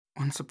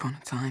Once upon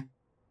a time,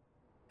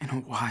 in a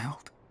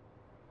wild,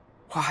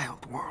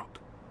 wild world,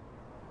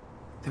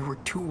 there were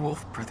two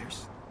wolf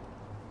brothers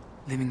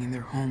living in their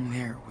home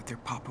lair with their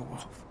papa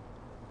wolf.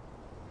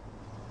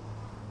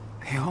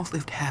 They all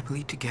lived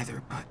happily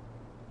together, but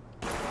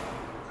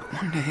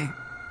one day,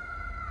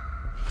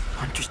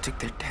 hunters took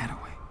their dad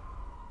away.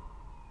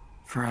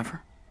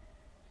 Forever.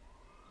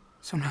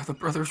 So now the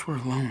brothers were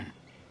alone,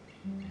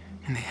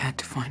 and they had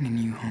to find a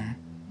new home.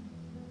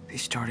 They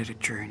started a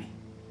journey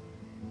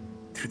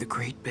through the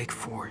great big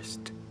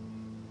forest.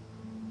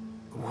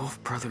 The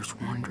wolf brothers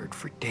wandered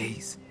for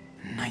days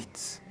and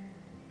nights,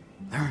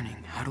 learning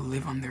how to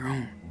live on their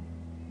own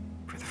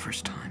for the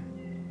first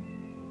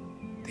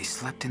time. They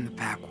slept in the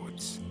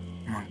backwoods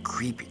among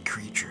creepy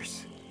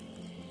creatures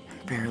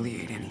and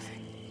barely ate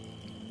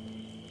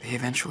anything. They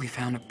eventually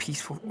found a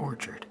peaceful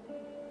orchard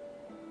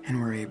and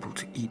were able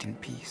to eat in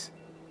peace.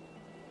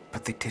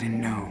 But they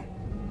didn't know.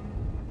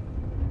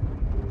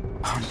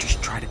 Hunters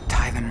tried to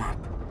tie them up,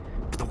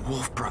 but the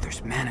wolf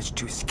brothers managed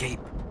to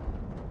escape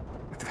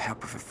with the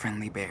help of a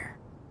friendly bear.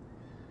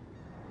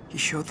 He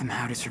showed them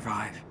how to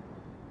survive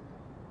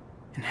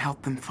and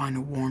helped them find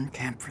a warm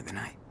camp for the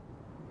night.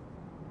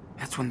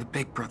 That's when the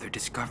big brother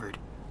discovered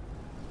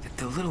that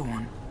the little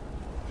one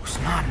was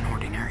not an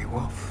ordinary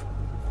wolf,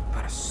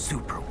 but a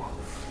super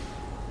wolf.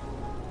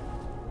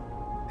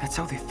 That's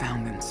how they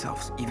found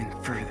themselves even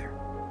further,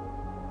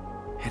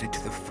 headed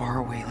to the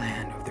faraway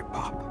land of their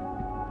pop,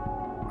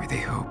 where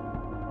they hope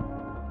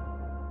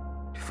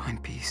to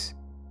find peace.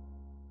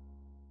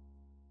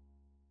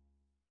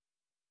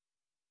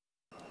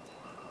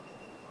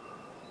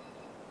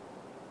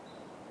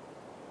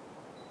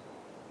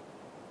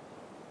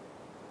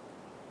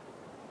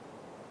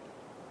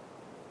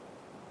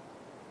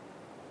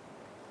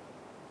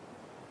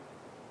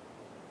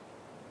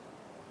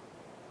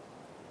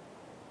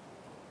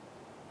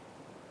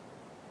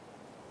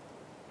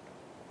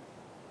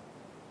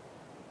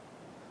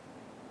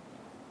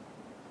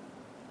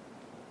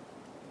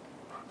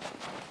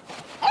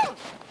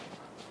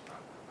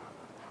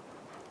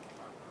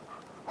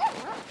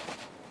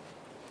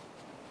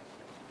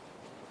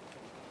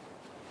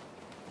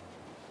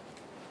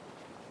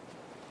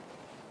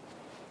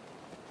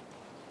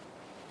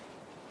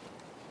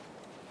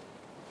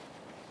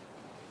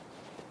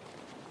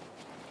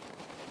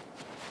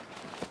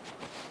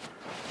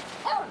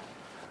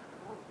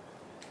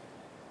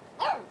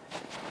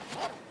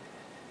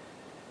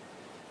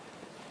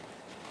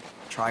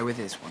 Try with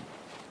this one.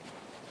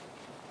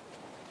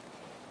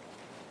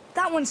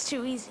 That one's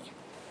too easy.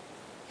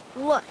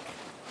 Look.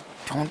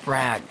 Don't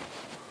brag.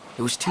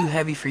 It was too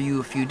heavy for you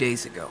a few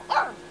days ago.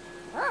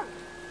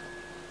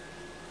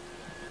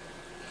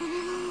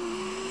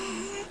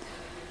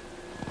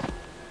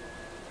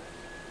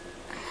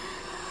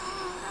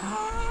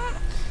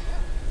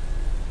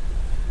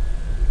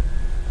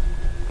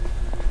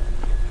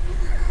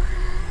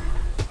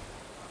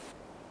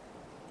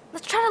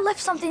 Let's try to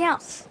lift something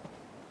else.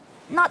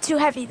 Not too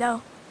heavy,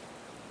 though.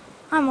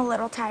 I'm a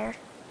little tired.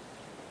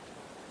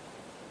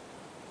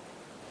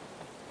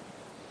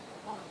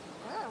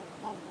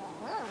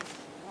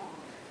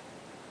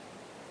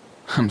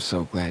 I'm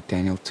so glad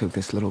Daniel took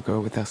this little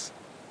girl with us.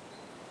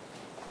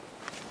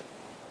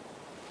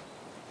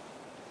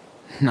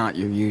 Not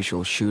your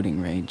usual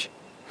shooting range,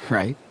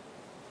 right?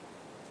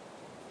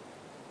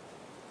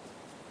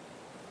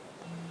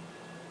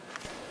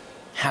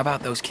 How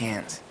about those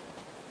cans?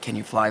 Can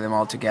you fly them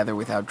all together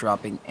without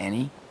dropping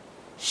any?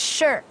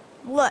 Sure.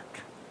 Look.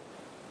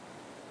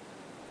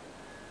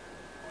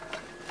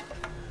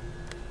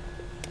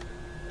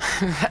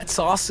 That's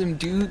awesome,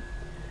 dude.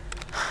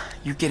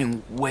 You're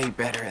getting way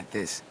better at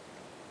this.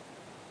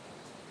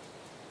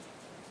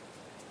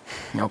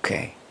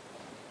 Okay.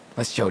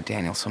 Let's show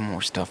Daniel some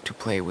more stuff to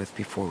play with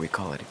before we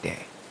call it a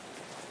day.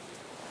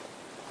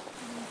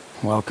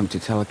 Welcome to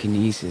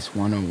Telekinesis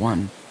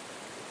 101.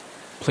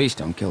 Please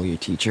don't kill your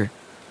teacher.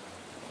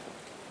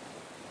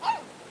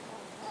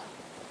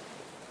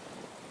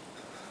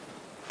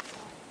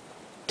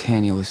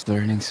 Daniel is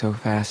learning so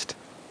fast.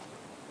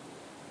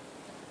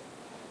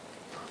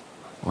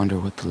 Wonder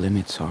what the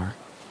limits are.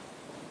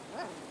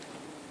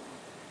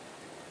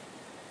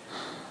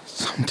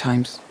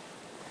 Sometimes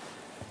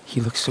he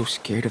looks so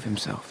scared of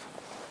himself.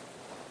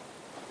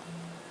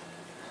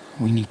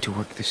 We need to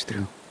work this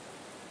through.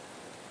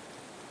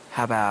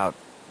 How about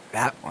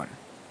that one?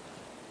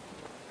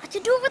 I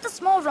can do it with the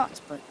small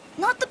rods, but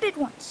not the big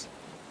ones.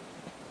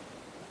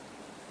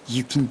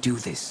 You can do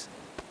this.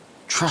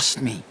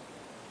 Trust me.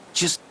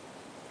 Just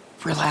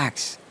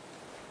relax.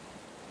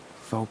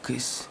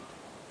 Focus.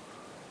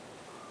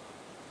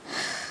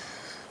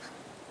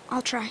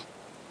 I'll try.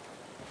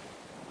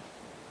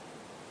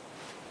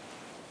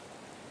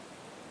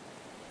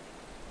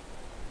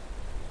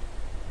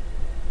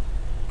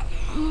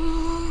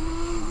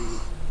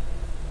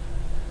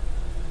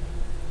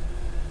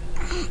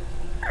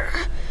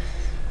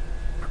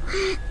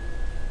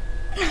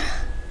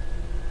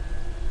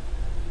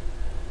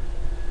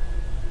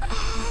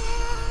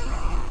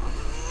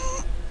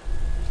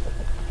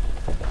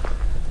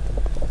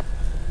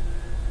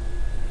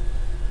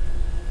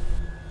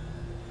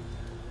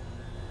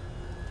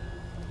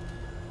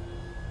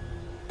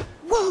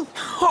 Whoa!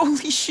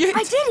 Holy shit!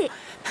 I did it!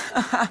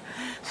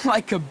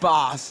 Like a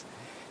boss.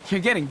 You're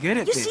getting good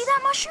at You this. see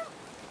that mushroom?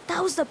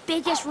 That was the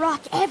biggest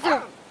rock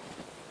ever.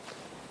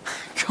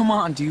 Come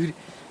on, dude.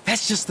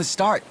 That's just the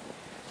start.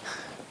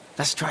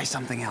 Let's try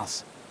something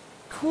else.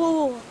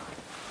 Cool.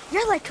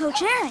 You're like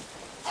Coach Aaron.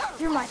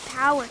 You're my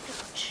power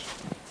coach.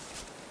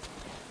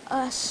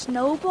 A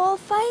snowball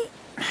fight?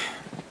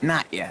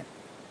 Not yet.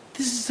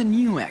 This is a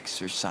new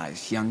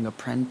exercise, young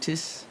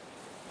apprentice.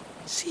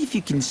 See if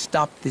you can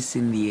stop this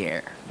in the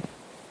air.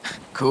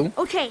 Cool?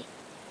 Okay,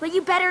 but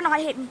you better not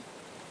hit me.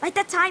 Like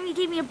that time you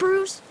gave me a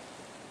bruise?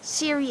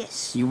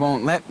 Serious. You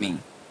won't let me,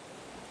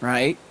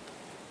 right?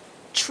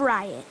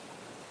 Try it.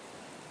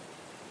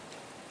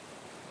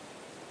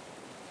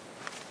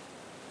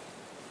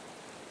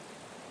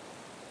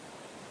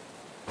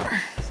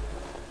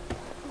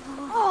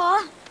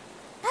 Aw,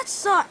 that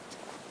sucked.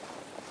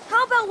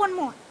 How about one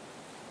more?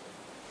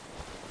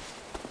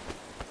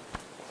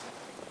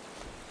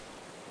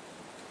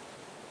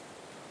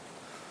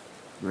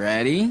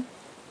 Ready?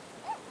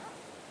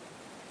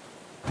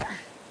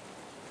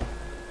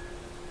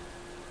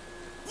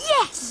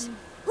 Yes!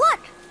 Look!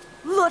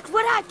 Look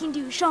what I can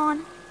do,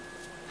 Sean.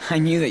 I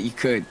knew that you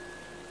could.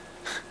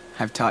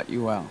 I've taught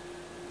you well.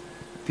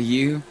 But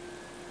you're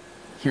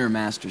a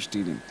master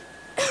student.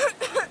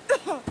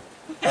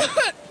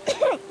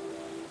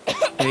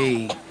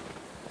 Hey,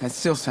 that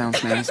still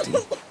sounds nasty.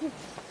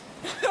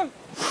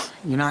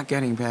 You're not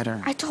getting better.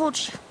 I told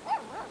you.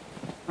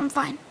 I'm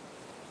fine.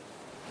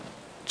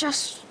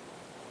 Just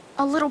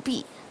a little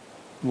beat.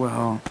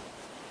 Well,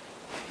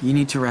 you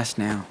need to rest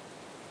now.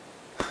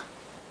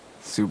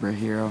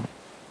 Superhero.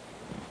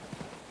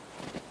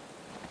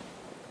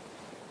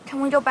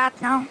 Can we go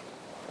back now?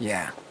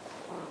 Yeah.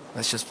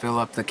 Let's just fill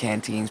up the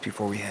canteens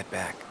before we head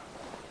back.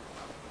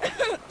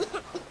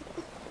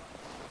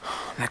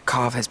 That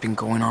cough has been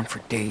going on for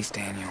days,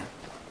 Daniel.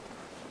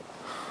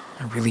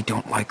 I really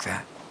don't like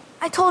that.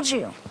 I told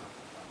you.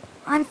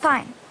 I'm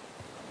fine.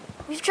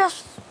 We've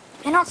just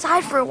been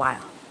outside for a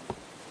while.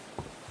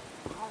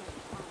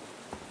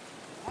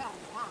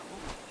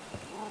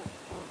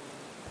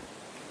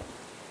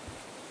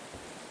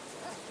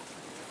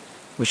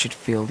 We should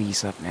fill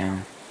these up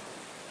now.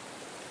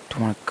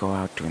 Don't want to go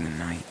out during the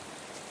night.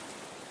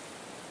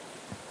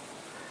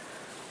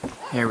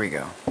 Here we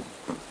go.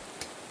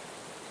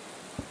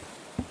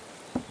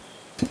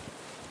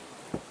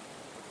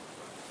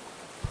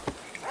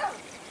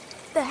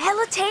 The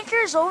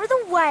helitanker's over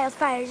the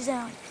wildfire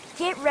zone.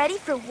 Get ready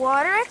for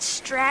water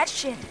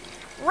extraction.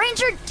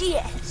 Ranger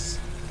Diaz.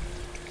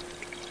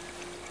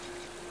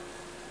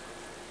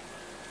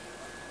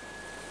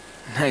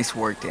 Nice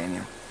work,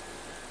 Daniel.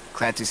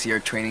 Glad to see our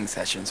training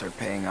sessions are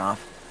paying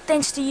off.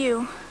 Thanks to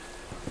you.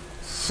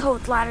 So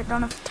glad I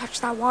don't have to touch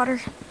that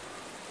water.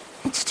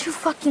 It's too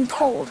fucking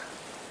cold.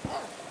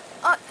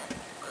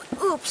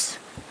 Oops.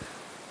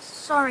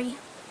 Sorry.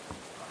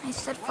 I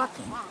said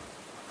fucking.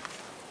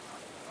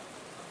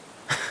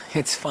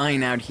 It's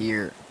fine out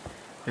here.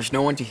 There's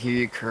no one to hear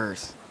you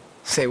curse.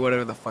 Say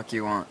whatever the fuck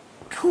you want.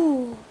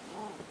 Cool.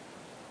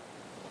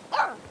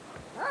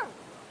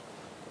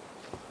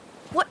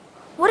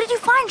 What did you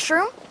find,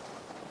 Shroom?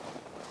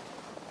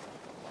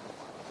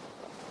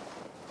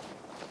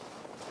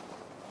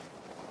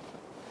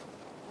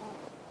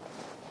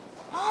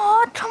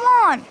 Oh, come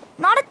on.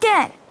 Not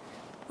again.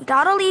 We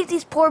gotta leave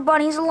these poor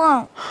bunnies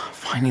alone.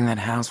 Finding that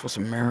house was a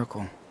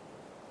miracle.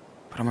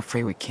 But I'm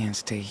afraid we can't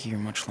stay here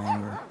much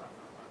longer.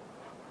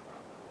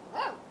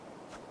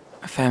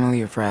 A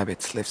family of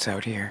rabbits lives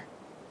out here.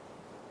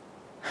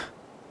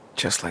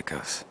 Just like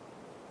us.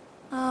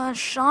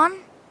 Sean?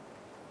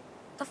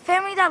 The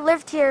family that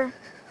lived here,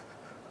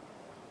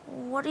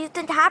 what do you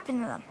think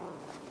happened to them?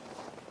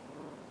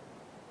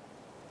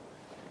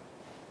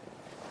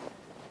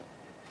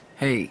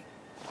 Hey,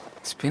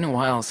 it's been a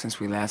while since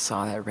we last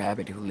saw that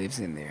rabbit who lives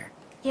in there.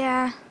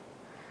 Yeah.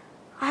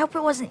 I hope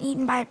it wasn't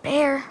eaten by a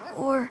bear,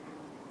 or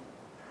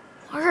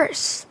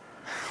worse.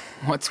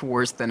 What's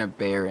worse than a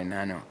bear,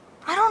 Enano?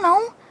 I don't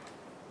know.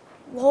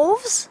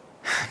 Wolves?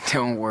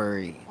 Don't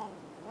worry.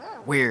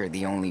 We're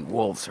the only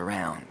wolves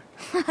around.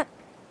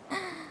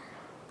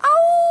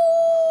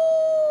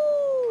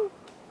 Ow!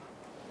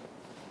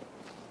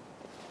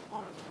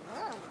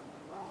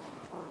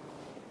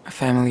 A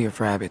family of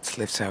rabbits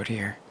lives out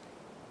here.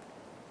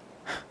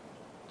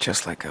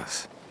 Just like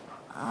us.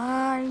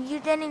 Are you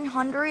getting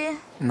hungry?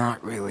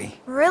 Not really.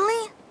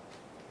 Really?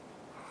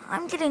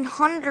 I'm getting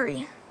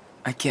hungry.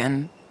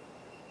 Again?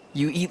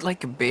 You eat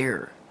like a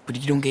bear, but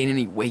you don't gain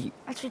any weight.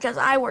 That's because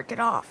I work it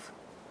off.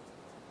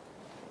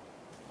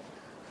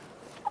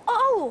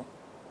 Oh!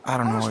 I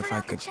don't know Almost if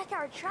I forgot to could check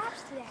our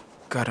traps today.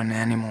 gut an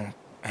animal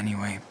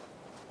anyway.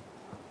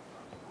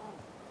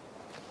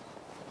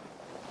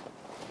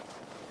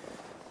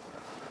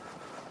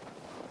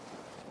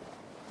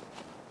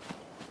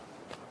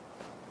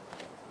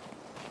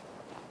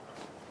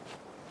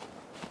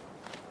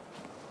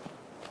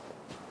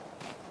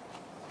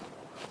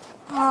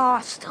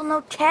 Oh, still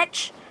no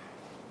catch?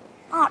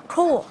 Not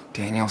cool.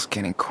 Daniel's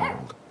getting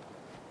cold.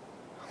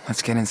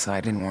 Let's get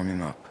inside and warm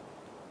him up.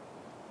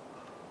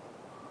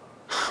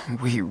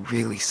 We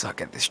really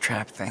suck at this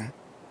trap thing.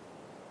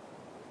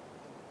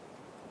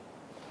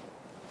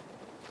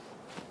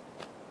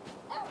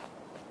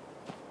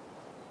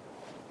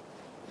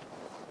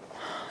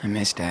 I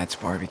miss Dad's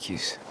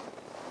barbecues.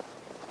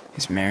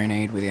 His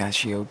marinade with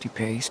achiote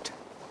paste,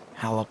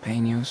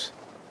 jalapenos.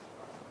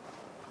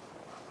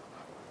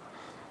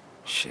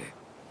 Shit.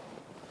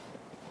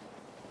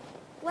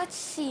 Let's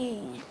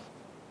see.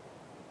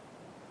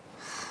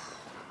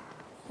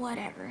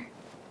 Whatever.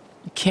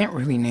 You can't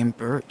really name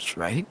birds,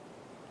 right?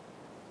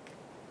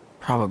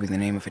 Probably the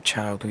name of a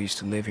child who used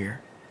to live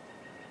here.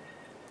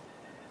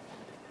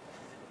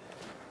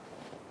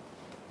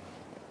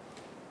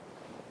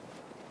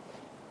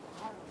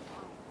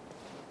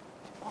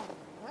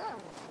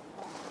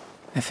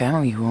 The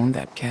family who owned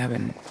that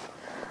cabin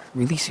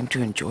really seemed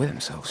to enjoy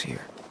themselves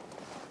here.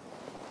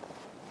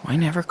 Why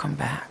never come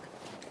back?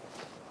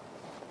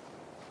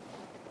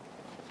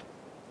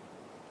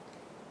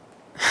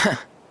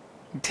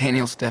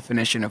 Daniel's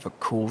definition of a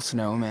cool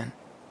snowman.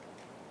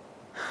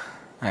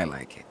 I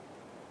like it.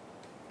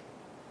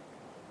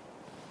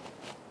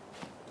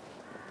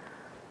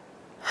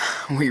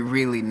 We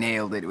really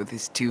nailed it with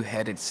his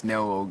two-headed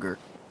snow ogre.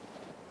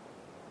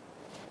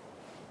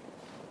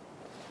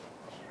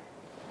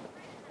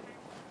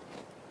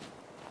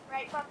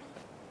 Right, puppy?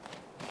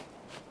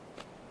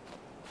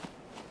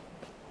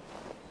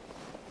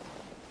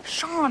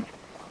 Sean,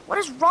 what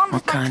is wrong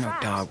with What my kind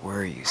traps? of dog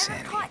were you, I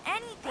Sandy? haven't caught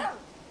anything.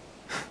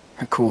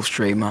 A cool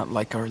stray mutt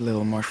like our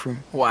little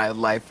mushroom.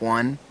 Wildlife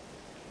 1,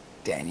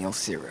 Daniel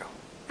 0.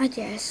 I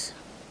guess.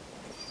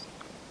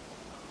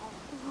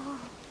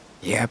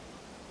 Yep.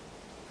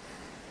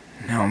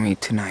 No meat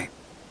tonight.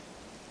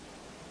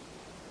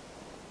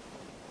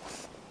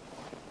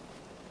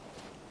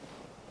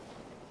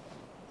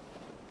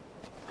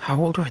 How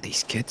old are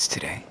these kids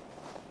today?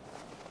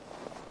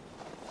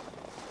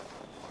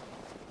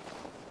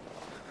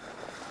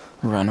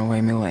 Runaway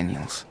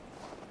millennials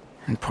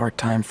and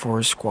part-time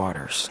forest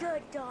squatters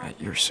Good dog. at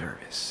your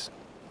service.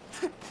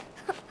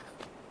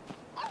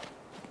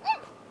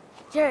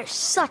 You're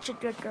such a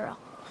good girl.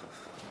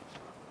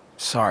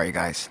 Sorry,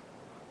 guys.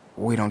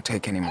 We don't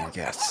take any more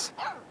guests.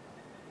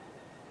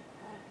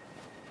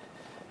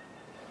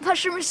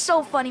 Mushroom is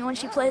so funny when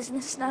she plays in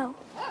the snow.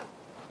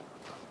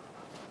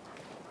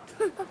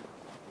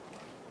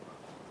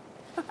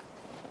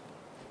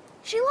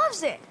 She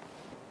loves it.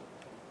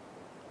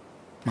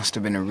 Must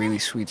have been a really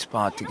sweet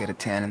spot to get a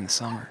tan in the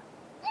summer.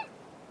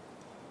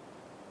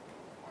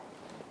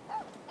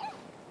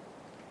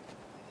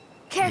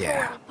 Careful,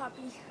 Yeah. little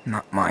puppy.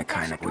 Not my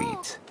kind of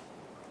weeds.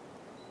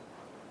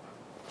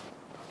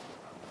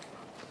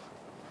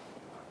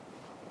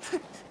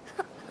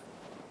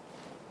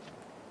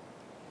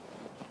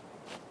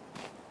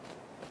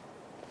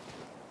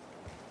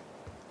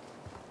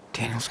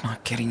 Daniel's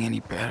not getting any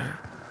better.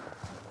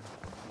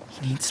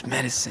 He needs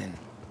medicine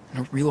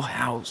and a real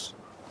house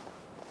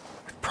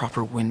with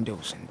proper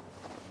windows and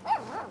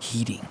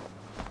heating.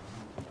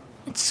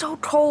 It's so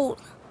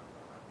cold.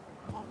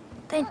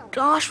 Thank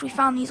gosh we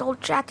found these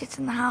old jackets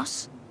in the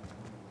house.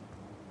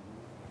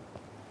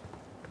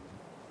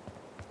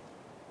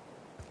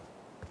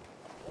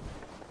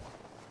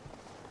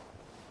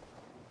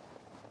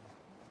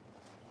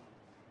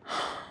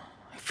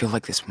 I feel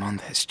like this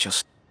month has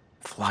just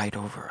flied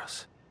over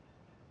us.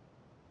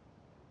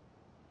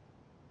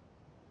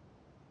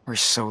 We're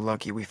so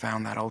lucky we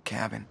found that old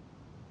cabin.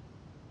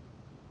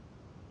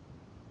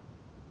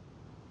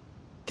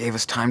 Gave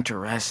us time to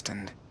rest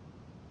and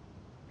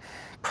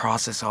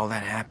process all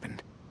that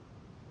happened.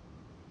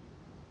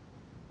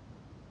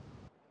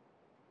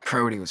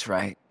 Brody was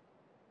right.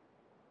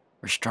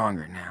 We're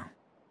stronger now.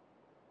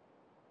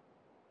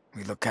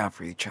 We look out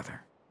for each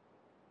other.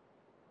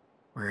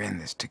 We're in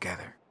this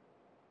together.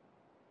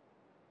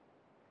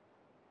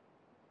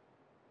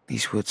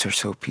 These woods are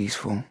so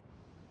peaceful.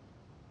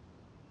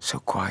 So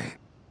quiet.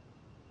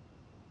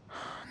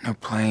 No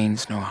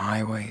planes, no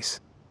highways.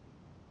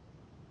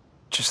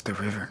 Just the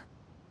river.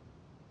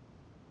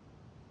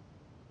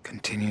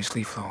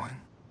 Continuously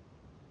flowing.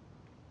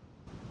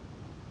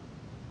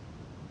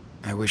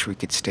 I wish we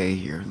could stay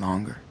here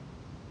longer.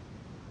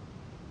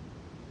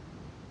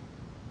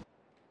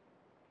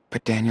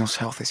 But Daniel's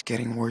health is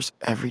getting worse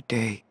every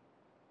day.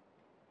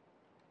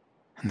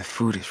 And the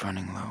food is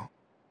running low.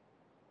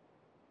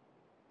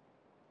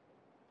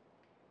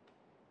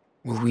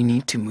 Will we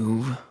need to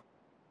move?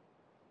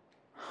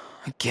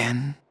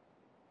 Again?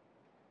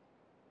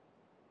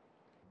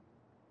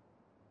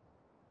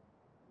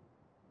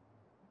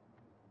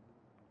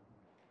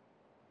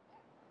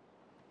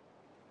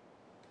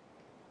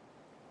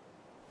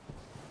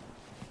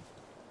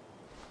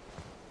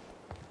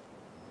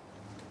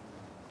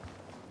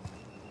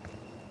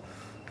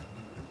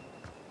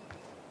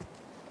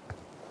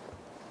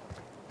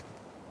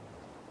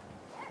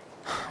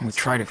 We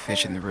tried to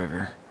fish in the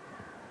river,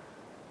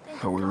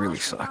 Thank but we really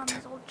gosh we found sucked.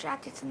 these old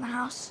jackets in the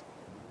house.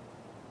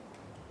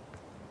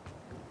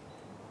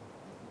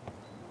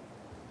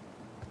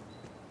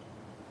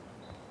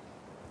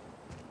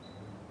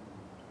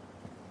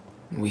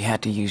 We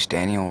had to use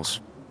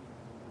Daniel's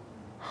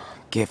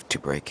gift to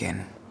break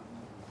in.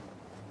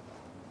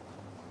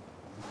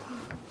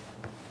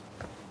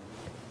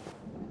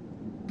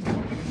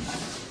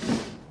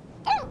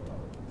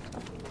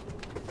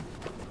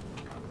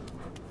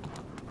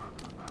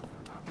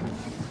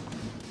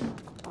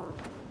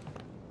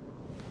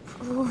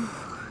 Ooh,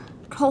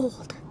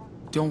 cold.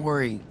 Don't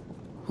worry.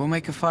 We'll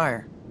make a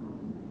fire.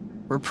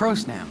 We're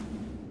pros now.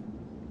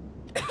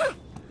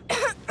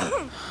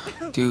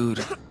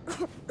 Dude,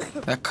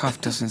 that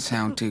cough doesn't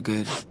sound too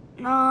good.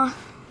 Nah,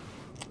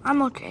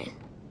 I'm okay.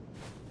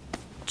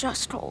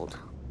 Just cold.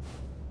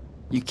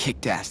 You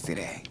kicked ass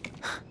today.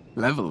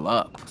 Level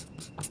up.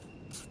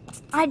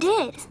 I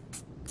did.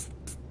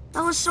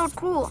 That was so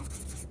cool.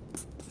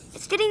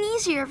 It's getting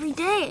easier every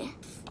day.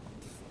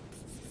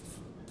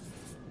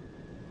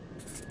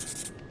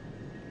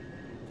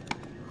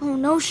 Oh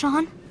no,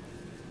 Sean.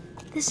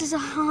 This is a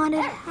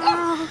haunted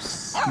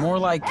house. More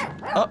like,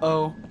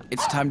 uh-oh,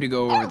 it's time to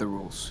go over the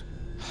rules.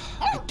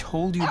 I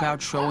told you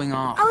about showing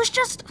off. I was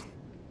just...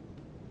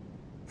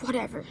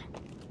 Whatever.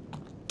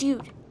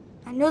 Dude,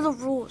 I know the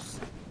rules.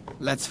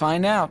 Let's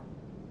find out.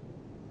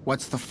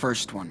 What's the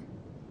first one?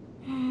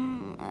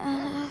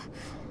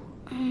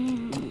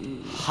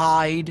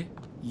 Hide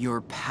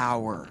your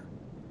power.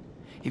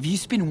 If you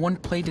spin one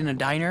plate in a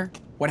diner,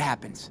 what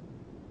happens?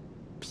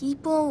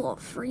 People will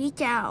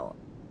freak out.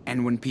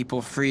 And when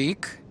people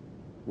freak,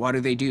 what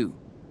do?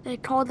 They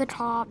call the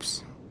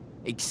cops.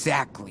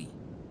 Exactly.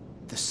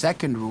 The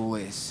second rule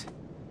is...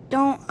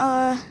 Don't,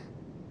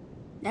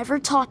 never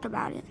talk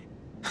about it.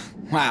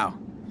 Wow.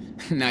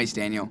 Nice,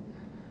 Daniel.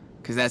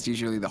 Because that's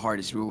usually the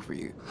hardest rule for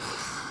you.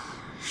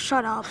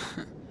 Shut up.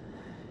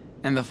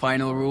 And the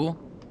final rule?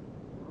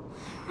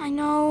 I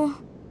know.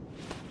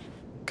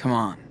 Come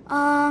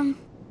on.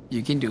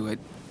 You can do it.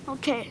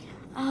 Okay.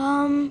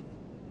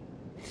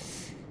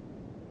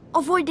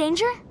 Avoid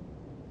danger?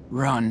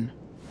 Run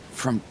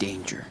from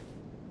danger.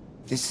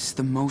 This is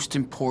the most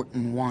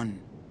important one.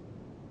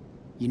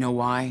 You know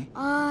why?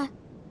 I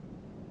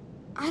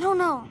don't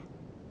know.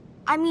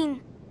 I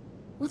mean,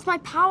 with my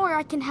power,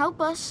 I can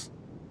help us.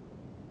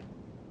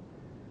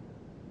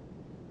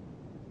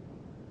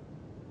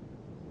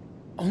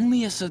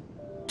 Only as a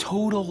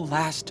total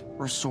last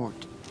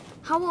resort.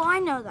 How will I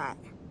know that?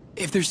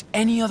 If there's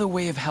any other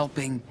way of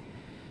helping,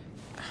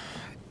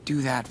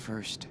 do that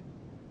first.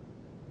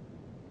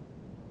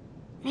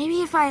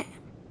 Maybe if I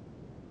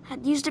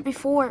had used it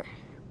before,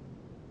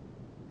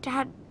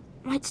 Dad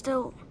might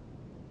still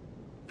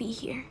be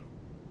here.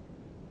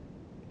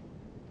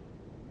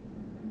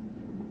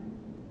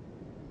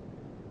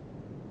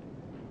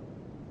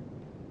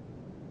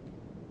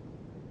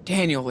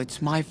 Daniel,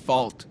 it's my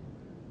fault.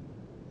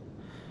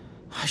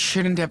 I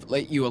shouldn't have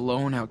let you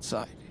alone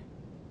outside.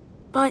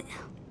 But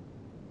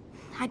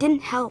I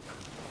didn't help.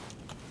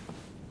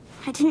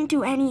 I didn't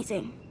do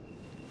anything.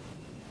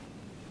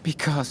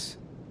 Because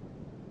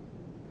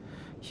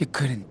you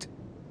couldn't.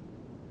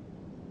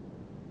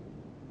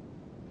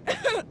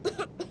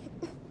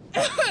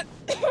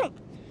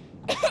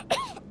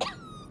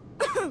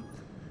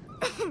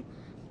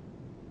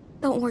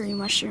 Don't worry,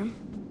 Mushroom.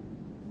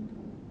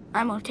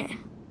 I'm okay.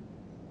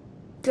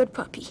 Good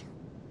puppy.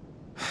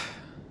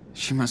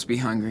 She must be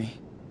hungry.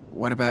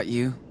 What about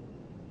you?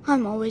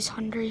 I'm always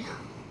hungry.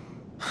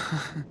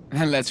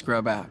 Then let's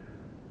grub out.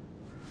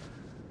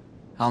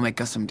 I'll make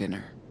us some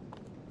dinner.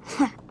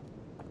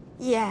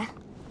 Yeah.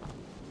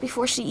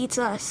 Before she eats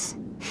us.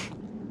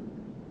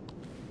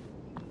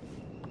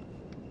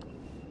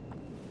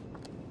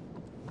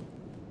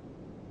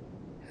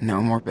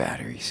 No more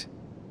batteries.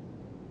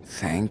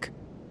 Thank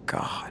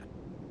God.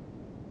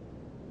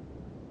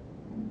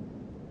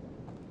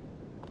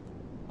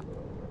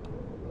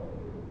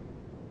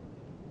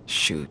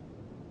 Shoot.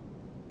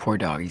 Poor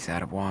doggy's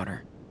out of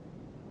water.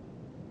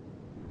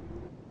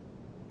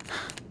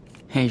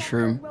 Hey,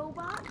 Shroom.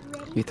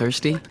 You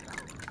thirsty?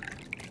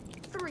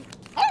 3,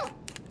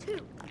 2.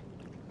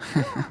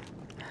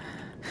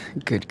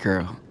 Good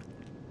girl.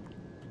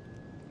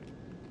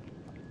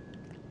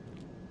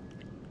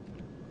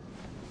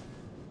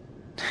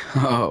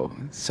 Oh,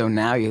 so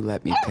now you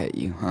let me pet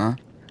you, huh?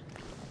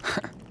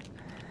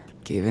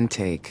 Give and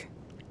take.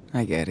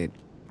 I get it.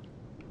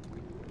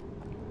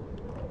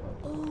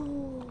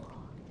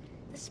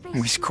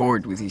 We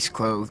scored with these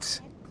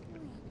clothes.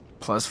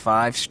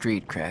 +5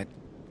 street cred.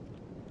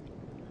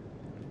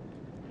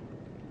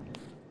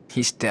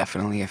 He's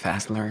definitely a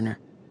fast learner.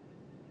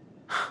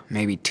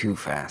 Maybe too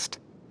fast.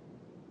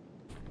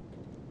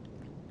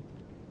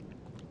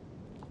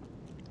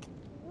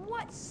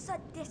 What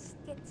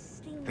sadistic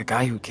scheme? The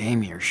guy who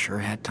came here sure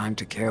had time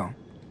to kill.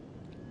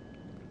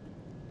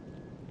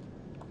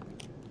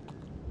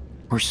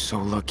 We're so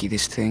lucky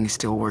this thing is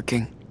still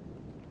working.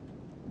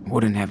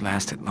 Wouldn't have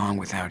lasted long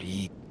without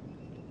heat.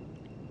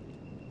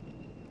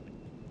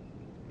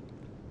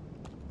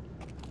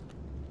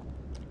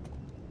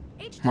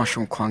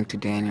 Mushroom clung to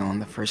Daniel on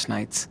the first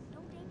nights,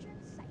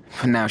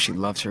 but now she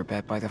loves her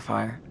bed by the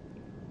fire.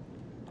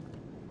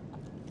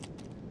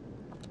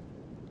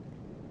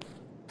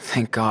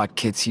 Thank God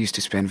kids used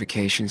to spend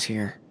vacations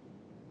here.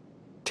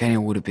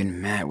 Daniel would have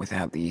been mad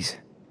without these.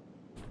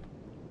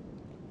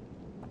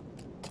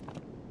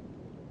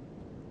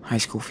 High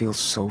school feels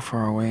so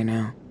far away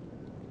now.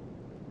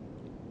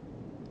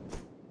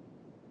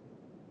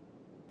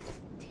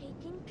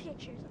 Taking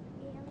pictures of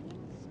alien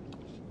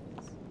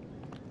species.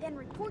 Then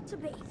report to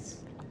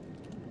base.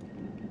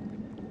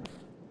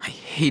 I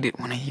hate it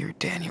when I hear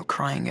Daniel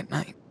crying at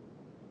night.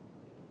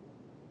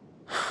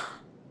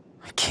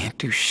 I can't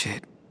do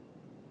shit.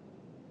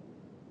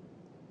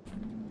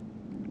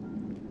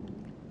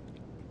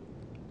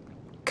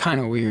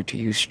 Kinda weird to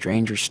use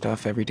stranger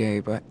stuff every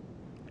day, but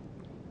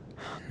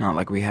not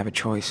like we have a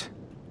choice.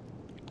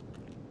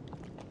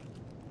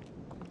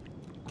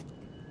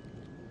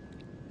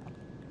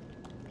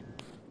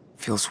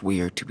 Feels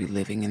weird to be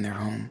living in their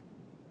home.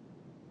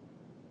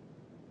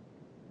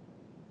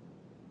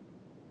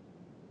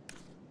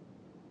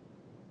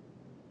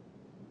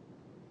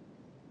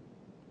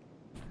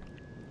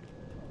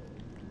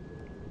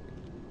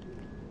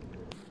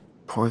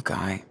 Poor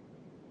guy.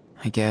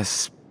 I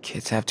guess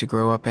kids have to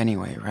grow up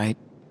anyway, right?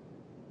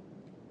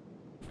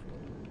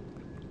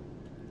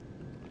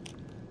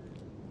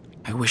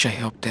 I wish I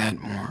helped Dad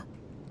more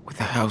with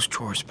the house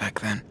chores back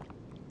then.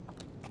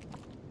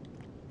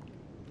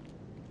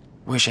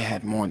 Wish I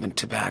had more than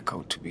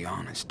tobacco, to be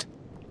honest.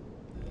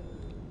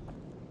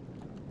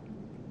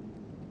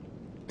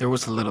 There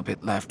was a little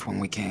bit left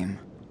when we came.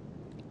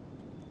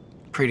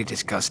 Pretty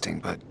disgusting,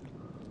 but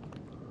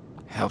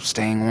helps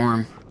staying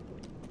warm.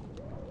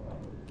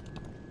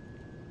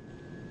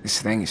 This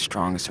thing is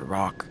strong as a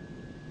rock.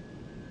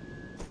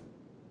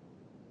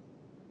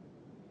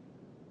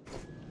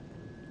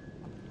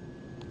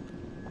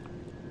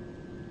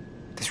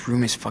 This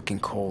room is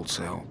fucking cold,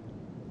 so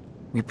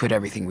we put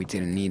everything we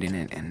didn't need in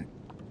it and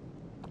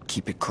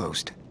keep it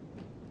closed.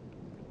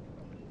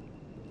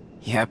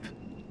 Yep,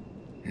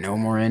 no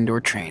more indoor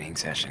training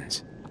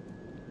sessions.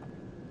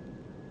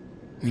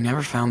 We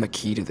never found the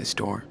key to this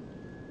door.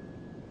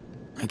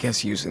 I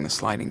guess using the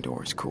sliding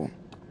door is cool.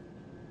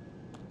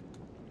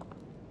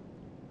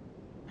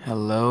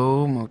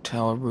 Hello,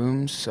 motel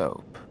room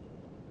soap.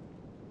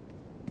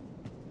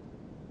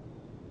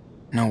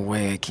 No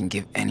way I can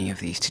give any of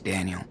these to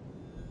Daniel.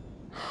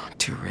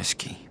 Too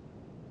risky.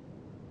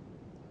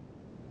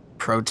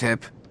 Pro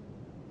tip,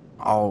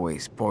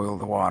 always boil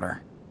the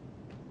water.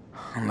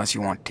 Unless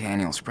you want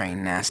Daniel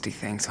spraying nasty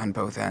things on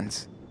both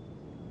ends.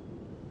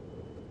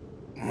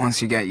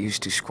 Once you get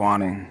used to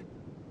squatting,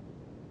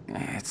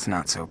 it's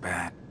not so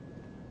bad.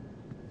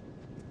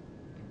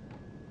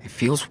 It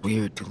feels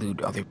weird to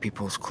loot other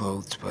people's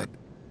clothes, but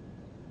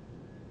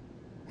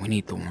we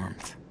need the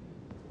warmth.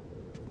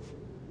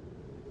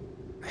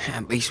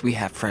 At least we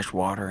have fresh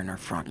water in our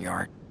front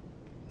yard.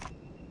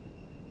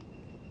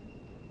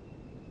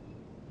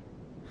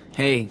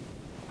 Hey,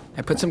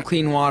 I put some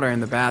clean water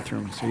in the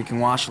bathroom so you can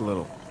wash a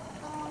little.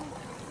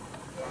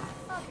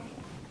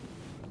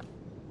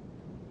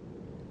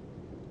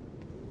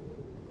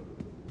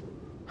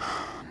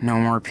 No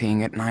more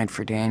peeing at night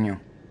for Daniel.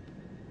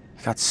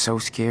 He got so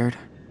scared.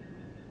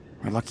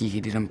 We're lucky he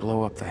didn't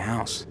blow up the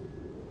house.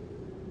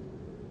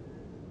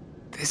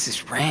 This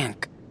is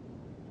rank.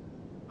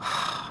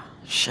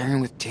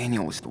 Sharing with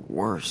Daniel was the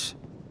worst.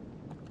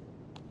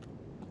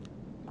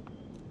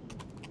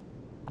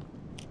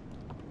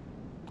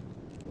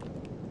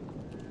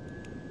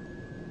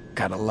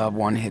 Gotta love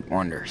one-hit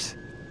wonders.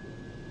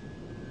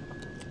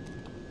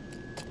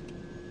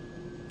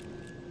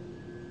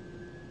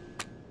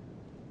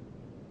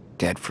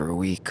 Dead for a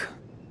week.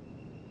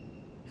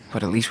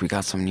 But at least we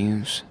got some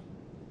news.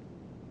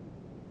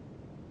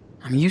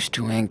 I'm used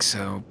to ink,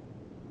 so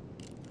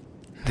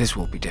this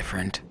will be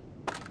different.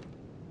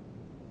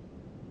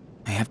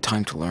 I have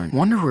time to learn.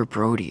 Wonder where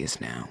Brody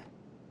is now.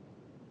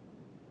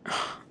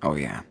 Oh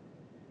yeah.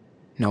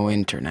 No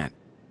internet.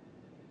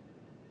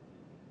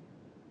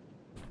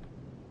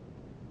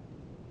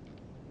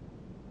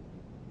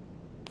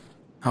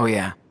 Oh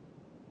yeah.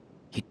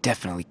 He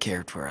definitely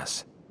cared for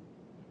us.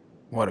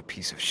 What a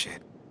piece of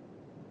shit.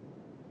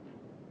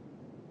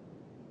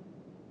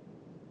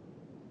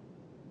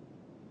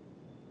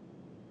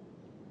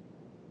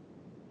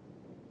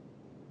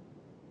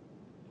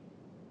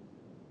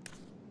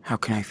 How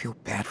can I feel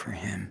bad for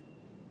him?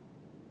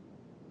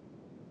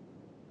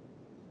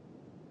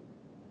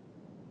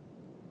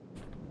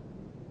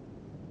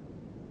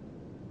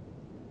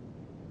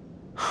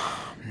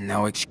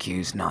 No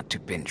excuse not to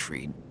binge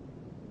read.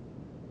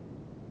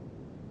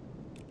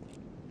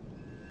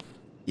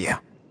 Yeah.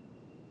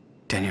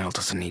 Daniel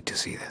doesn't need to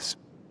see this.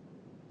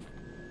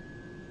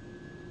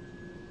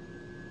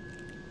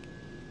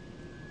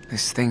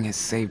 This thing has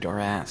saved our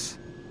ass.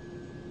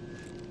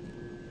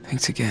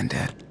 Thanks again,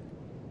 Dad.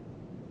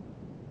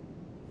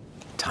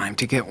 Time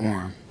to get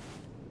warm.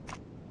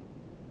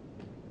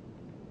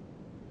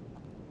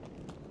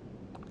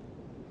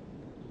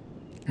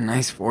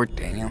 Nice fort,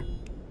 Daniel.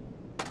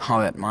 All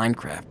that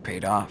Minecraft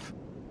paid off.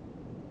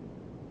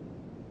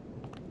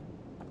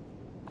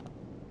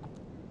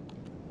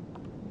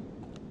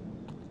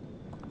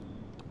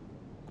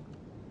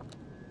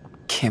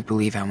 can't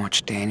believe how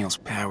much Daniel's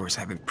powers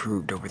have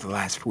improved over the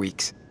last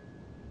weeks.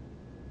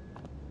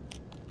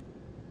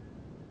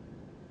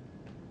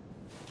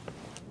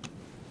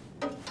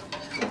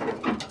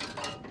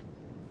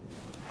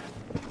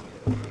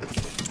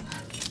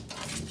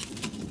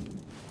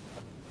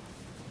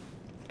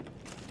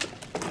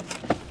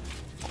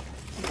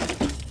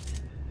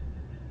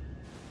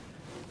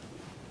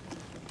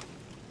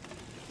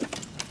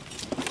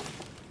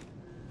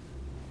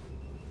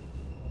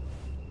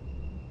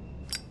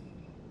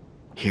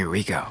 Here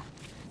we go.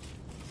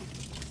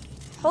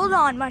 Hold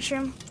on,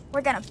 Mushroom.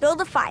 We're gonna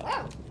build a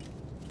fire.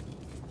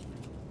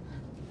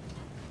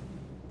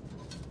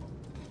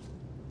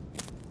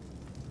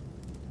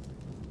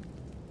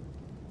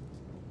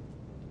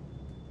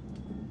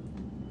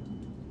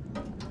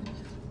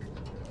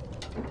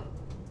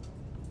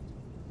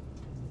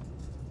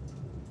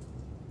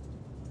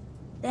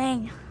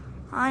 Dang,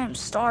 I am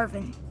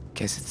starving.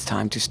 Guess it's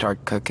time to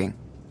start cooking.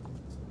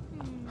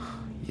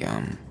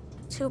 Yum.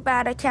 Too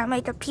bad I can't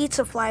make a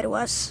pizza fly to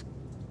us.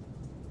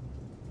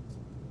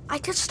 I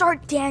could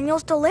start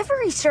Daniel's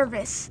delivery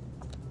service.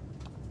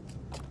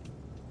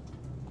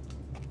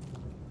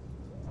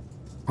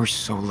 We're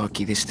so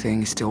lucky this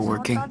thing is still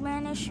working. Dontnod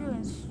man issue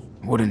is...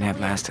 Wouldn't have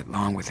lasted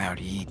long without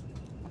heat.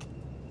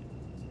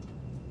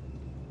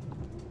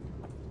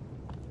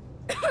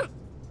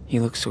 He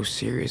looks so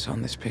serious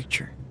on this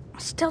picture. I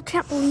still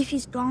can't believe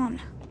he's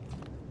gone.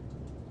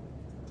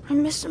 I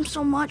miss him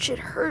so much, it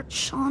hurts,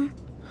 Sean.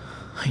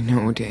 I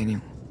know, Daniel.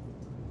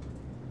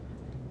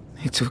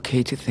 It's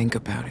okay to think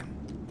about him.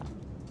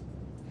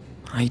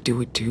 I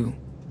do it too.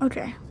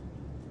 Okay.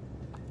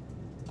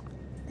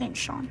 Thanks,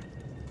 Sean.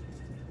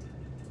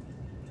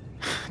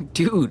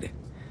 Dude,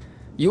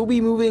 you'll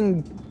be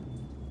moving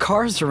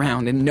cars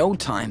around in no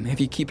time if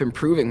you keep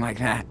improving like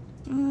that.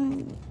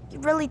 You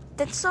really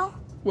think so?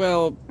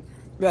 Well,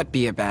 that'd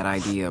be a bad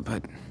idea,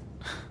 but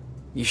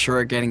you sure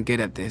are getting good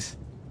at this.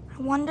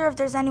 I wonder if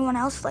there's anyone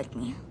else like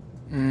me.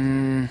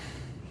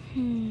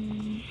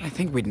 I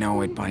think we'd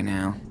know it by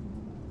now.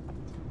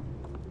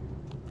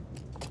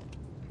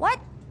 What?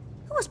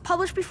 It was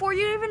published before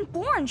you were even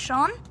born,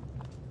 Sean.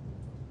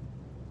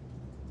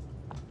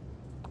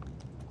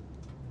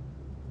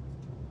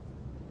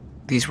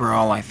 These were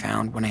all I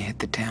found when I hit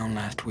the town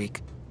last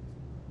week.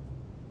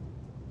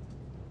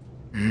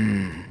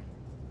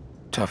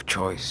 Tough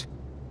choice.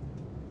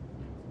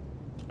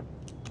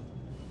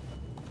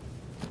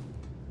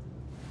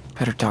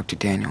 Better talk to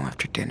Daniel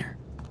after dinner.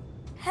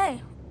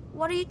 Hey,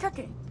 what are you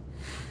cooking?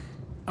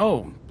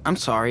 Oh, I'm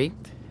sorry.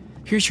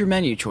 Here's your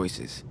menu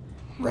choices.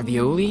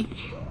 Ravioli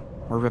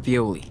or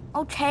ravioli?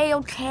 Okay.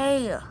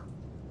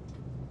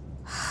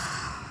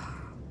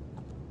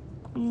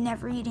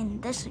 Never eating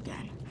this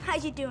again. How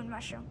you doing,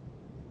 Mushroom?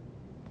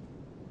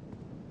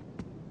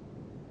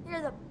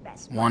 You're the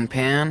best. One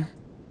pan,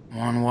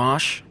 one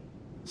wash,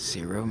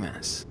 zero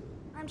mess.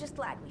 I'm just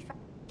glad we found...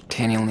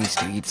 Daniel needs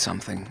to eat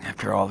something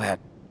after all that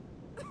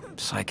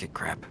psychic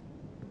crap.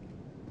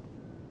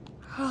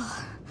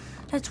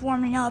 It's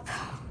warming up.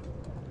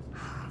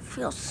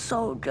 Feels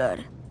so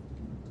good.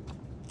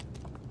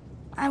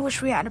 I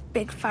wish we had a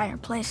big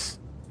fireplace.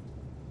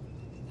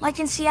 Like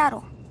in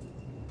Seattle.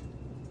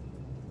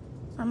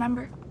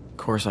 Remember? Of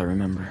course I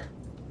remember.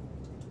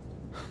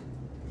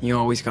 You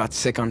always got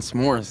sick on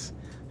s'mores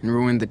and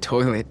ruined the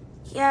toilet.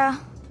 Yeah.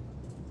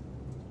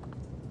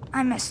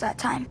 I miss that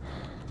time.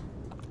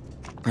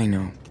 I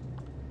know.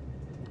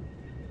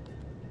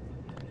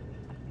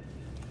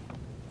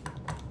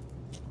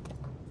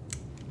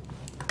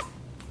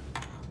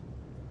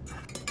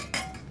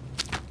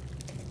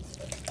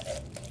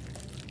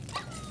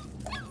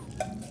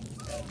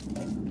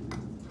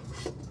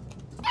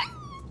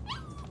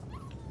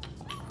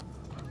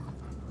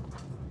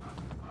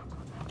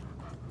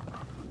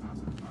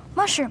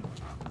 Mushroom,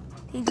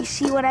 did you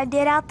see what I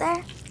did out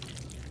there?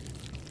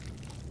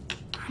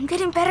 I'm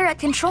getting better at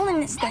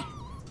controlling this thing.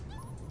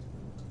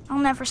 I'll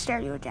never stare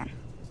you again.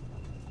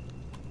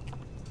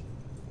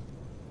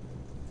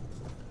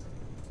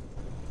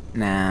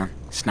 Nah,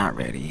 it's not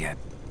ready yet.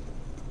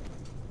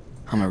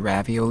 I'm a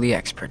ravioli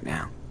expert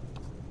now.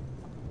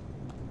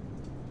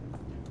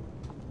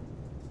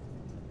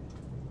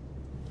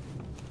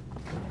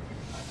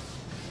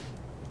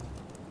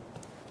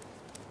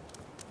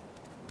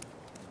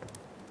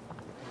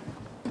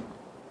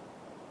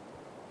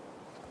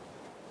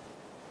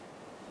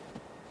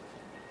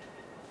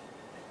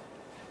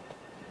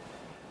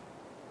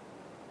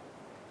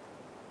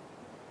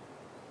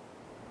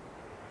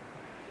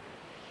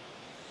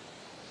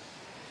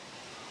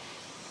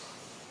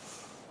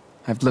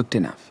 I've looked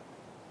enough.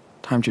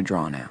 Time to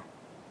draw now.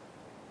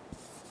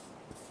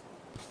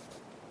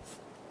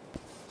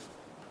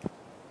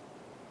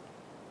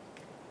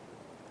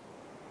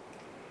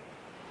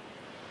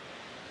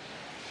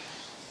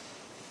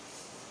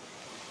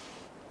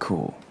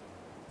 Cool.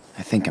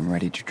 I think I'm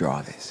ready to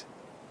draw this.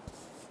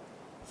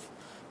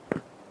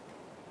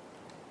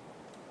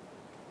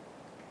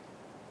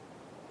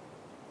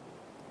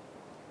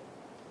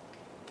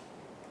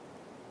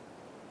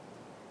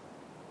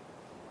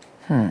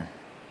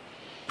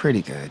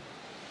 pretty good.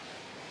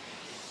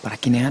 But I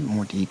can add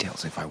more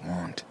details if I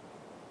want.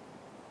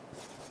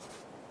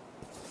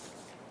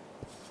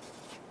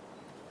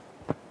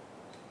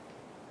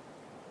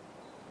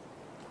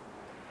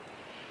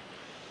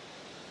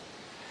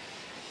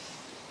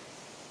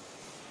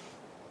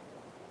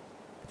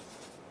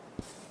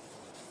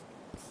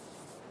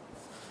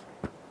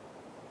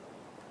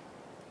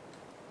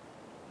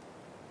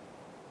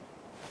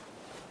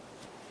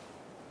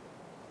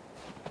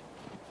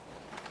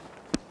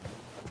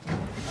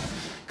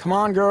 Come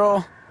on,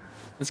 girl.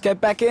 Let's get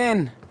back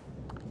in.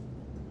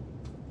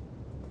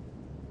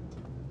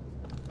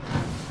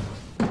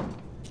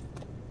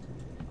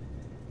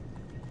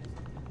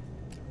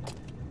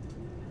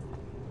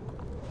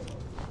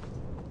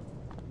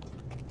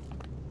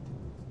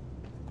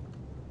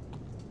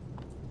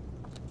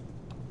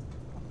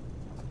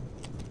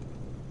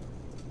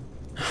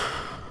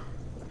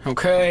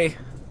 Okay,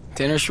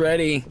 dinner's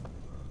ready.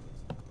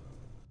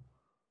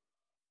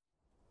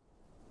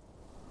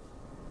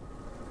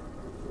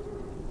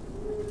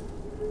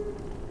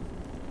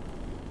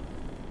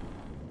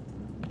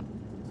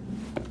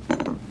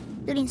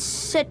 Getting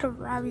sick of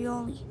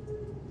ravioli.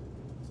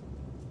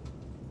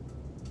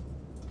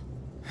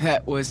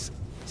 That was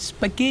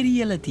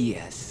spaghetti alla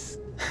Diaz.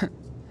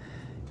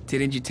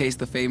 Didn't you taste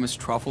the famous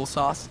truffle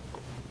sauce?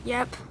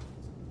 Yep.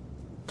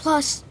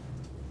 Plus,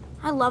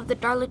 I love the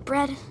garlic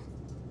bread.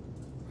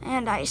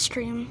 And ice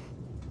cream.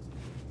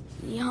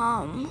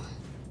 Yum.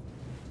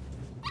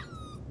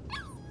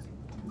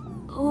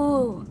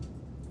 Ooh,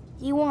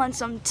 you want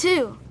some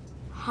too,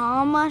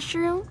 huh,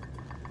 Mushroom?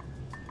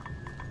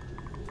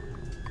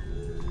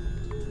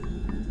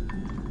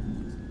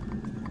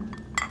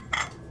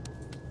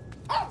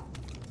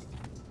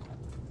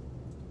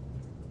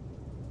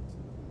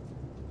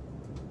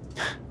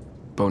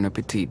 Bon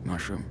appetit,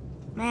 Mushroom.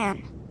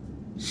 Man,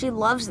 she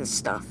loves this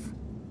stuff.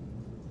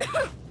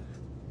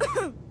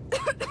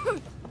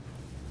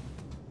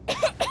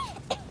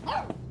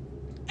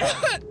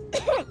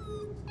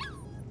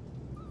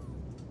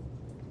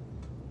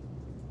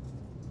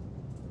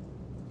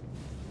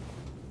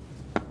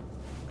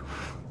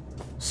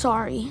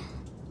 Sorry,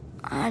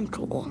 I'm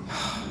cool.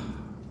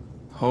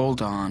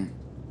 Hold on.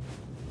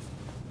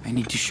 I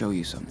need to show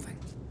you something.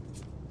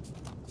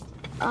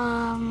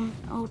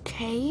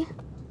 Okay.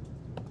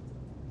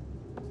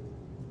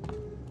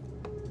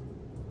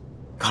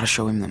 Gotta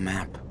show him the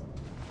map.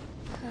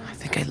 I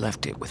think I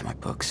left it with my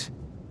books.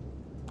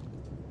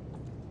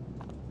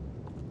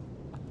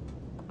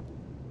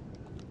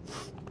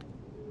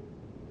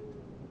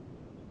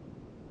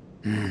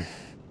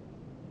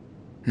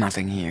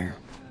 Nothing here.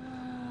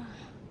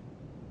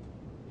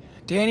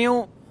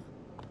 Daniel,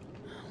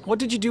 what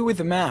did you do with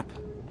the map?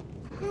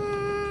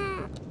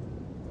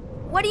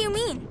 What do you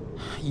mean?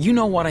 You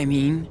know what I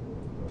mean.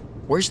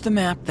 Where's the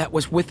map that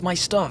was with my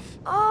stuff?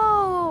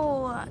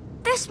 Oh,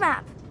 this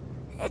map.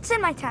 It's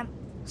in my tent.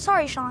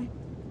 Sorry, Sean.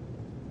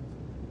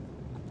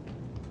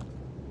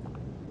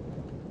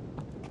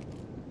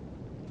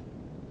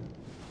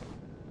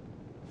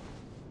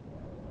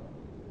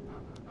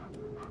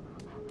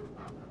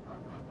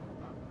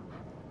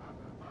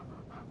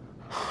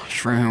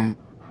 Shroom,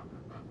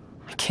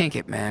 I can't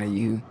get mad at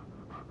you.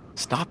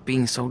 Stop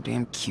being so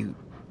damn cute.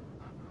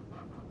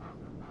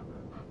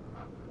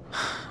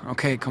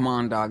 Okay, come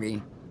on,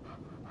 doggy.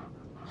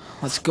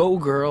 Let's go,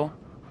 girl.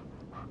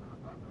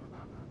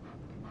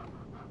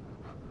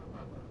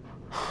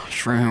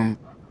 Shroom,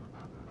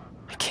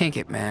 I can't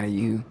get mad at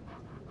you.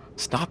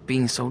 Stop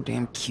being so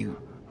damn cute.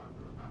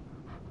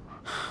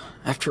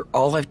 After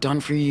all I've done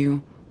for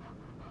you?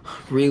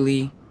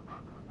 Really?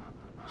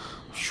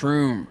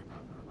 Shroom.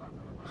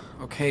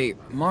 Okay,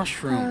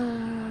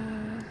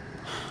 Mushroom.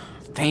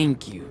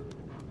 Thank you.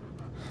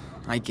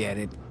 I get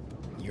it.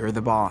 You're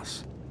the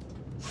boss.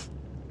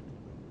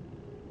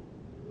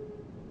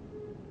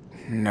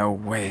 No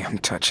way I'm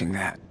touching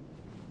that.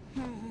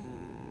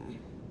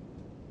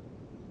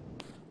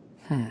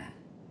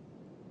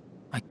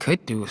 I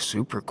could do a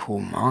super cool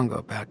manga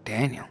about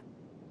Daniel.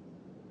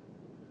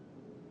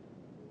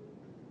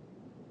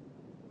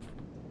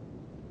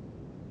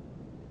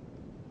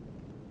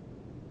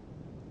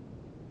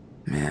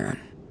 Man,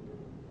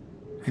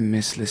 I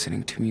miss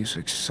listening to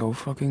music so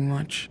fucking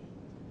much.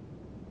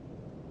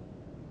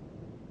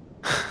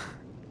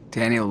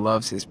 Daniel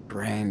loves his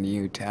brand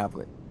new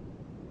tablet.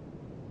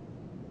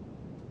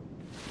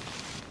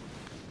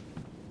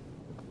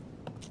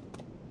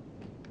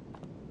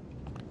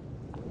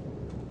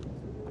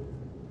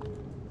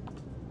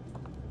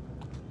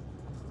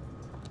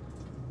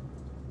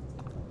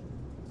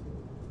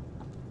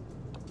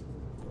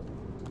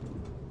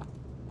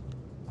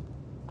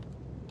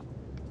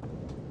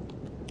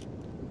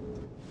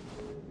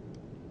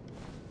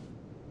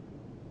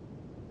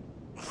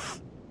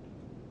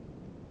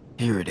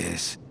 Here it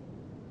is.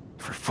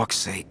 For fuck's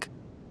sake.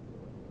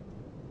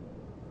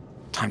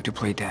 Time to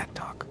play dad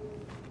talk.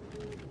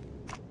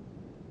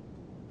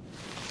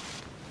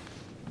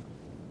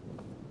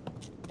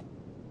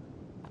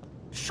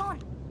 Sean,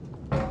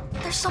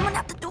 there's someone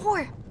at the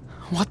door.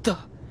 What the?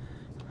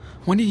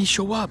 When did he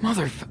show up?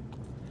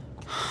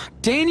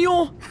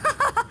 Daniel?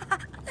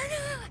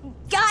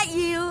 Got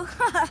you!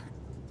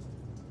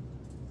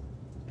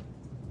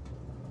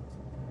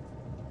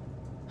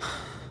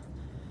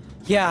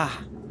 Yeah.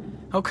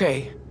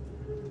 Okay.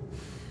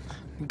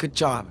 Good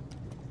job.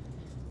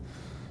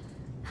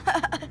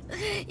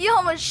 You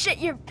almost shit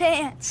your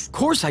pants. Of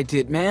course I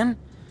did, man.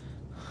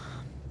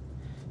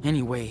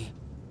 Anyway.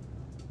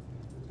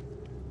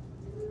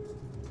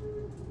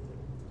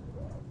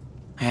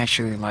 I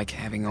actually like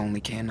having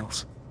only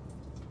candles.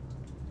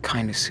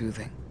 Kinda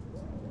soothing.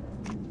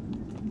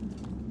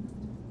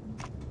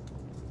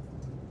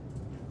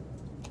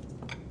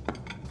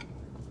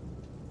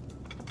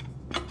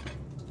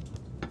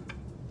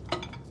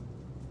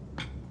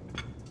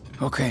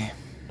 Okay.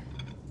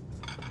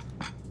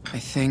 I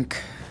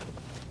think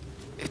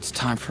it's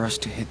time for us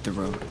to hit the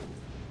road.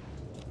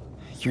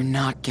 You're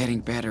not getting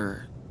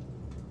better.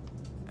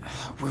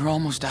 We're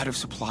almost out of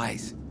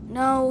supplies.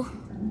 No,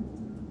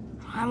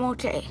 I'm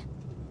okay.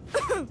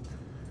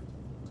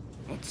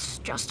 It's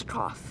just a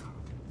cough.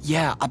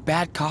 Yeah, a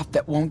bad cough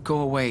that won't go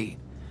away.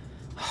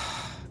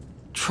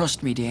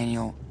 Trust me,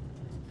 Daniel.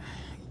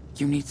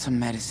 You need some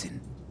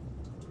medicine.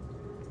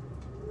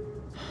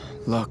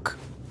 Look.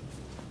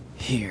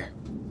 Here.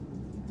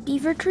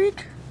 Beaver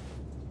Creek?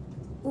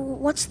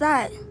 What's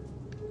that?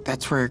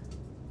 That's where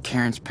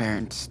Karen's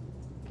parents...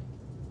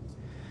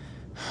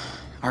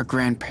 our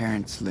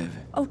grandparents live.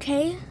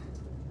 Okay.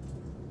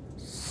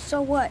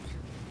 So what?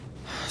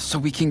 So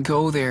we can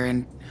go there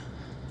and...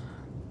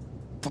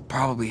 they'll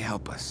probably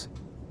help us.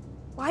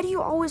 Why do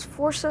you always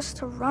force us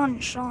to run,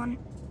 Sean?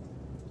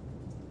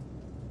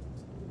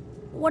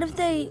 What if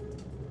they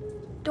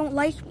don't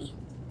like me?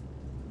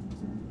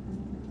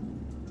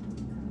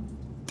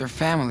 They're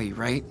family,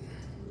 right?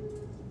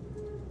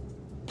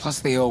 Plus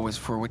they owe us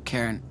for what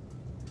Karen...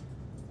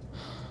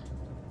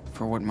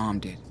 for what Mom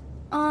did.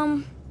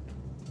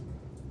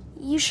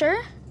 You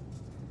sure?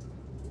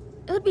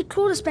 It would be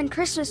cool to spend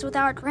Christmas with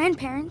our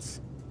grandparents.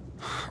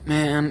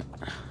 Man,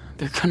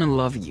 they're gonna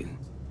love you.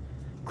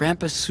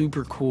 Grandpa's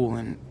super cool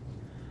and...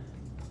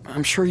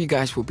 I'm sure you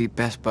guys will be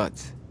best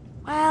buds.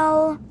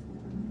 Well...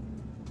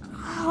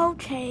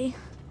 okay.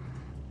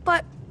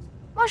 But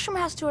Mushroom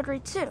has to agree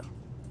too.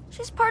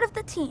 She's part of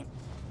the team.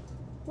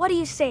 What do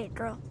you say,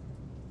 girl?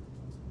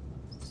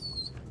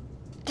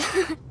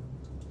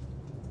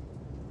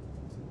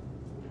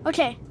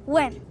 Okay,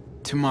 when?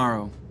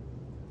 Tomorrow.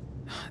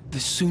 The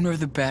sooner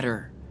the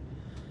better.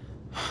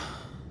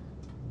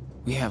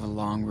 We have a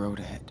long road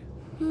ahead.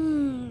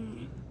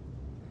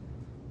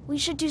 We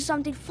should do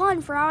something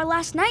fun for our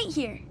last night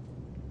here.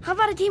 How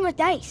about a game of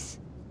dice?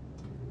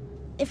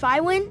 If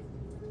I win,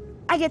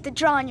 I get to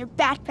draw on your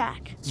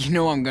backpack. You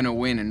know I'm gonna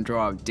win and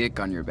draw a dick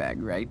on your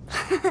bag, right?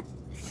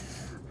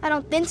 I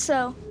don't think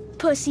so,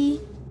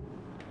 pussy.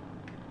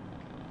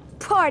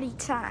 Party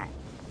time.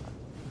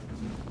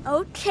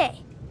 Okay,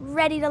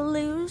 ready to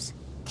lose,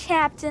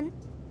 Captain?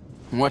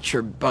 What's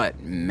your butt,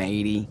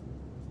 matey?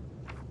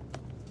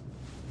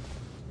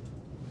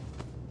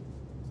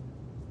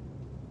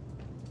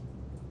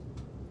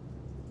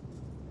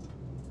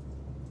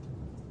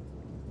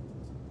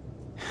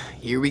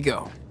 Here we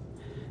go.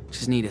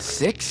 Just need a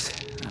 6,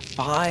 a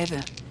 5,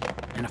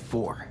 and a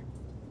 4.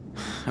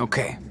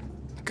 Okay,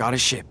 got a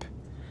ship.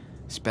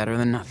 It's better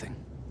than nothing.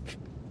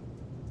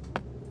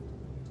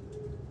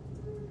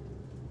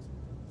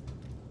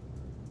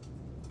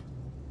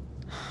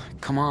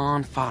 Come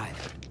on,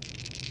 5.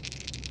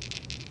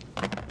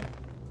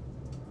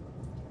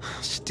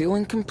 Still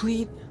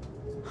incomplete?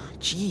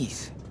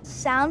 Jeez.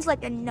 Sounds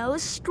like a no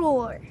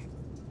score.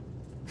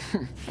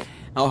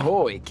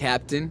 Ahoy,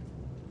 Captain.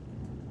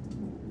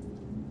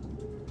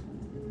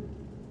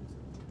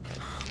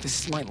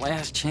 This is my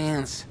last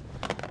chance.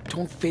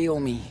 Don't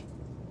fail me.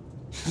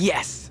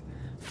 Yes!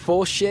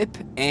 Full ship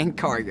and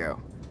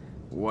cargo.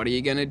 What are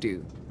you gonna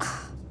do?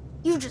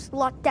 You just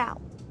lucked out.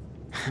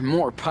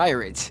 More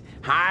pirates.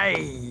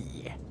 Hi!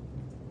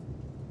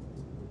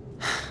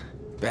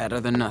 Better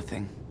than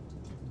nothing.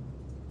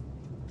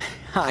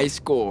 High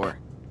score.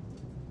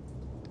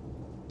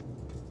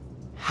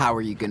 How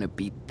are you gonna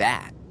beat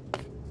that?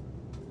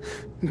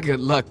 Good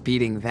luck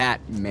beating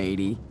that,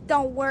 matey.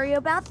 Don't worry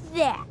about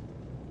that.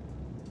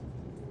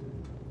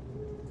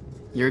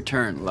 Your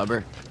turn,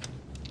 lubber.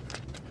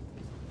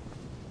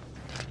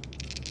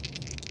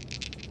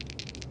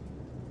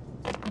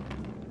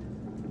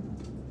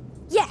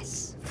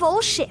 Yes,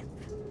 full ship.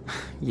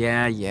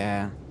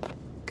 Yeah.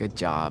 Good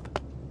job.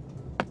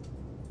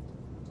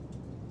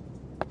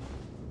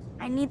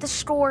 I need the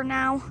score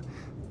now.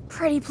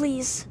 Pretty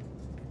please.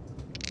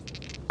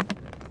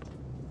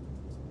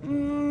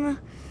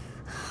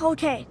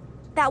 Okay,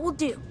 that will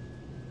do.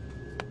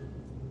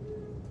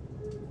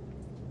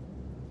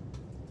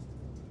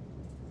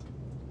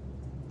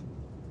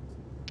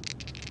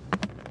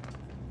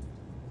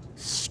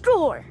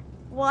 Score.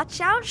 Watch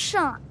out,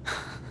 Sean.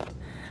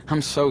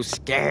 I'm so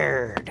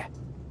scared.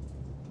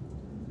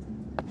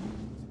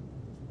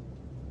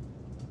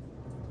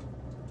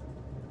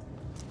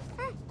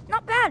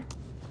 Not bad.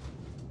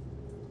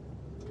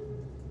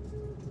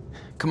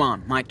 Come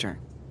on, my turn.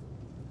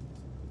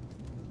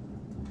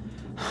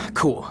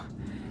 Cool.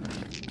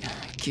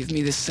 Give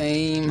me the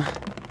same.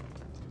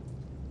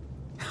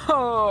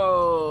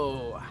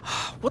 Oh!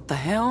 What the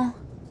hell?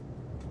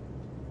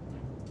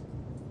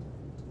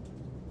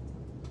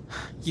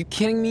 You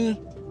kidding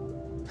me?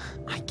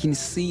 I can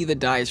see the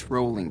dice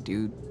rolling,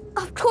 dude.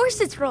 Of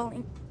course it's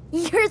rolling.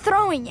 You're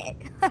throwing it.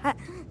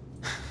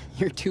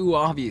 You're too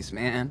obvious,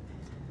 man.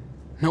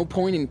 No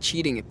point in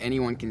cheating if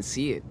anyone can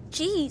see it.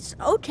 Jeez,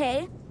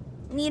 okay.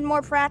 Need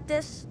more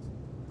practice?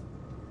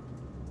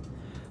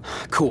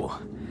 Cool.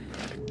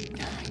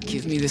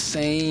 Give me the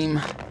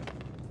same.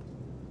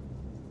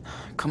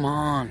 Come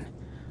on.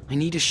 I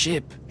need a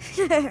ship.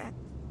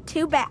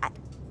 Too bad.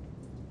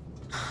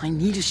 I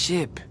need a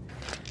ship.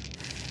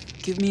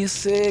 Give me a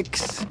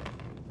 6.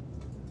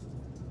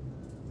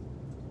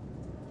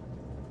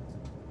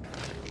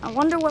 I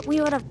wonder what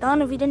we would have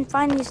done if we didn't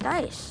find these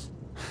dice.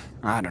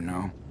 I don't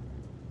know.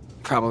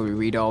 Probably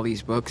read all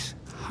these books.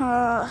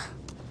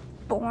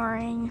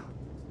 Boring.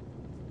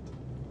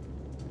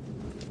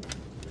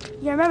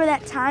 You remember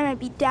that time I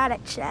beat Dad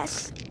at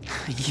chess?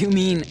 You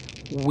mean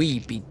we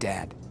beat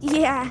Dad?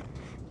 Yeah,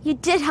 you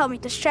did help me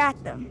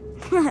distract them.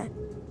 I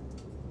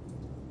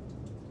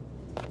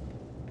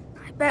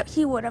bet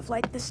he would have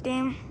liked this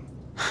game.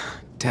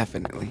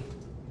 Definitely.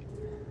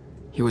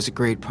 He was a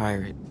great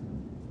pirate.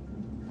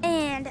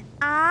 And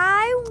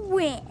I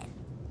win.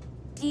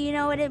 Do you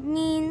know what it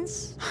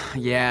means?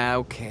 Yeah,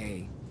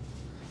 okay.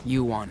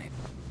 You won it.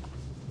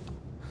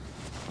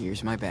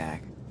 Here's my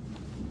bag.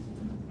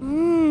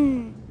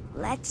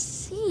 Let's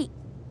see.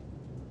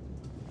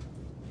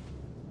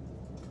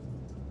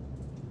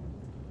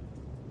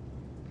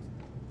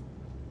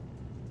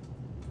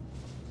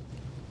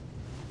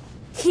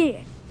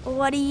 Here,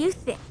 what do you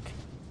think?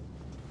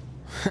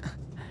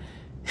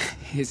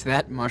 Is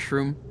that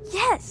mushroom?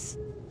 Yes.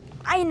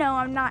 I know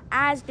I'm not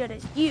as good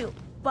as you,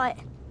 but...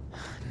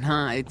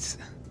 Nah, it's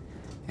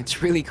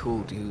really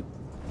cool, dude.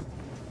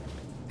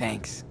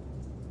 Thanks.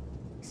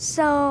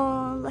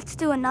 So, let's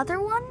do another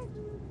one?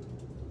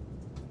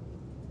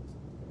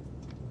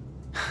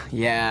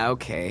 Yeah,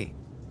 okay.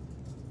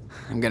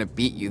 I'm gonna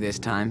beat you this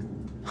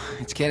time.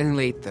 It's getting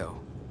late, though.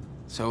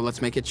 So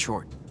let's make it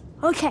short.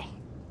 Okay.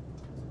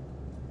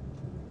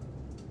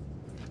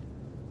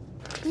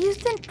 Do you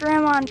think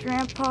Grandma and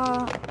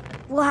Grandpa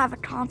will have a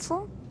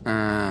console?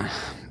 I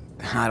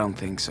don't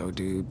think so,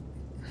 dude.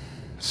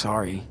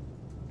 Sorry.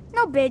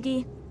 No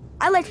biggie.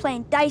 I like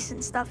playing dice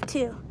and stuff,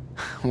 too.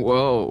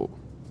 Whoa.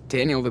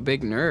 Daniel the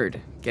big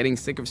nerd, getting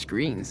sick of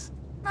screens.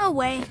 No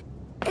way.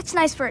 It's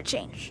nice for a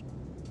change.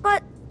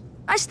 But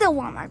I still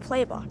want my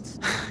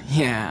playbox.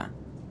 Yeah.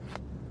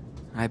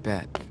 I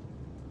bet.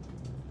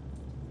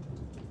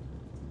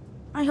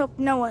 I hope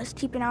Noah's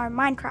keeping our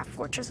Minecraft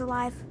fortress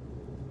alive.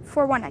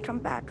 For when I come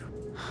back.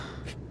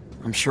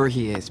 I'm sure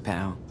he is,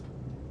 pal.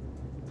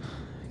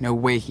 No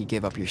way he'd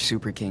give up your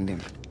super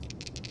kingdom.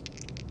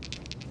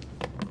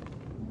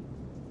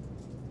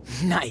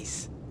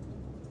 Nice!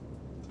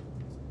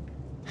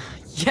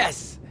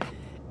 Yes!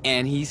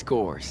 And he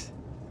scores.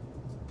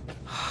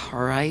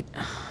 Alright,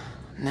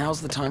 now's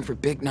the time for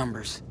big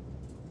numbers.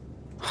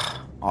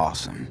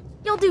 Awesome.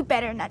 You'll do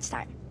better next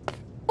time.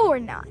 Or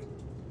not.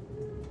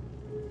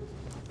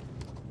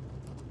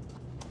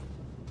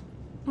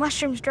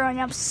 Mushroom's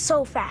growing up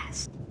so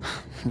fast.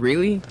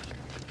 Really?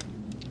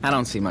 I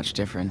don't see much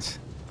difference.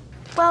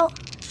 Well,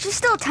 she's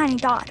still a tiny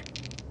dot.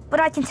 But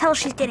I can tell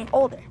she's getting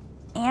older.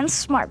 And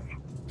smarter.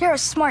 You're a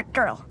smart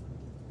girl.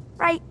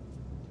 Right?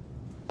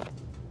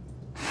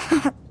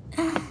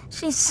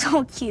 She's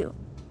so cute.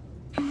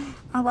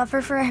 I'll love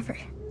her forever.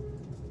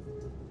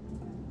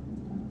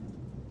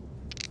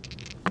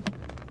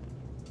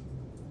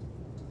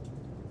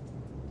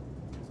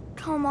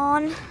 Come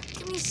on,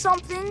 give me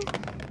something.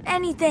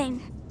 Anything.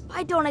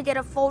 Why don't I get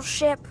a full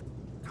ship?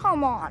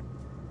 Come on.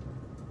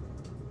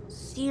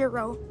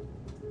 0.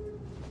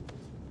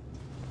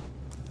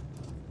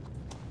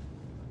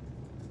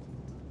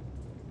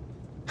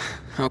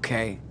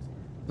 Okay,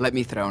 let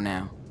me throw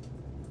now.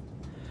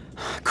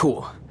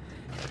 Cool.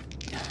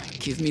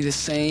 Give me the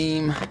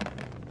same.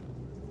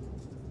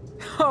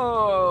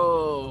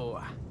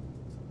 Oh!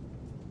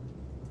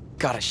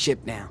 Got a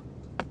ship now.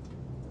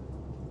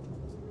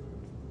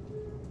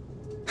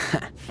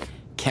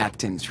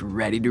 Captain's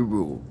ready to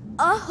rule.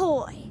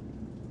 Ahoy!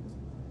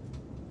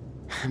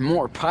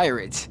 More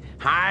pirates.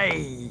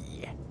 Hi!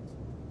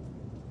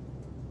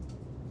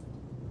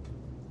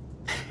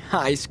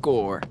 High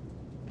score.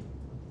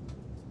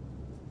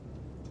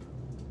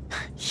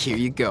 Here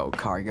you go,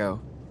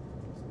 cargo.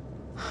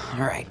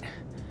 Alright.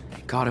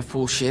 Got a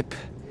full ship.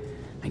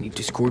 I need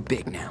to score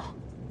big now.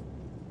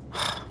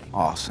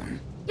 Awesome.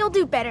 You'll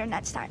do better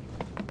next time.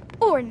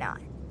 Or not.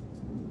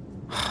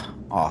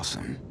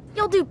 Awesome.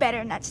 You'll do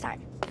better next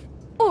time.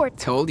 Or...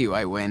 Told you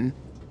I win.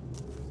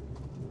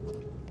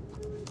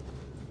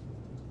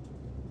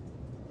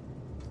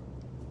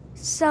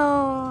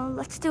 So,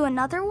 let's do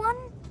another one?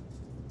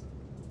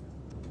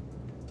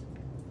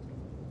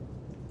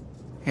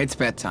 It's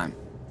bedtime.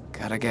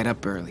 Gotta get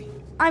up early.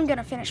 I'm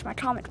gonna finish my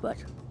comic book.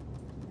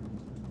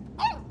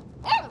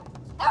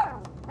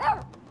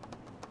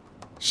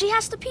 She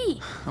has to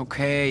pee.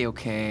 Okay,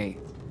 okay.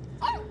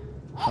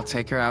 I'll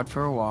take her out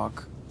for a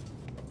walk.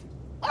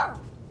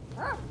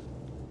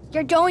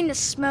 You're going to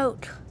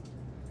smoke.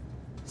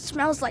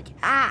 Smells like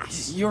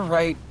ass. You're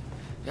right.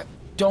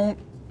 Don't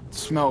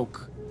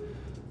smoke.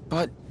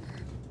 But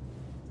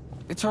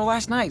it's our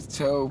last night,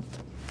 so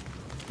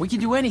we can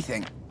do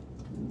anything.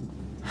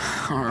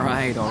 All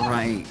right, all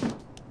right.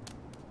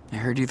 I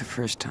heard you the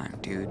first time,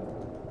 dude.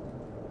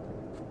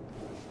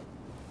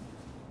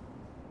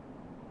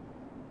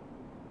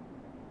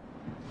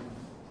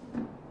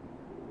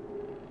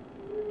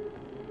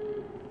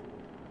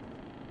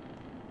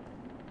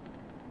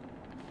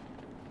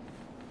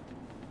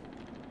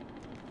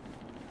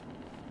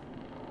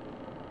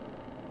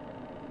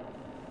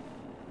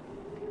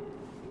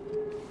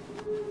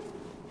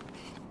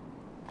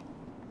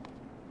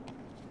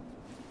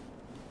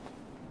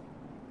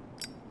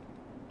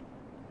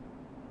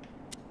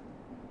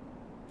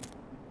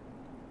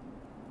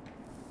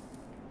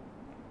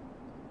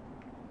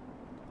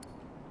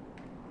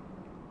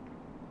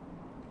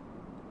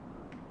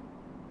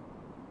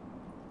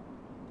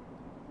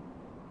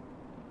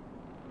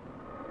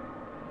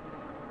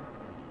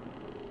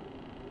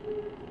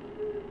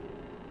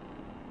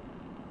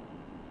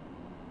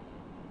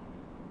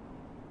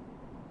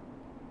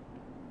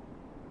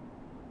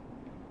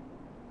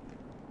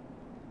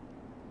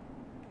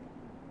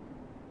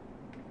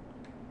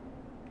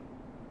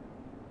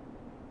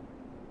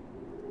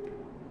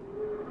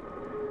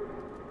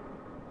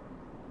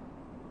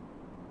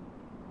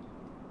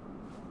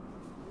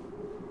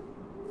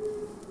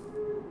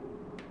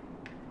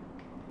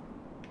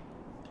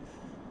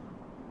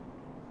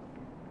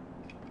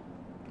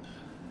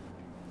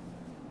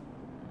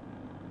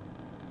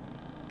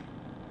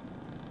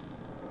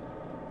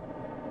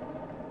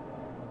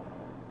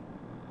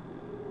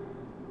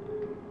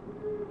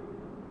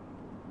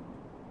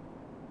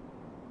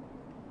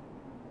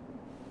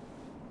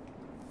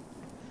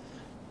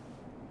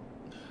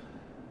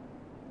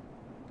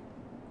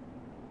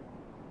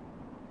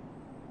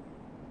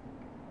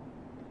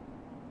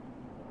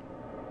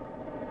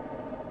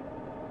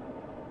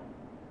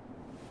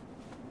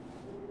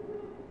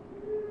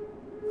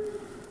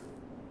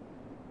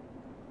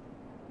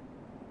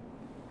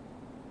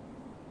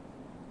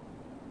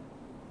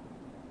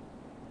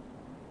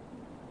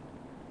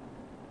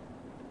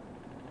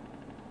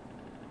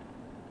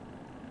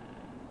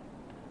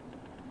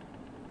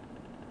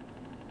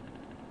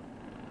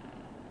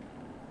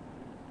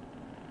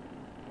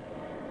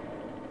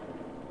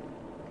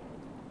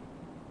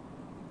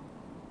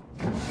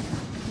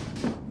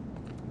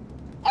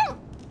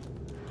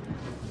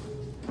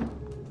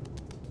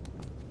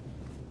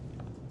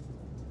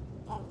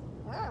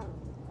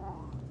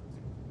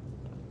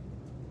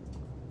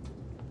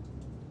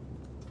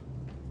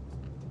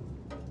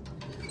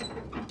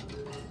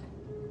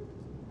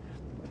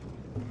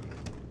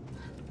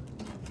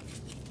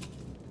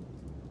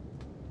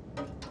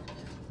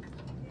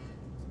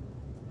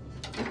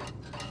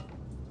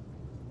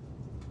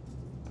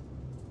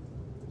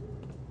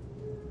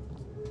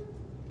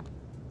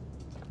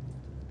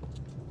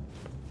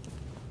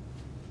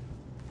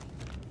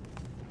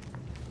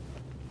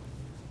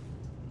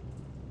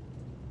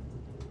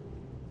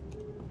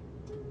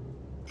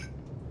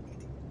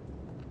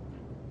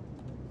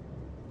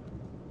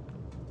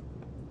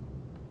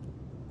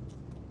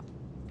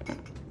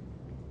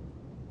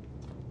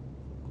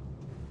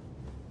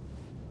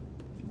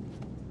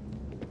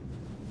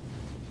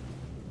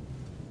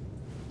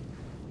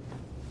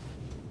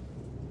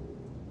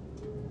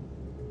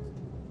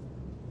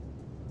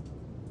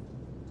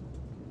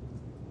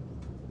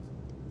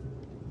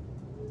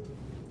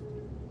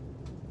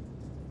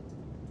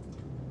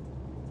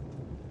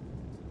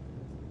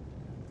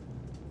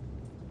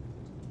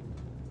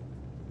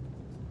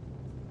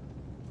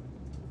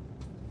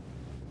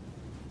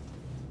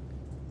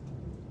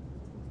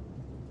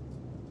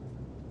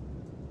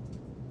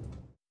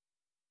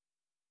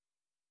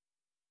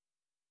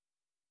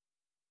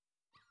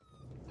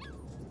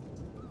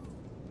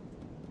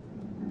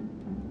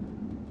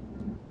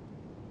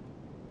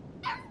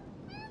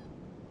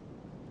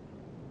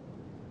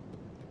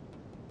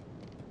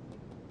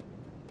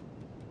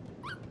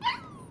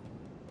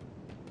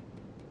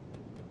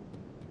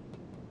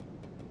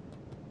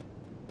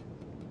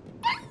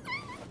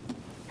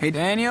 Hey,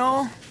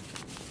 Daniel.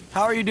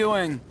 How are you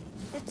doing?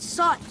 It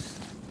sucks.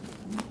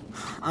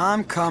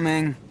 I'm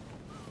coming.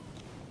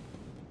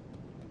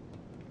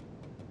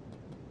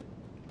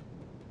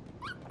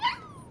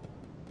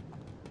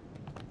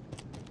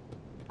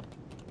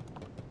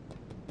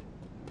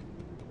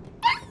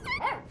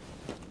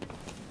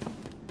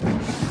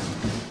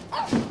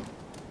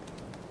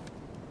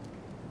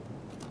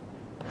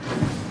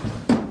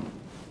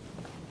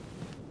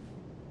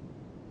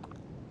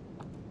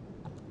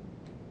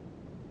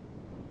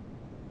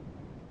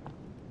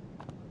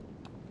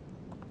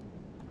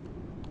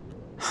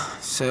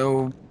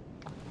 So,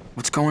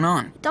 what's going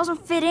on? It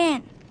doesn't fit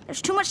in.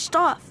 There's too much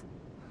stuff.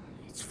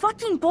 It's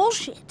fucking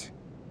bullshit.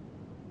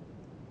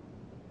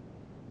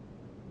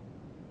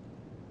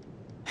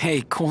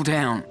 Hey, cool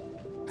down.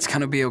 It's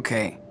gonna be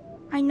okay.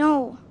 I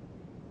know,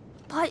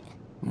 but...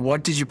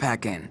 What did you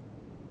pack in?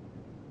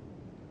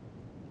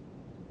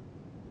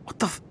 What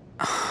the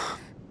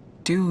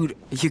Dude,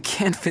 you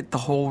can't fit the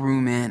whole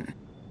room in.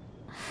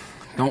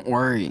 Don't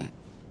worry.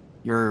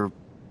 Your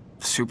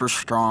super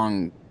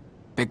strong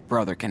big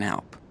brother can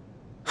help.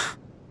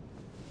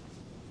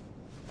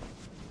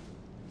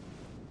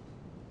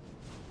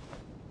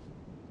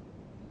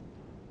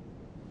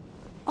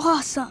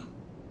 Awesome.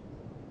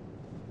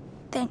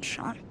 Thanks,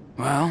 Sean.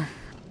 Well,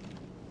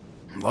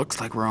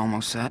 looks like we're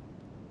almost set.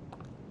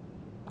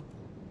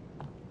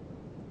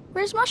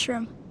 Where's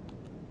Mushroom?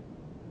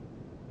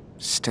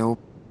 Still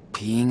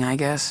peeing, I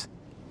guess?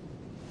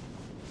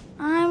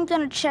 I'm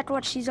gonna check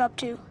what she's up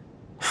to.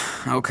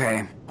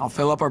 Okay, I'll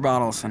fill up our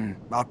bottles and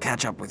I'll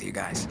catch up with you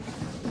guys.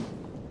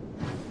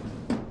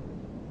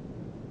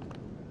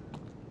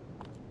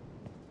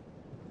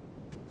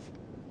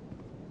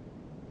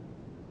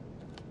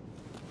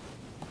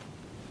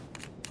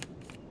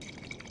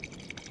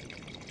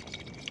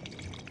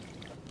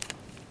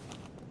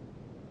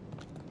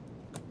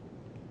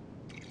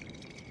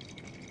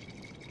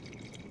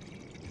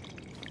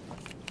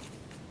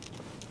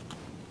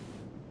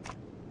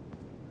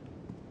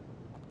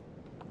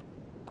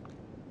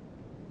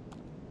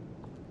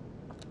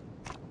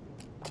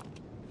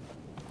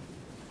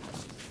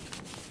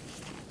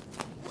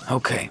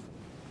 Okay,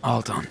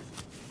 all done.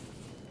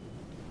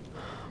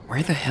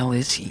 Where the hell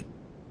is he?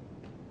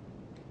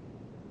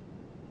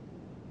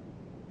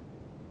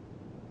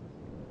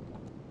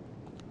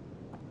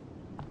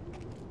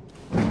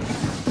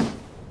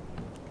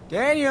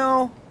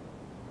 Daniel!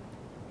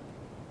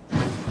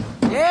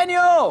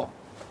 Daniel!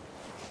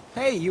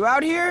 Hey, you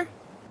out here?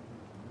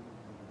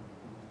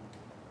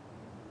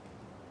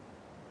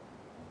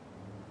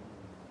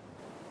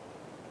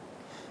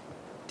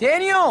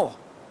 Daniel!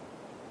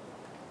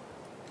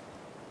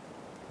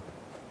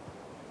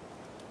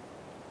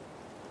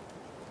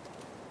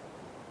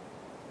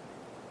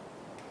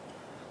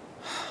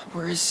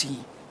 Where is he?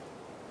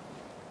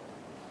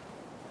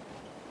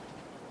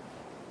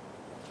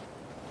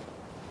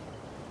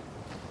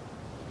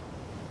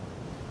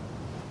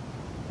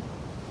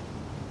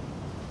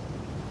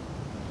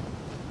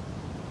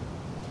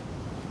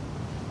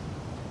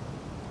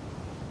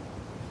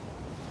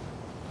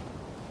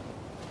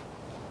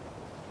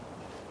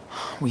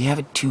 We have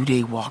a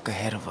 2-day walk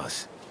ahead of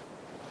us.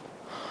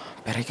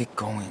 Better get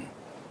going.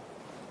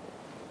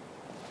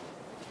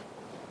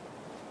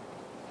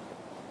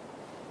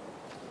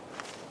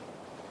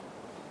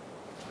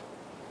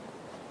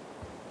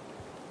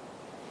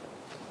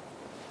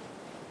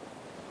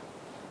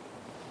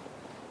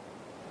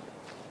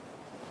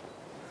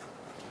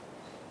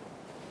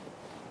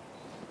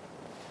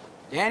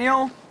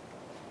 Daniel?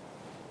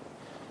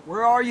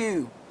 Where are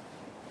you?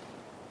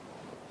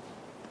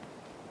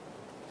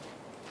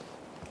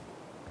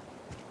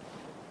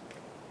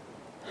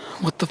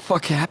 What the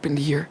fuck happened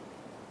here?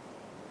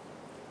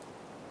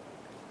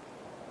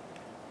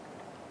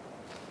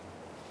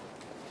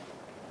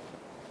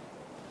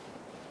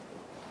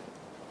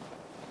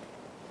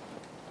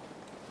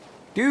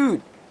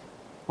 Dude,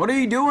 what are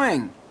you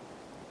doing?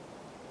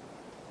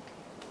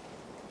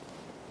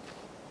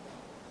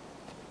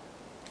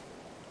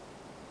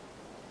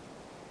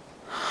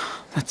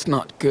 That's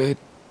not good.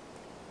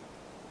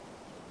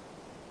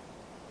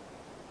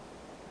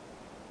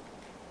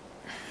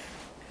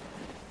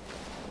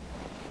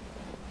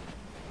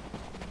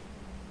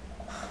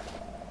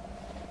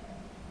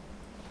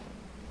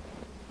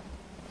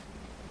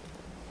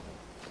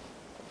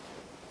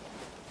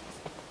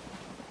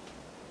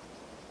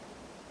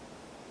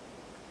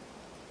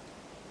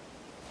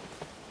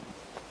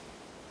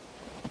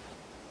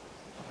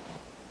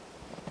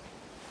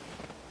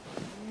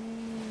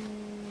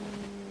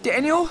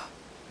 Daniel?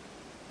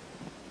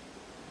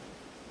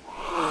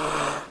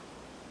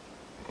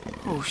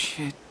 Oh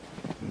shit.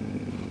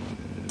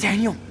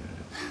 Daniel!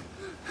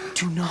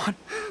 Do not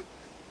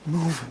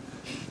move.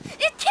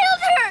 It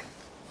killed her!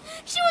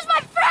 She was my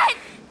friend!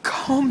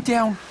 Calm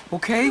down,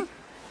 okay?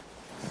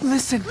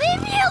 Listen.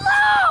 Leave me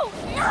alone!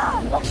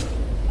 No!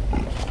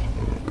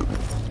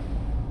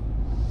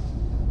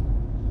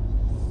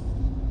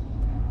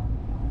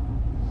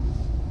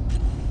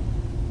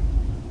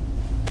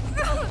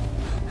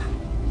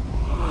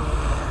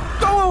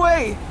 Go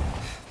away!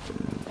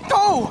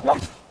 Go!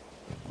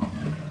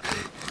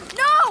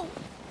 No!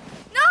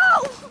 No!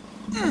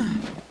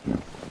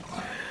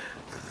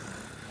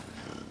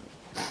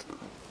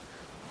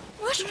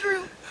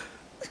 Mushroom.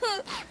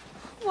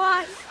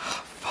 Why?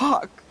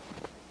 Fuck.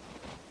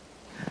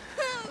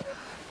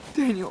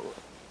 Daniel.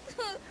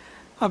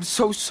 I'm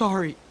so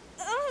sorry.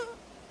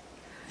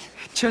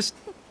 It just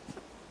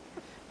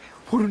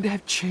wouldn't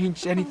have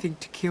changed anything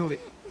to kill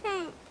it.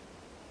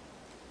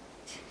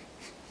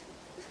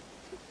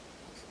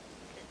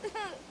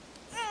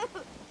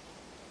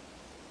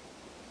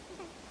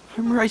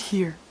 I'm right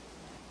here.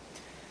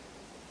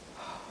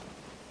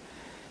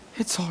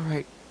 It's all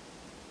right.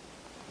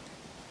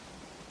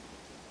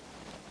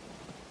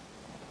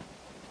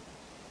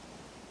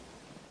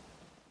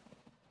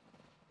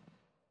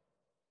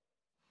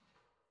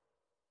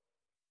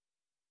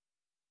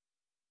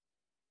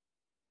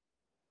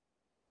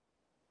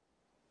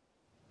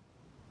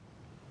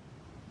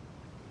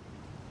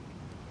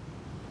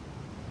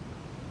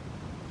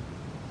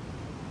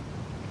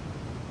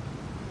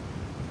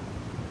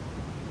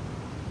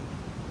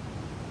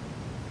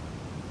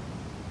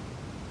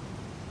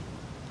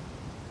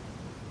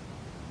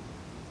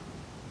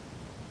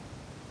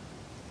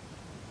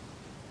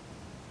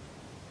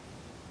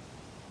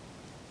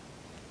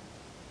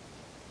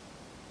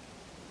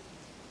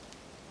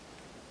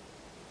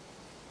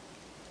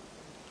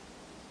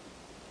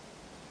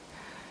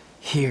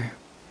 Here.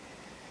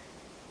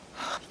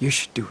 You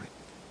should do it.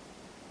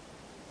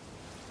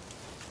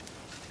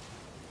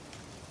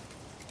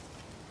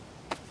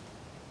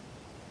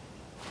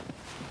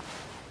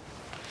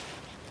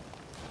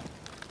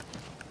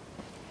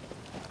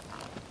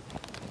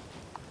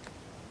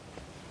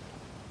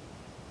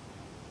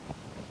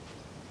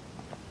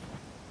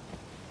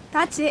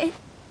 That's it.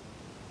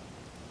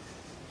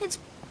 It's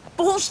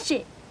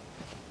bullshit.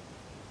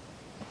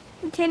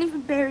 We can't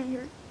even bury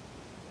her.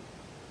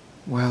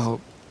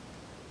 Well,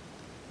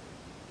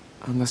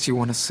 unless you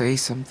want to say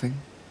something.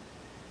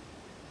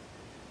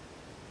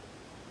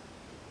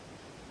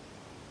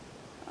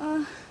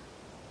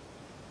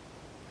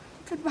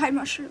 Goodbye,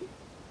 Mushroom.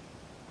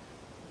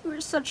 You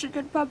were such a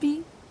good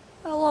puppy.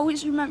 I'll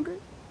always remember.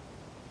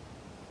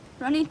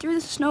 Running through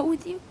the snow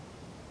with you.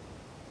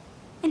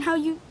 And how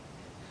you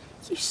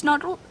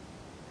snuggled.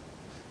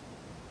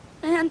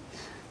 And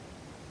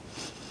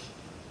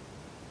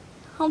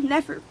I'll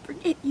never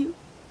forget you.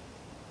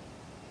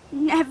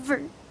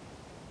 Never.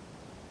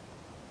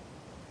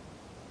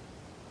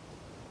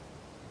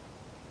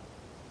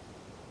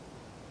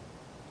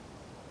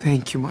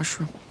 Thank you,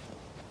 Mushroom,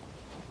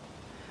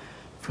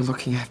 for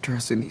looking after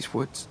us in these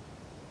woods.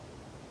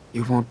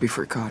 You won't be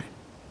forgotten.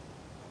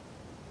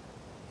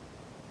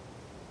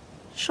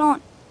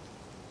 Sean,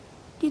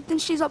 do you think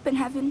she's up in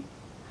heaven?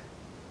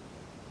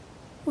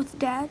 With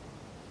Dad?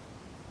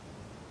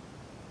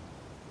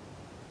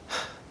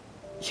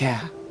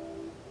 Yeah.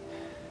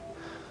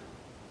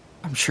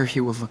 I'm sure he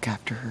will look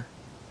after her.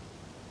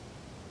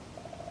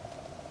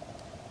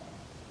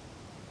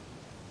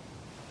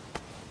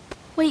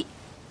 Wait.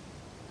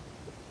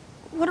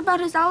 What about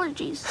his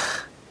allergies?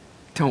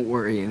 Don't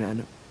worry,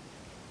 Nana.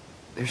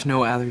 There's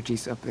no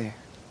allergies up there.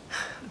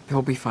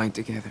 They'll be fine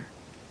together.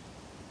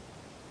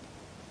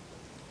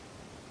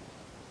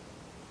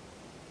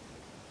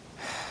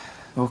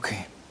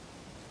 Okay.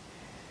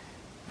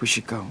 We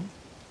should go.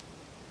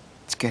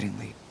 It's getting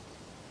late.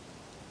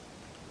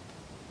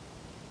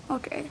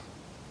 Okay.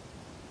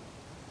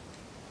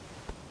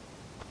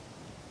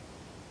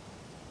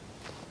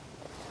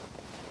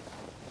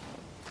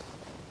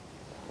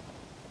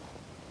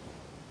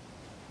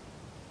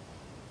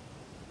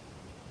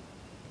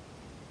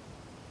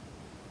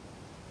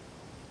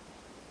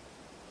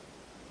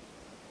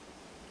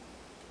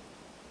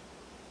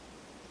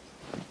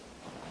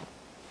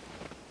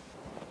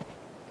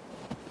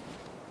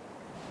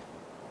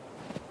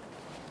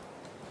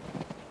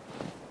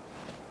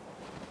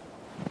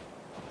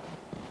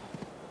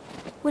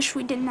 Wish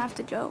we didn't have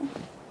to go.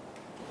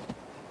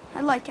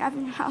 I like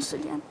having a house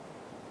again.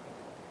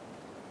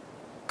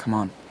 Come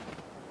on.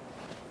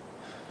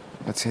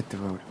 Let's hit the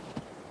road.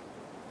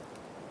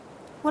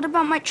 What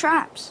about my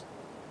traps?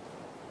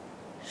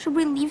 Should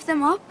we leave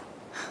them up?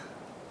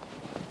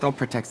 They'll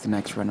protect the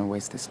next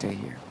runaways that stay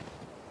here.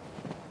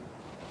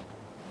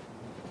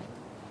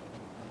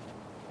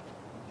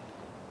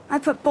 I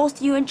put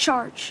both you in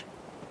charge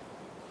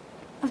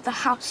of the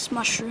house,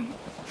 Mushroom.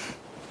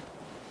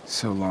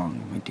 So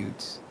long, my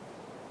dudes.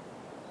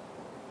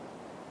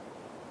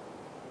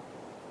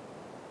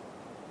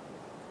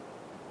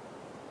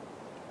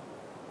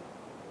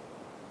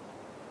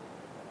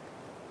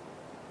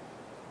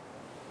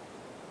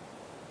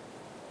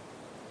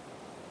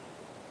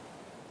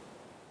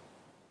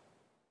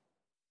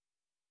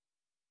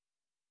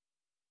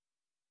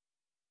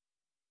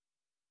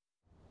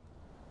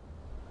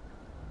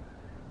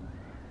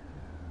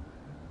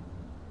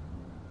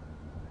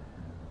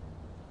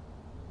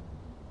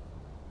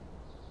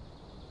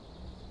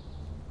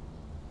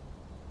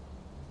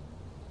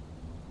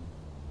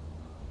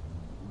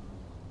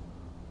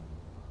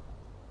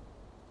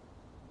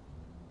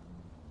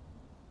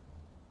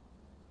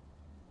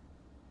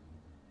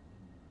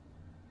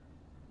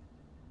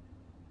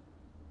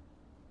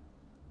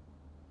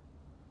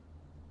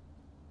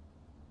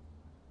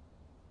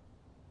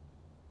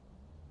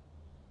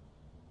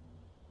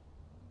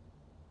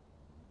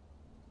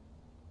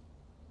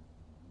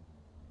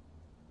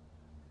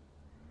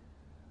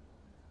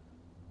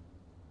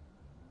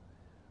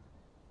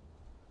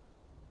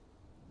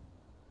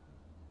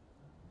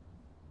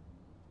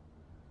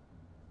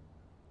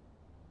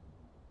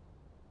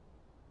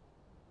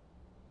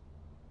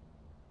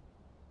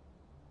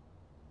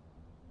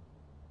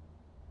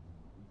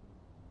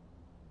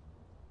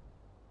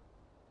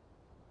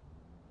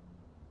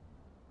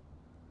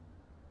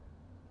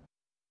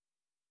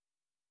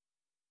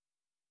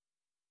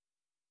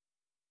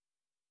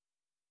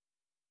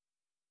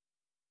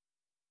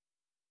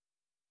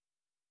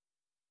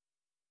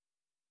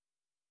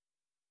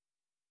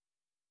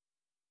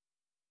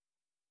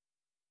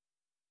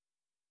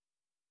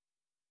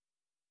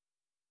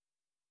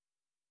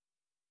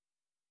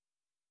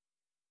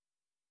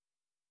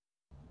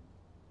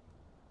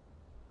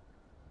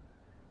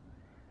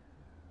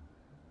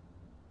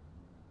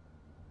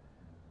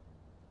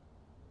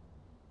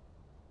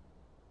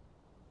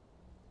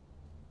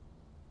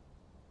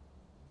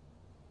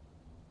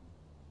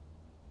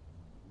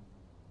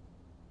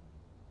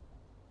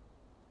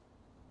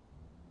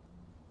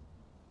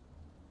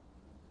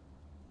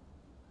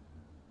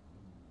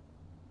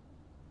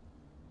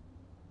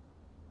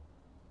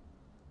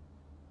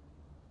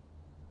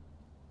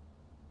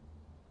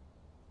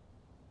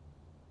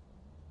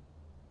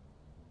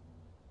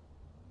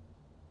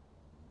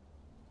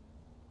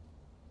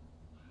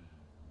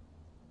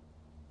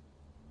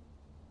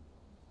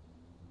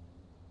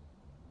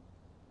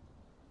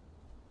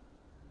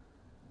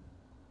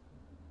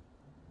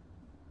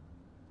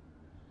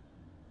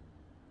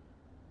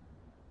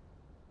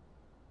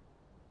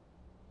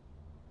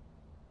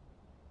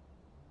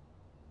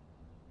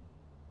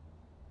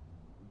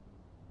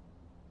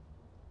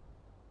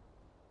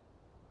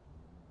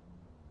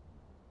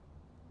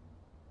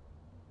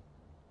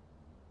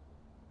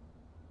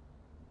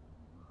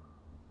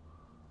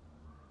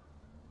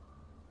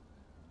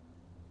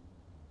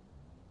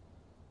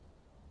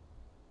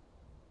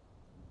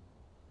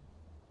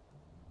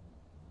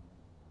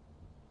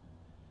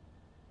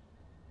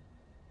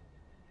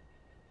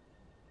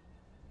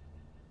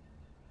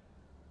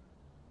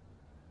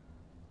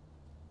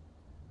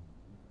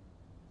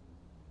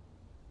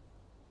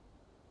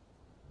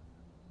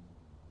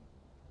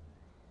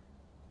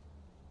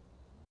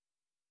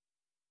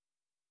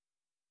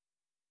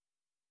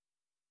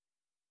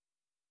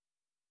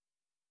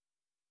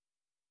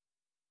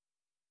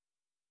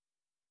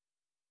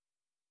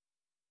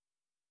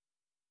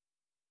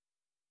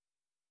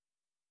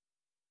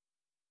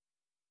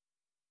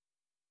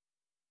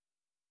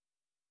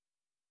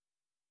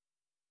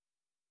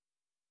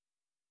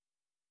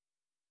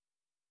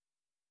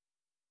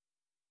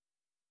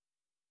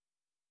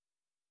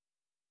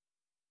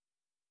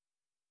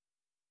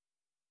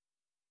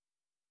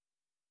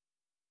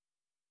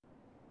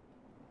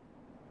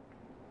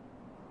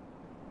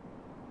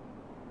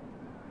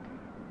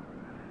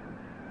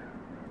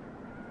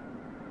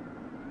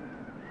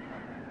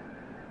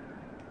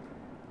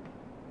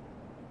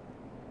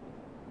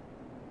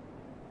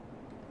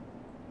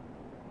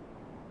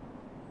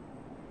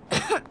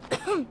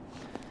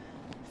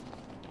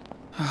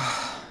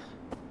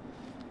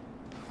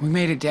 We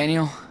made it,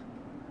 Daniel.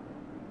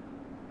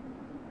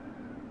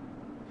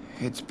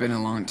 It's been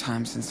a long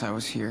time since I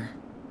was here.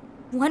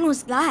 When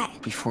was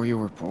that? Before you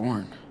were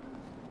born.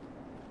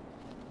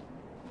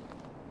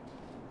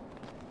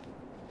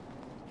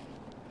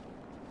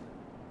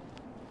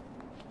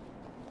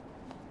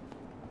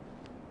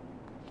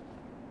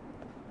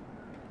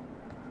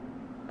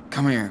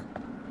 Come here.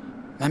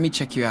 Let me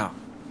check you out.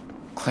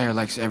 Claire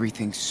likes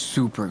everything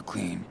super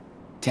clean.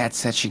 Dad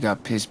said she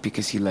got pissed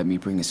because he let me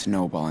bring a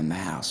snowball in the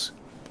house.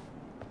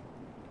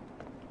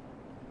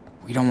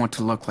 We don't want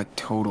to look like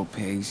total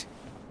pigs.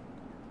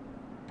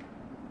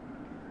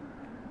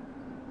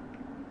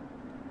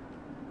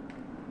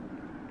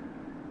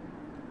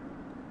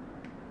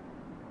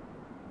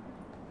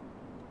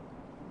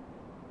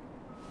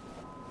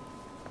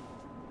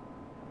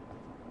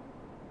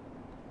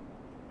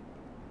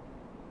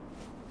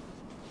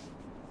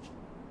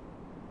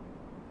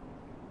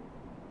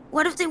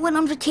 What if they went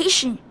on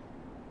vacation?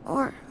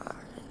 Or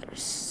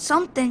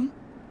something.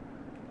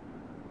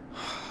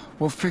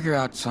 We'll figure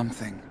out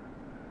something.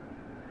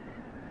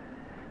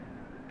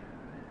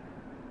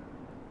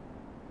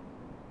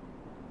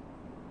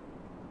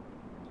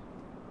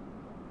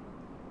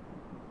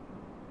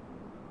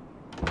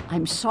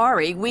 I'm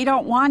sorry, we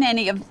don't want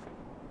any of...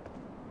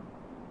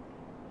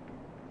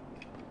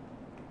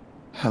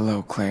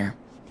 Hello, Claire.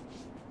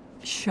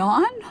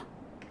 Sean?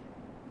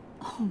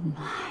 Oh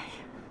my.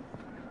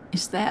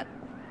 Is that...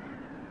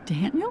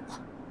 Daniel?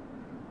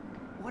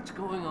 What's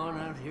going on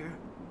out here?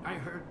 I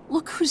heard...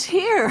 Look who's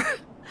here!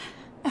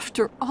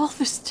 After all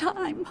this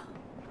time.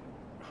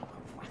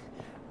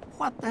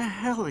 What the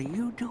hell are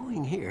you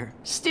doing here?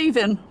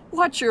 Stephen,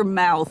 watch your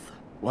mouth.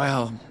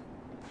 Well...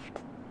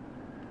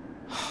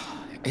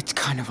 It's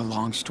kind of a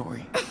long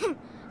story.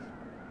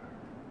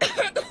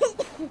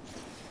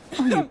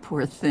 Oh, you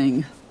poor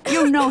thing.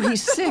 You know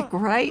he's sick,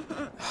 right?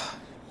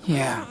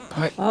 Yeah,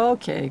 but...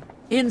 Okay,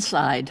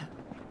 inside.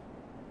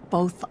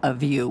 Both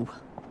of you.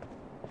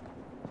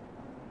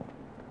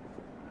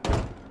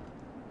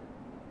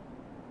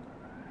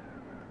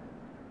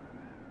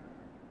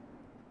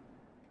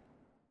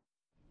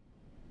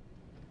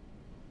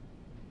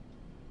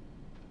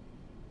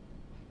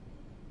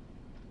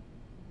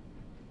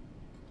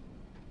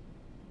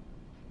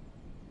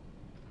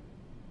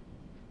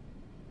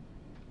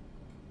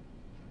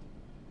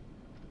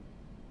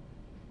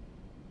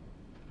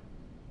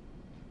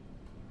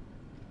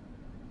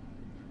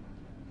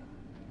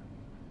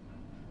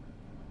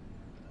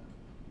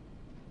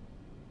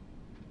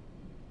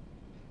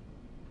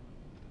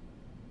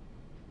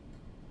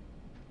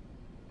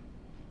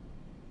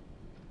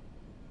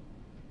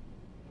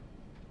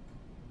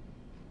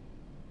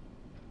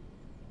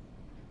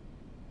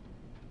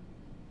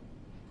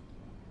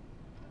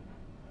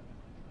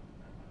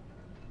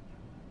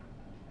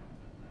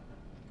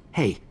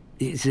 Hey,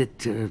 is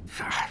it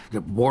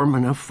warm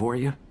enough for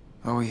you?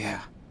 Oh,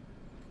 yeah.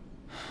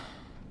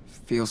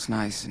 Feels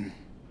nice and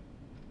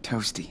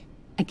toasty.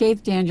 I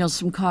gave Daniel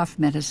some cough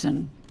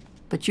medicine,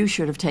 but you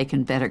should have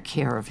taken better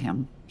care of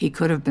him. He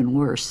could have been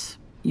worse.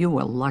 You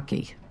were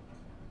lucky.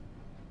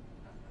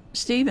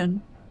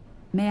 Stephen,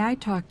 may I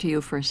talk to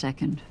you for a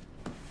second?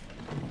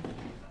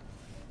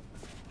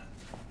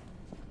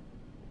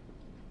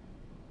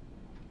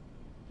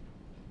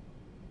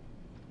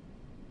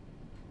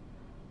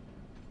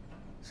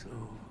 So,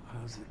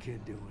 how's the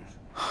kid doing?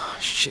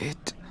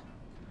 Shit.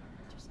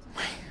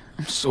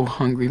 I'm so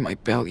hungry, my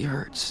belly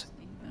hurts.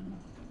 Stephen,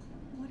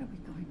 what are we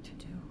going to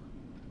do?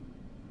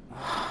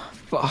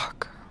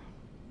 Fuck.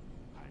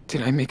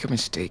 Did I make a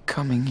mistake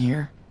coming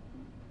here?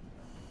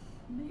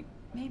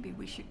 Maybe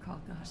we should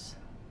call Gus.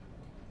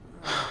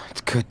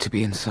 It's good to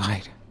be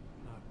inside.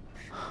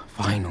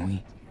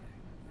 Finally.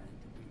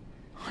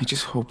 I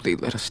just hope they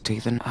let us stay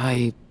the night.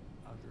 I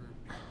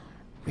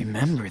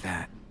remember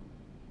that.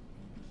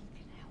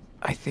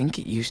 I think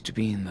it used to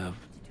be in the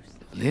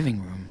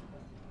living room.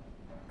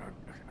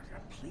 A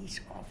police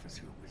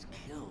officer was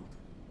killed.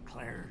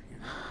 Claire, you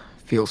know.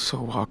 Feels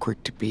so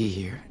awkward to be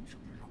here.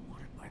 Children are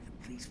wanted by the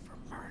police for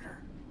murder.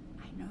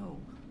 I know.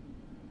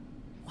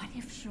 What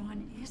if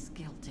Sean is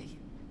guilty?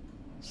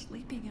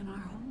 Sleeping in our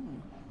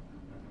home.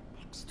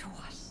 Next to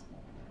us.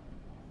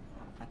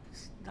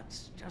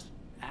 Let's just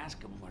ask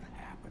him what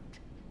happened.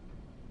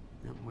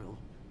 Then we'll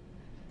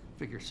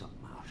figure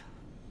something out.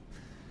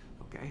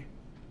 Okay?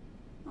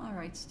 All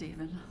right,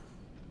 Stephen.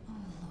 Oh,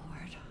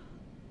 Lord.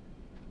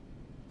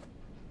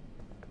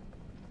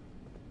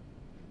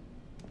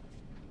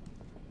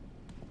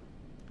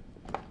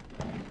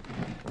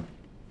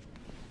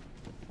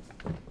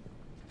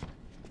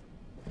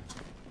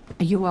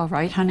 Are you all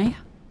right, honey?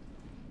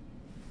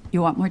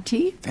 You want more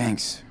tea?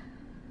 Thanks.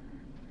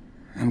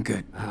 I'm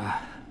good.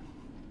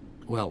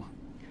 Well,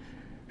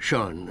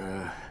 Sean,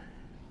 do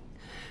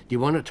you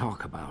want to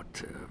talk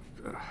about...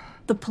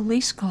 The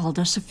police called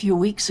us a few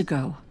weeks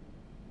ago.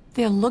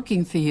 They're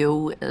looking for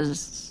you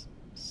as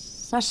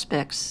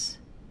suspects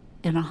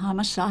in a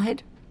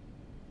homicide.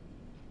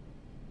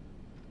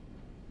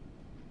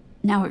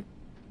 Now,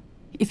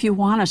 if you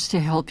want us to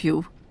help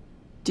you,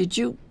 did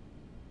you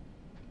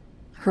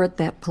hurt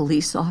that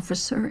police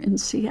officer in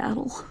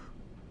Seattle?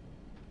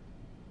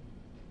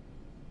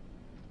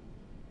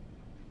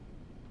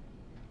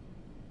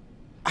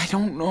 I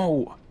don't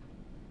know.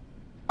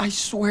 I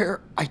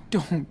swear I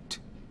don't.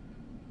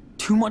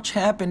 Too much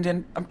happened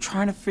and I'm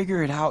trying to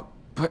figure it out,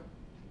 but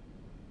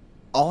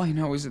all I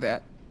know is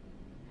that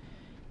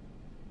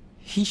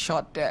he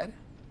shot Dad.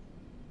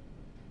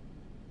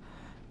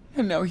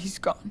 And now he's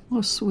gone.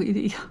 Oh,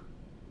 sweetie.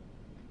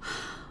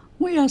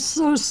 We are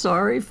so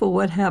sorry for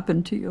what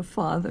happened to your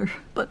father,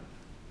 but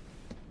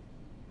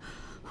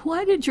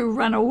why did you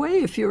run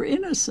away if you're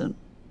innocent?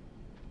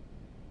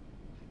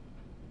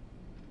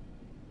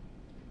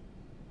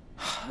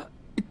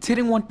 I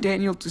didn't want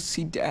Daniel to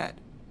see Dad.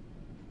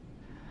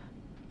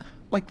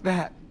 Like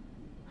that.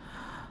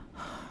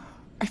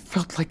 I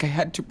felt like I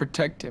had to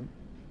protect him.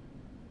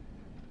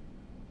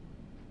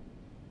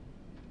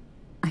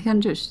 I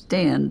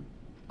understand,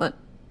 but...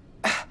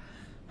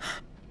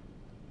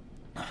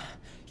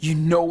 You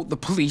know the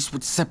police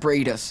would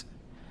separate us.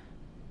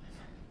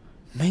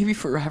 Maybe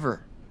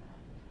forever.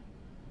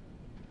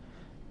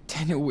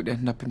 Daniel would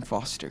end up in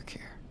foster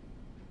care.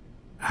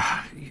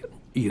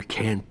 You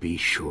can't be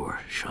sure,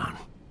 Sean.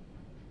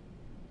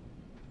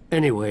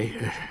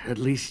 Anyway, at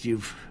least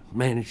you've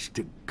managed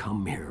to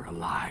come here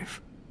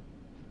alive.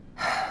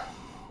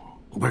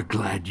 We're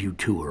glad you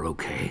two are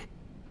okay.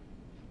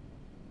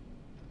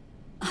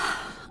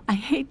 I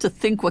hate to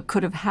think what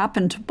could have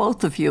happened to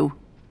both of you.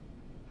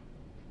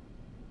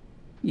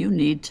 You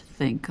need to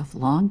think of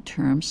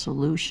long-term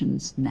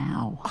solutions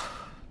now.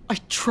 I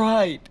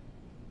tried.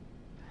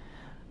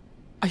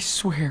 I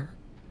swear.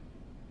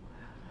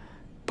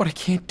 But I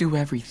can't do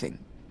everything.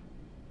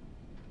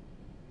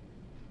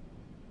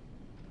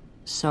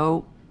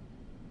 So,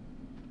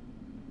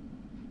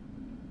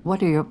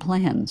 what are your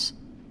plans?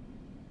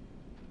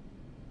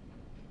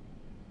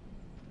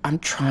 I'm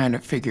trying to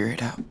figure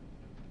it out.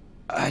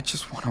 I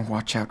just want to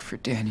watch out for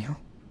Daniel.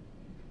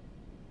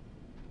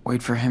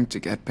 Wait for him to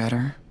get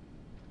better.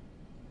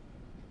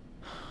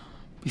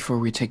 Before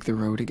we take the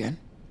road again.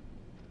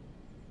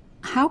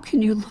 How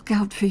can you look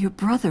out for your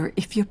brother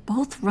if you're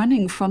both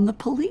running from the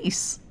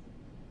police?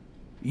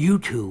 You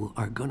two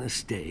are gonna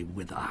stay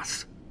with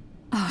us.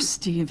 Oh,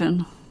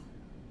 Stephen.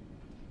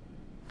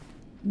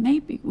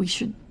 Maybe we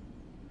should...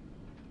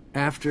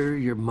 After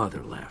your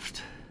mother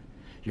left,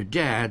 your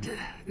dad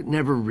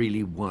never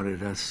really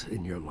wanted us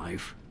in your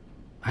life.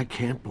 I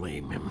can't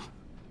blame him.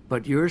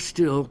 But you're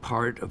still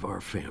part of our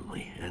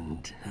family,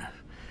 and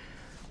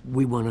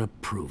we want to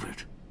prove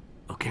it,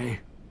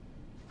 okay?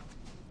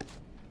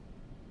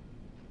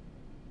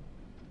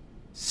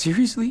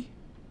 Seriously?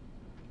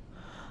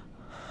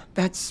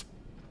 That's...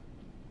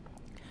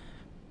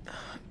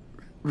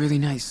 really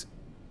nice,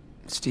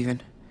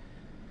 Stephen.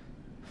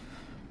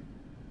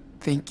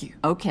 Thank you.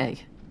 Okay,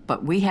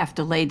 but we have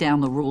to lay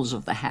down the rules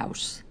of the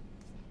house.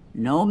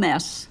 No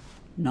mess,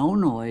 no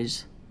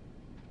noise,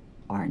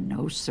 or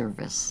no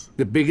service.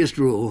 The biggest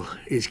rule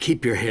is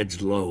keep your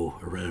heads low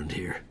around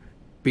here.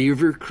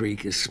 Beaver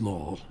Creek is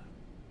small,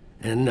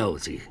 and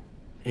nosy,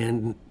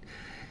 and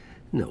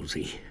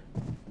nosy.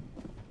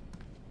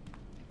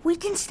 We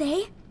can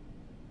stay?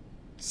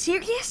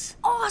 Serious?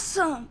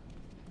 Awesome!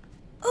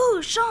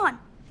 Ooh, Sean,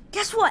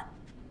 guess what?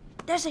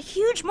 There's a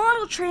huge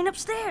model train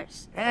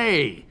upstairs.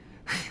 Hey,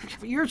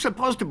 you're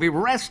supposed to be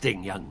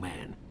resting, young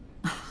man.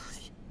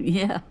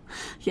 Yeah,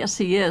 yes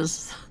he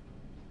is.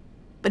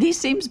 But he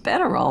seems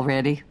better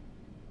already.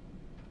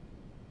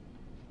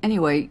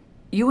 Anyway,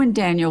 you and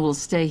Daniel will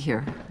stay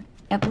here.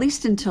 At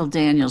least until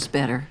Daniel's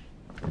better.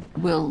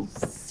 We'll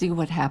see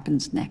what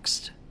happens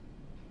next.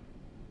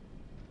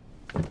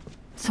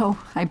 So,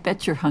 I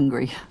bet you're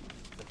hungry.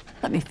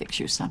 Let me fix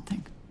you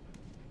something.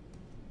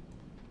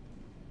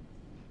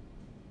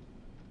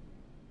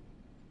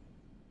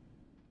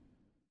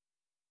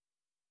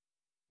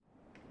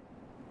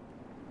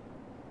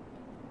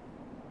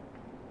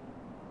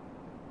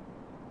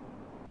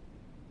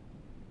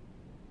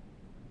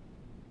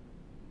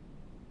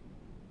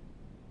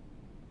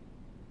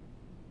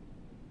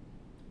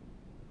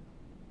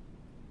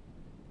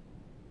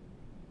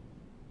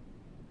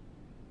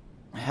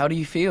 How do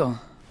you feel,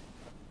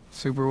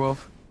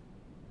 Superwolf?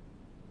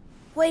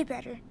 Way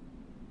better.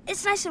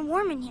 It's nice and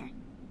warm in here.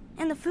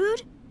 And the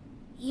food?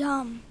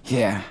 Yum.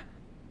 Yeah,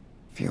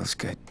 feels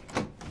good.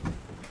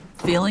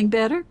 Feeling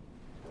better?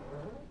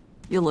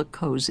 You look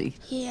cozy.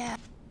 Yeah.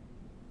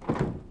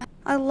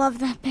 I love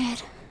that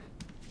bed.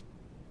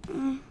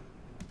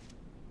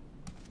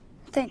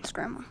 Thanks,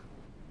 Grandma.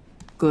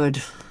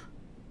 Good.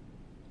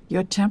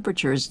 Your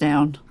temperature is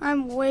down.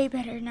 I'm way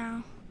better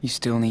now. You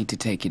still need to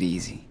take it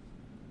easy.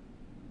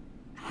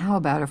 How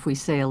about if we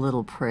say a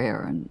little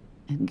prayer and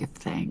give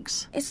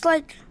thanks? It's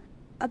like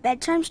a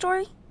bedtime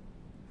story,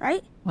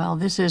 right? Well,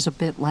 this is a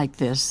bit like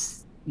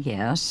this,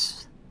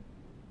 yes.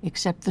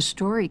 Except the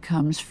story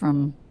comes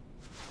from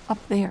up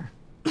there.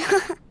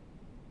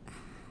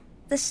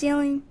 The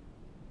ceiling.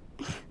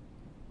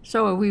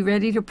 So are we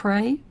ready to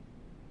pray?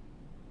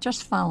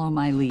 Just follow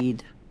my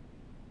lead.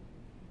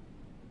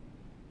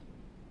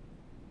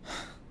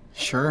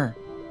 Sure.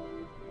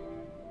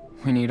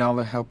 We need all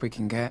the help we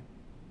can get.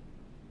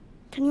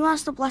 Can you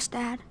ask the blessed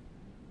Dad?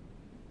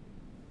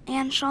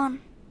 And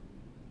Sean?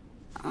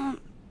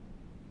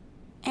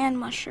 And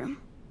Mushroom.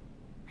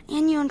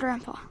 And you and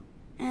Grandpa.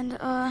 And,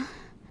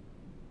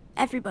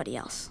 everybody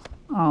else.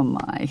 Oh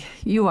my,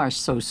 you are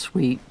so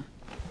sweet.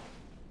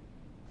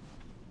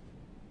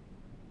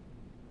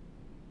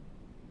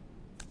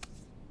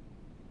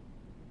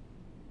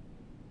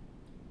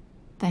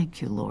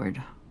 Thank you,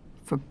 Lord,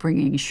 for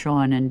bringing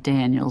Sean and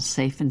Daniel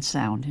safe and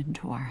sound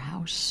into our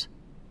house.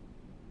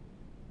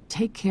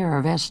 Take care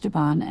of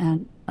Esteban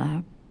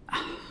and,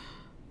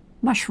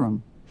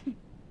 Mushroom.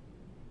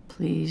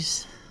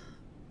 Please,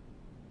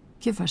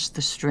 give us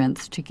the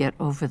strength to get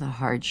over the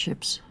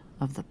hardships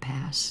of the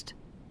past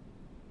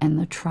and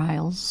the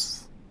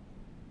trials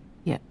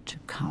yet to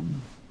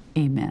come.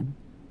 Amen.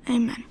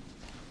 Amen.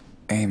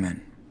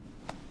 Amen.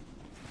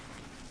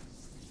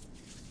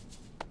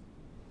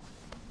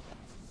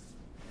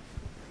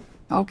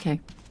 Okay,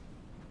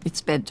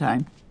 it's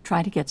bedtime.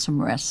 Try to get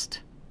some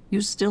rest.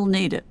 You still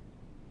need it.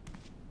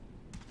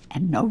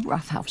 And no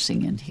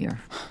roughhousing in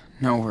here.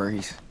 No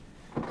worries.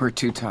 We're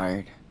too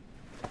tired.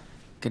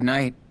 Good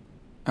night.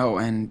 Oh,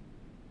 and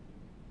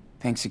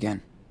thanks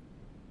again.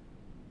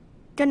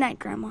 Good night,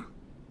 Grandma.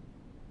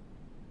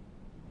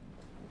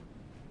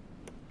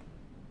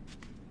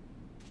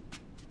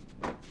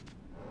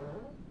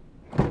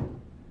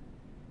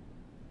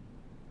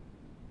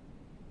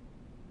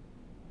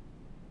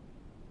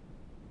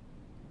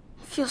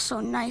 It feels so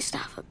nice to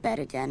have a bed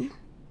again.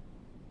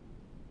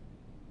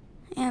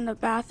 And a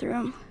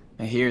bathroom.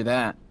 I hear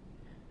that.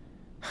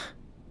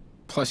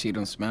 Plus, you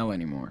don't smell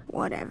anymore.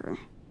 Whatever.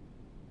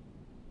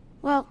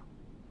 Well,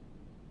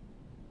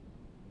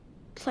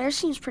 Claire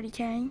seems pretty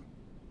caring.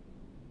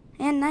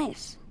 And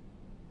nice.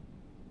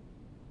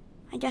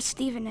 I guess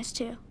Steven is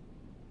too.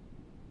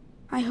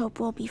 I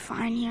hope we'll be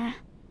fine here.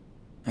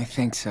 I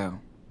think so.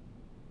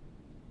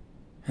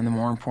 And the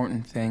more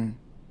important thing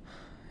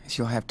is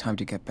you'll have time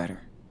to get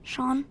better.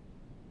 Sean?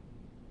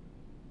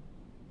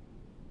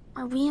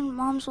 Are we in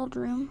Mom's old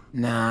room?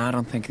 Nah, I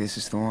don't think this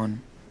is the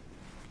one.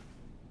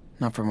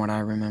 Not from what I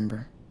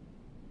remember.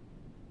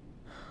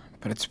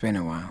 But it's been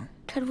a while.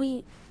 Could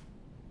we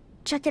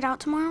check it out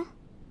tomorrow?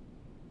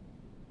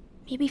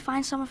 Maybe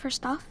find some of her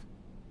stuff?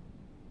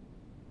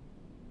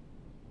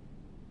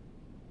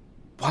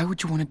 Why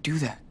would you want to do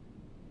that?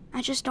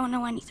 I just don't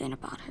know anything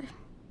about her.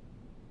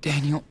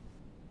 Daniel,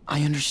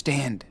 I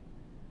understand.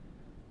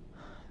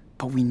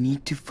 But we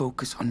need to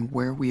focus on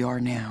where we are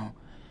now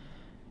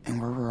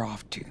and where we're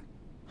off to.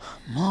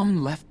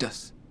 Mom left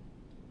us.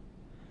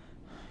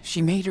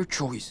 She made her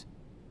choice.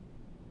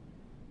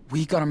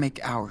 We gotta make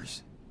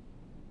ours.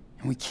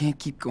 And we can't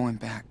keep going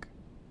back.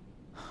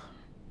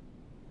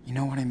 You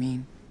know what I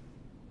mean?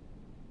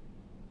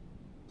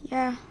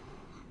 Yeah.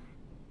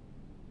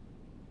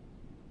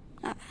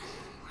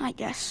 I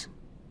guess.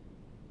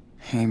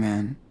 Hey,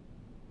 man.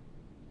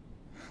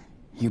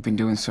 You've been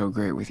doing so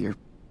great with your...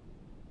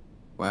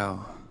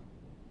 well...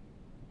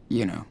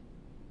 you know.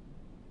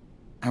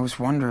 I was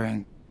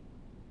wondering...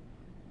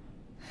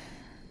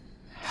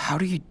 how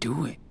do you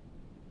do it?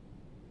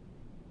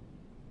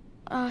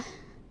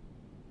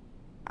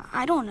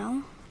 I don't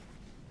know.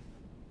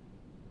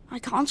 I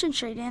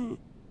concentrate and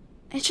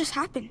it just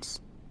happens.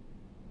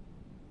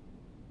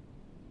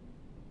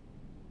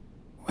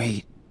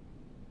 Wait.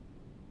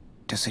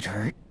 Does it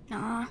hurt?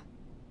 Nah.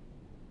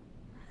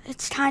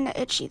 It's kinda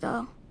itchy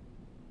though.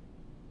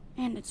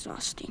 And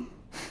exhausting.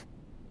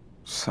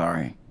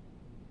 Sorry.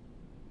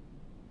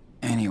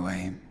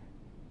 Anyway.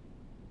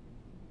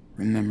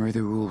 Remember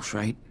the rules,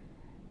 right?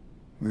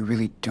 We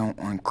really don't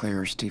want Claire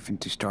or Stephen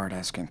to start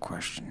asking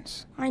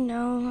questions. I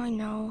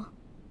know.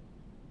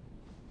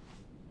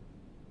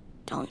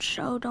 Don't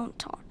show, don't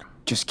talk.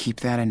 Just keep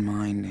that in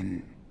mind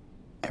and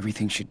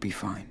everything should be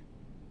fine.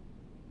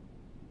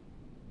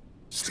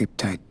 Sleep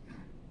tight,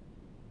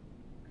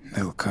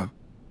 little cub.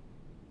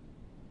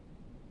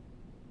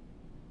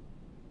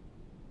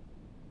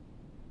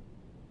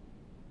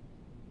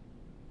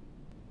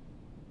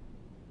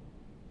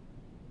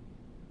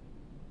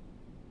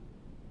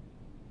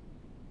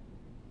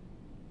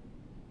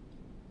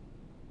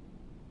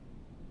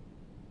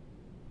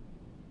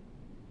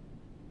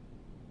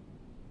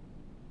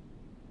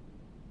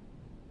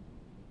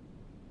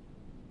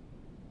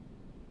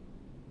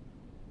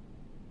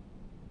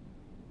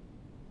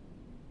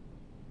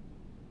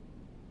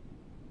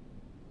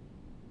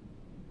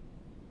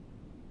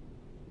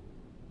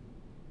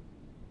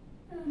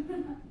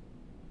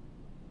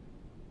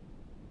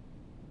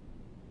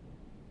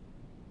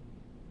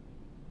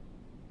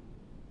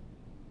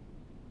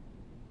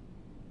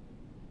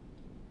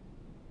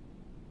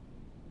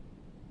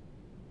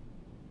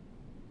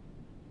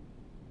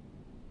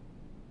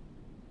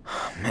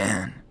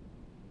 Man,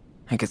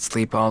 I could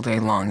sleep all day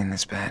long in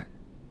this bed,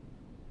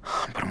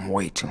 but I'm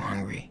way too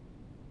hungry.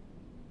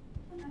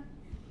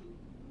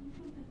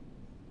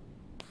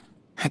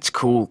 It's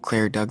cool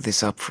Claire dug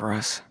this up for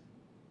us.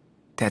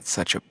 Dad's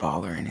such a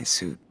baller in his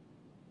suit.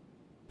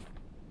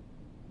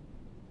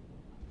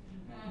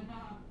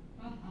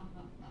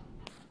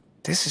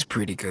 This is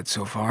pretty good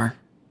so far.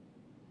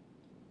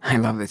 I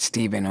love that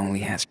Steven only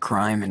has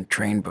crime and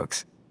train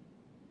books.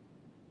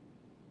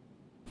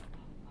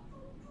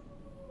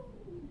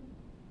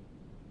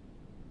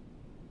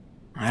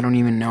 I don't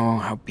even know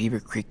how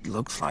Beaver Creek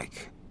looks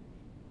like.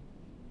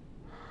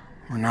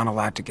 We're not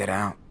allowed to get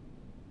out.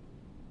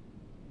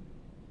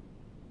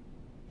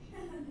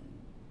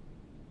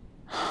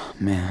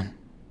 Man,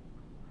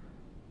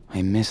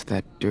 I miss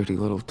that dirty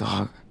little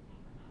dog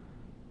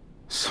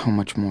so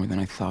much more than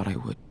I thought I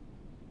would.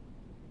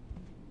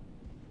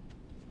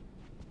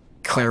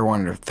 Claire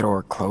wanted to throw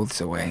her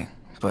clothes away,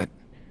 but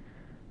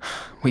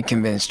we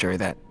convinced her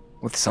that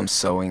with some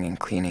sewing and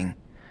cleaning,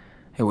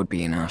 it would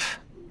be enough.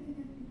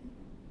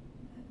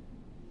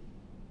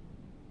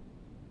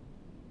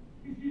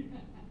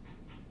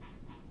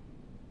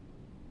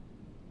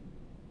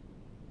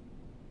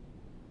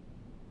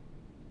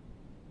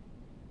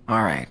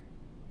 All right,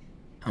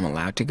 I'm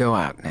allowed to go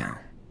out now.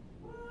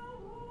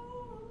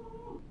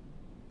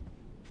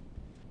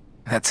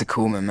 That's a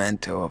cool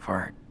memento of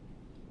our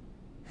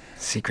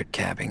secret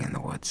cabbing in the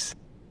woods.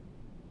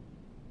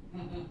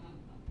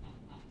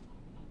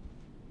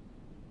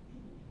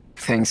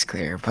 Thanks,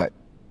 Claire, but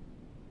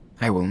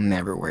I will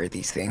never wear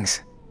these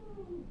things.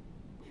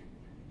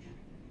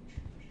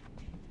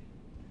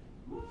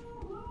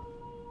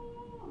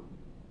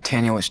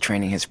 Daniel is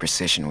training his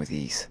precision with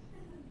ease.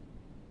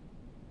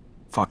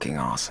 Fucking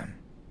awesome.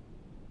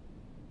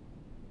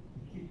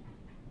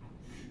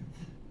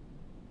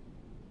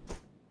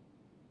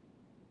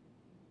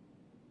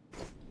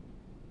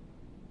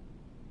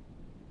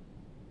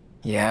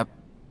 Yep.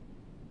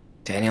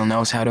 Daniel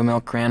knows how to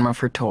milk Grandma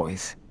for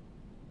toys.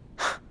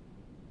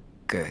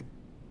 Good.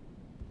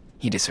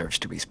 He deserves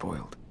to be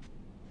spoiled.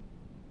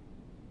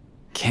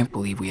 Can't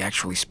believe we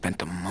actually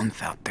spent a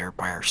month out there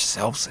by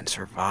ourselves and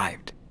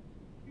survived.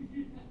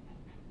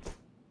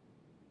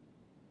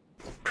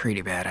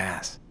 Pretty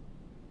badass.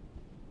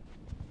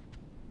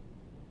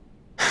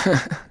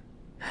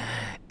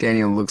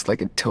 Daniel looks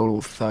like a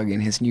total thug in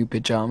his new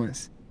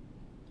pajamas.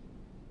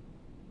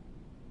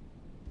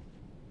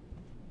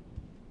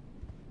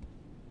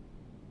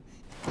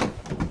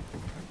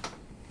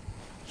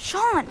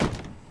 Sean!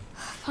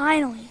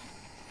 Finally.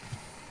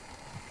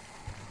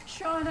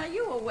 Sean, are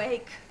you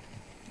awake?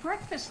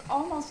 Breakfast's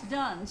almost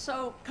done,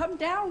 so come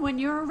down when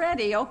you're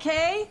ready,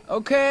 okay?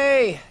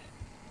 Okay.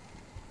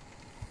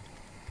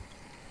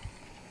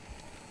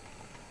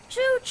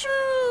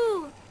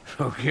 Choo-choo!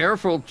 Oh,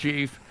 careful,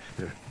 Chief.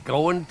 They're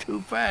going too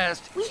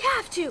fast. We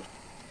have to.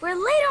 We're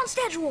late on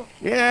schedule.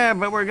 Yeah,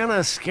 but we're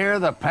gonna scare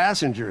the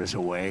passengers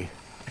away.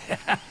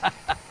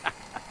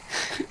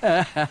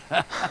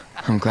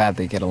 I'm glad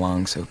they get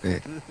along so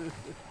good.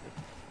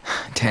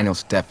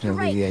 Daniel's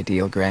definitely Right. the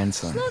ideal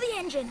grandson. Slow the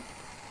engine.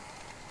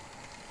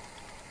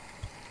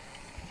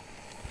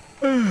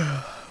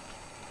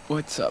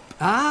 What's up?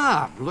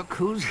 Ah, look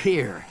who's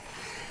here.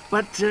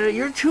 But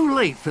you're too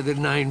late for the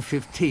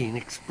 9:15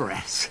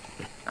 express.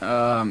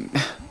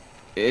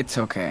 It's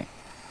okay.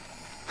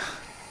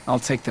 I'll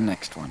take the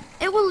next one.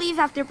 It will leave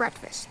after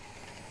breakfast.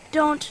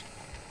 Don't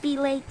be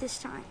late this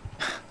time.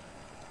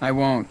 I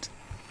won't.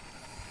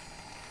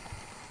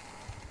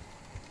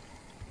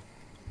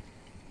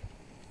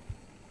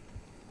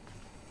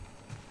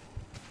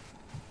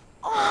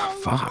 Oh,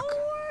 Fuck.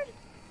 Lord.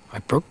 I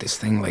broke this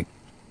thing like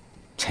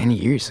 10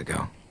 years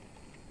ago.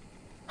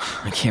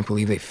 I can't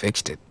believe they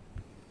fixed it.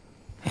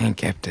 And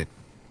kept it.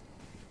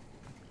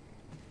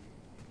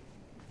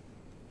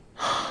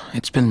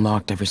 It's been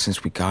locked ever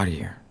since we got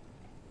here.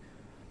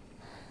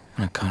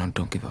 And I kinda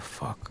don't give a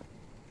fuck.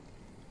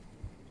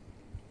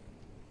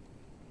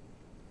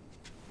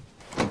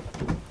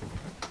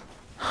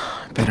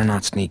 Better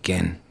not sneak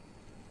in.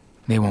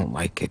 They won't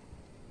like it.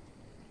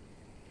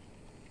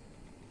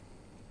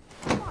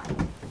 Come on.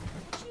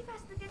 The chief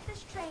has to get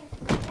this train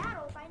to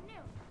Seattle by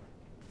noon.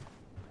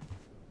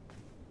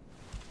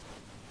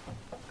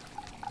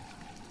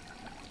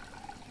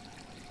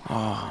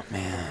 Oh,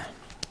 man.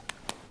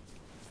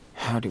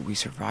 How did we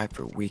survive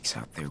for weeks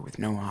out there with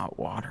no hot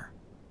water?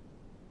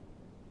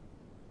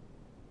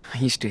 I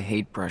used to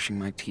hate brushing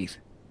my teeth.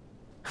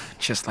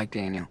 Just like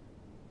Daniel.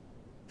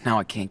 Now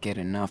I can't get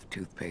enough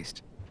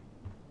toothpaste.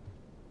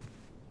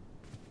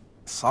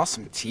 Saw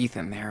some teeth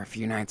in there a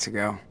few nights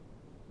ago.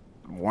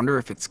 Wonder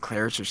if it's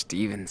Claire's or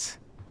Steven's.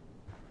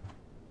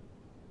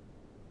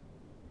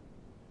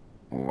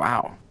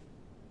 Wow.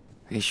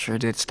 They sure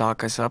did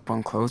stock us up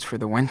on clothes for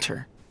the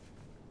winter.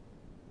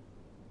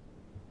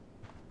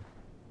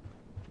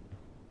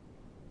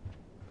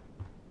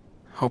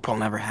 Hope I'll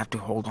never have to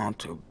hold on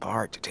to a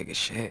bar to take a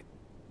shit.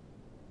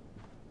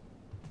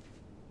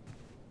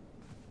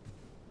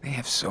 They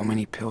have so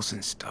many pills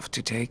and stuff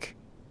to take.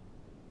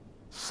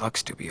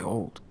 Sucks to be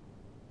old.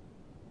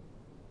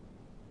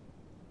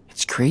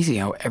 It's crazy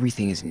how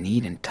everything is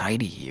neat and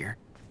tidy here.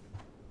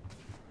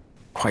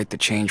 Quite the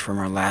change from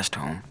our last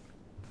home.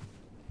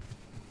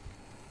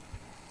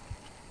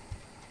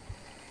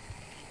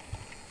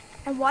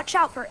 And watch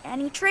out for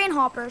any train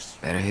hoppers.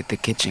 Better hit the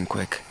kitchen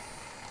quick.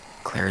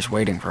 Claire's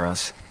waiting for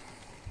us.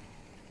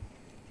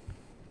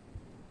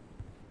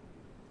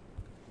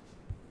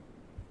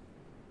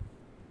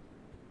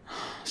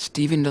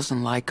 Steven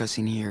doesn't like us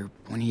in here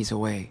when he's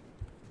away.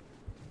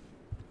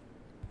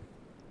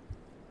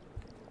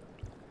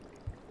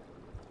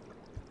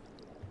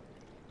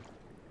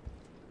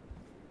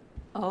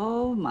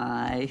 Oh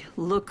my,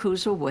 look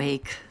who's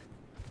awake.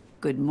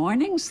 Good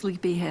morning,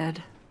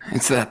 sleepyhead.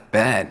 It's that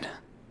bad.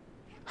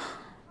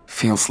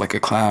 Feels like a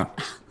cloud.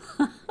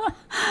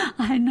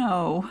 I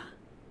know.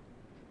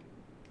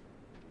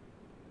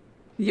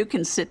 You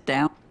can sit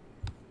down.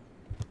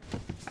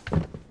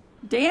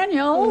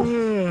 Daniel,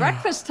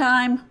 breakfast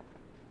time.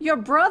 Your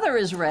brother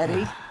is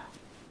ready.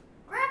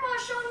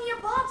 Grandma's showing me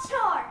a pop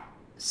star.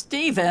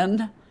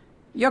 Steven,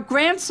 your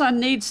grandson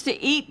needs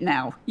to eat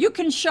now. You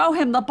can show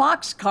him the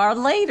boxcar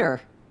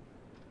later.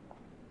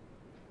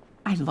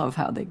 I love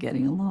how they're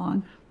getting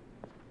along.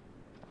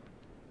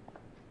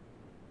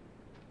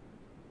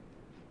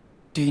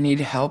 Do you need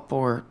help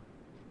or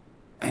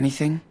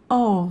anything?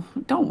 Oh,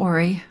 don't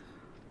worry.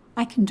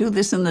 I can do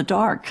this in the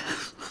dark.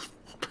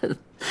 But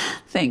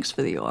thanks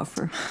for the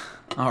offer.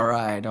 All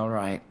right, all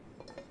right.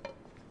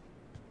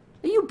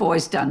 Are you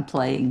boys done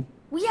playing?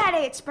 We had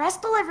an express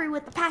delivery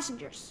with the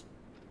passengers,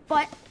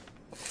 but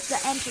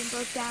the engine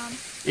broke down.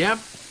 Yep,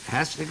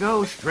 has to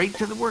go straight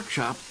to the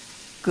workshop.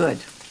 Good.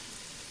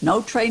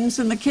 No trains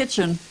in the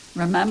kitchen,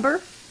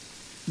 remember?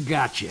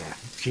 Gotcha,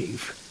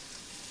 Chief.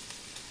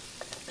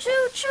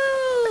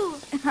 Choo-choo!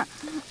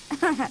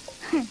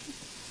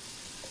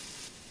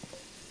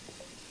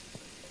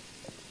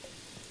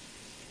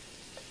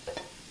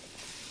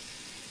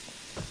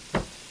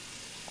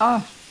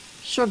 Ah,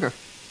 sugar.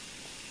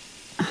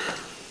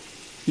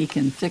 He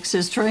can fix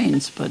his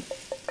trains, but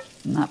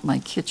not my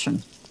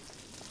kitchen.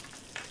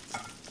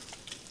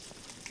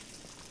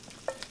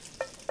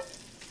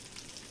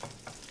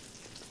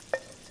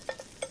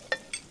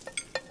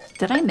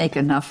 Did I make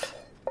enough?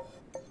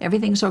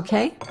 Everything's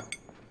okay?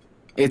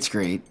 It's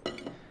great.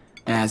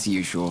 As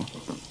usual.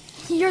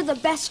 You're the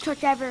best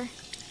cook ever.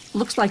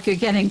 Looks like you're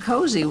getting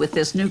cozy with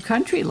this new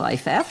country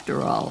life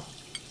after all.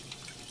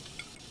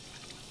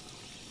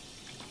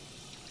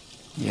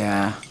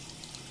 Yeah.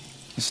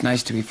 It's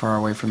nice to be far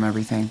away from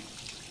everything.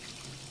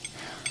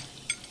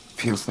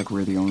 Feels like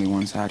we're the only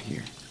ones out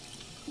here.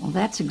 Well,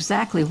 that's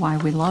exactly why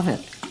we love it.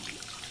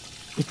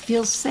 It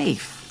feels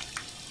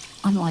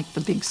safe, unlike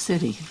the big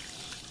city.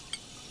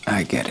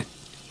 I get it.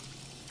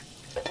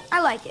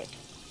 I like it.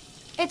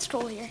 It's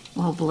cool here.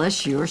 Well,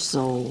 bless your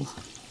soul.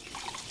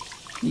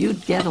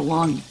 You'd get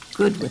along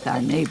good with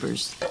our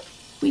neighbors.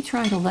 We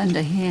try to lend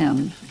a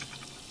hand,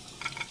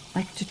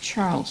 like to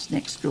Charles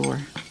next door.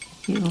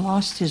 He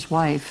lost his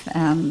wife,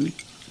 and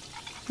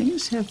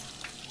things have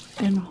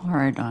been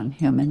hard on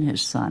him and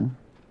his son.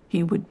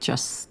 He would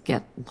just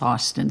get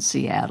lost in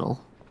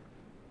Seattle.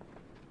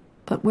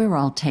 But we're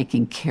all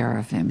taking care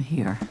of him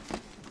here.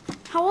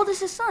 How old is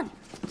his son?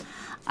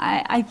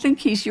 I think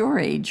he's your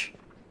age.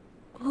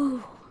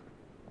 Ooh,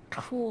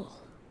 cool.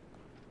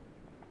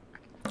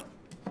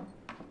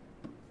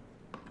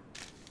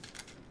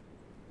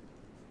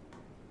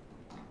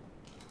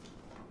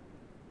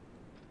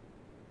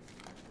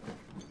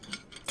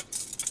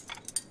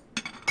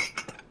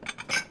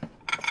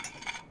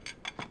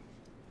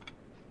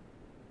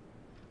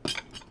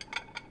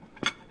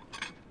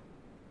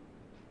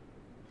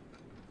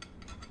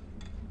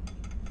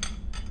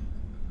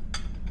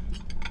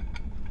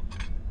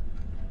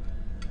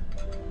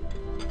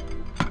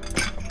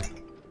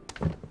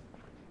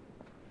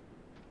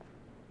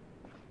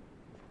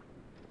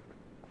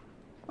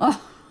 Oh,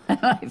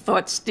 I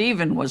thought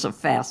Steven was a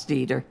fast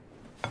eater.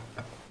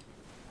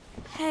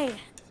 Hey,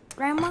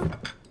 Grandma,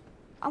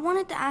 I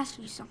wanted to ask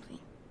you something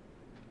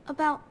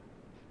about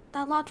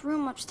that locked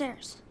room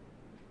upstairs.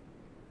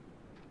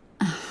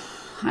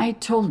 I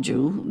told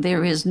you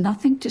there is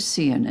nothing to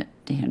see in it,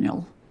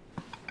 Daniel.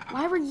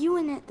 Why were you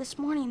in it this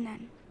morning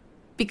then?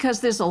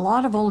 Because there's a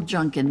lot of old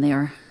junk in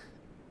there.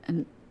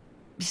 And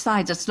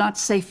besides, it's not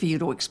safe for you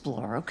to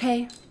explore,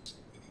 okay?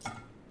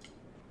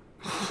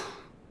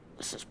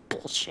 This is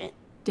bullshit.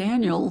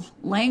 Daniel,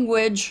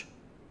 language.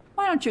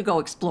 Why don't you go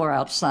explore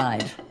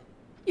outside?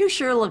 You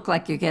sure look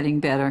like you're getting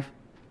better.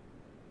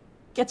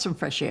 Get some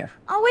fresh air.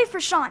 I'll wait for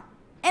Sean,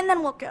 and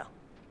then we'll go.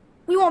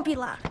 We won't be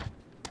loud.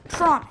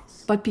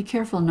 Promise. But be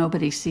careful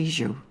nobody sees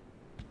you.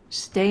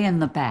 Stay in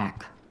the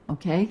back,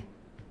 okay?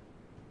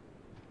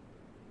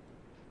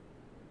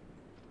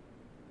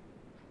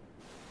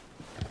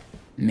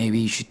 Maybe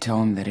you should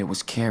tell him that it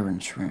was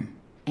Karen's room.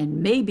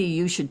 And maybe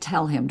you should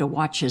tell him to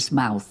watch his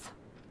mouth.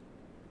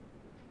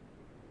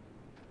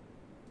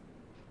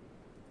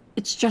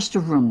 It's just a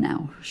room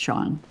now,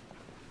 Sean.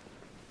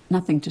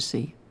 Nothing to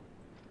see.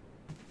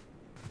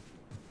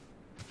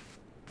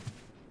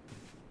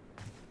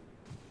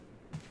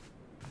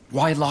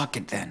 Why lock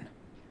it then?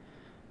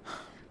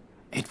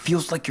 It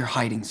feels like you're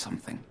hiding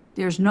something.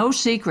 There's no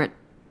secret.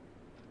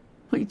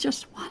 We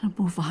just want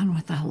to move on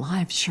with our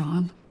lives,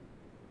 Sean.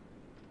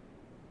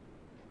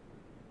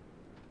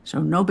 So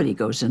nobody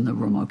goes in the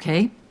room,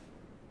 okay?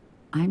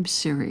 I'm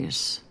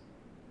serious.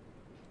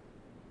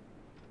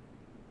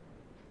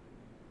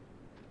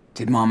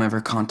 Did Mom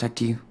ever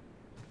contact you?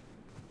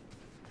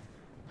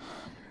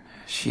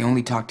 She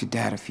only talked to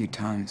Dad a few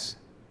times.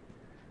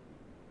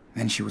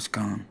 Then she was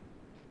gone.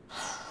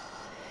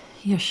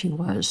 Yes, she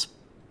was.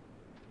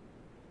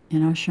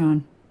 You know,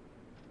 Sean,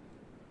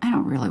 I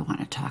don't really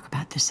want to talk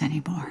about this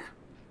anymore.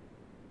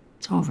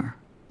 It's over.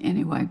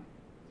 Anyway,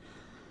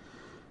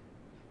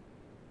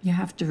 you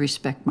have to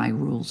respect my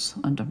rules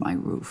under my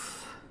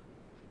roof,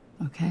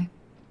 okay?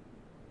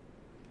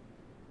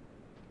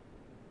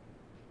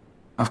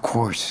 Of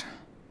course.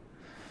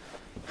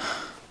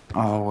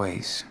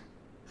 Always.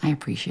 I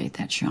appreciate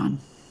that, Sean.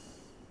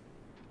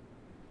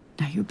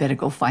 Now you better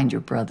go find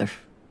your brother.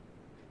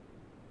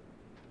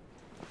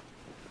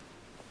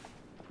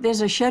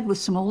 There's a shed with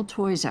some old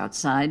toys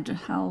outside.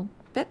 I'll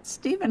bet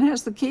Stephen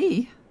has the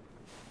key.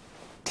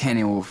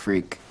 Daniel will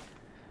freak.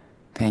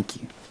 Thank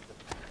you.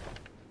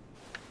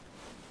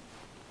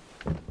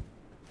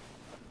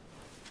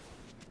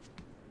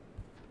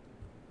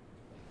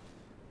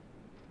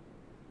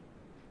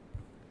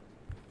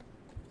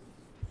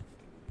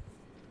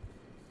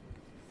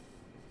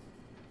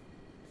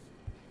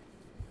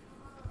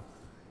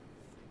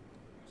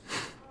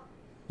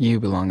 You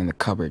belong in the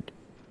cupboard.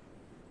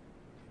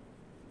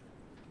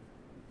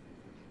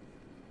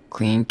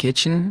 Clean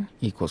kitchen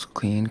equals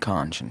clean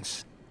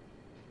conscience.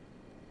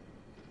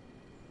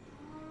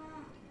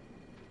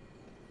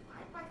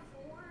 5x4?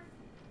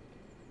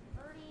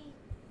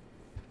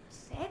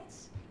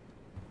 36?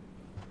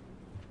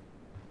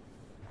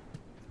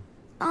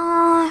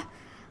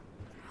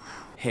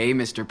 Hey,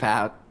 Mr.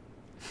 Pout.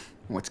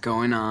 What's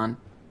going on?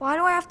 Why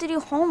do I have to do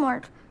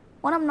homework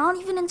when I'm not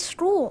even in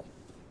school?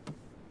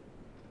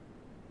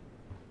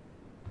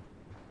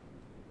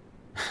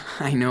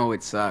 I know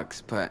it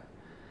sucks, but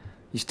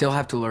you still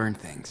have to learn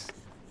things.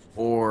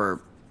 Or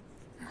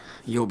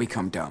you'll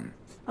become dumb.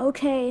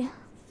 Okay.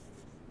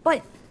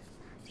 But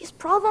these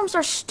problems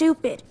are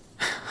stupid.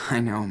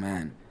 I know,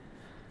 man.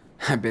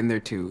 I've been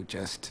there too.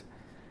 Just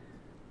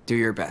do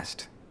your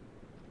best.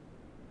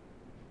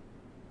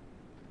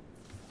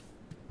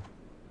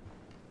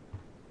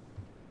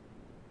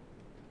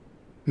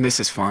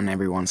 This is fun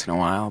every once in a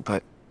while,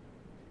 but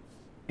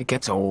it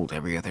gets old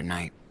every other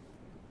night.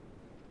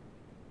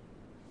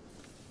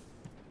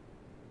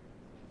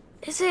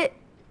 Is it?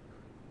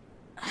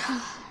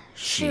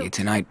 See you Shoot.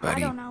 tonight,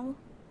 buddy. I don't know.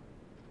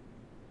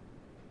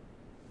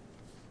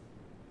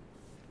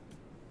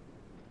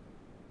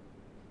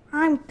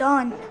 I'm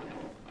done.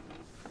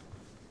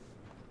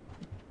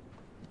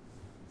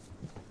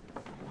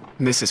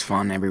 This is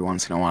fun every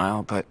once in a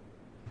while, but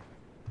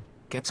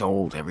it gets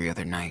old every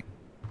other night.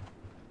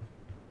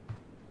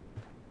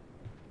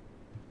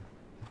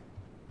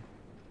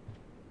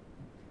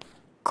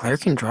 Claire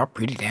can draw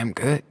pretty damn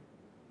good.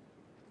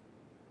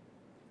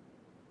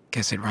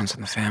 Guess it runs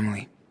in the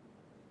family.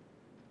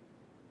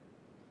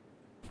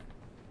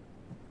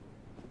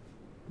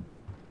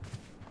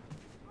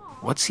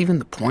 What's even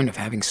the point of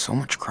having so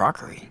much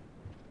crockery?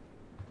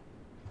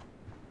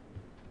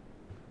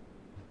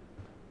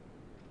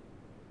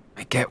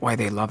 I get why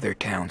they love their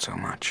town so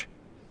much.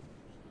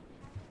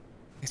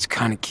 It's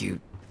kinda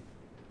cute.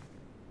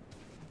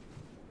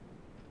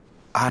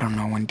 I don't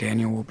know when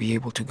Daniel will be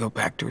able to go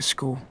back to his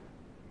school.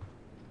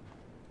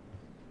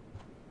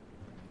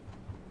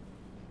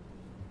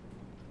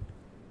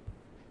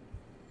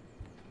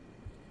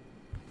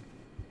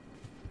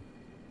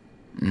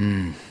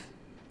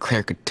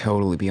 Claire could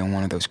totally be on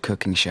one of those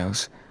cooking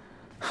shows.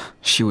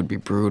 She would be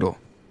brutal.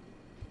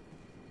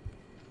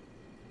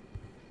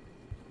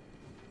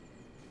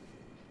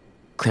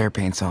 Claire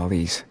paints all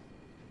these.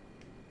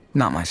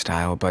 Not my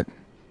style, but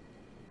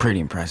pretty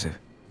impressive.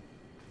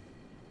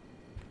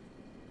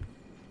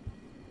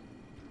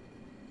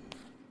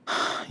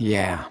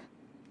 Yeah.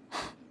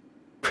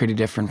 Pretty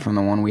different from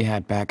the one we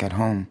had back at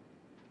home.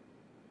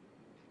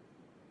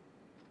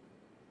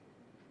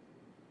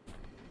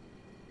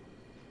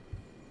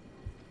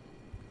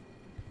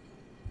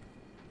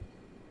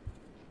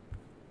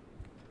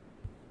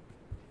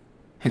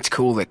 It's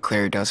cool that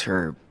Claire does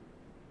her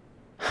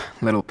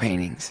little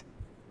paintings.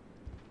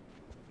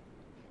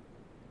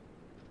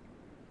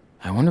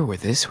 I wonder where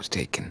this was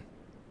taken.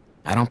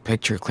 I don't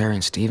picture Claire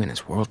and Steven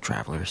as world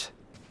travelers.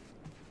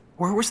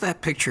 Where was that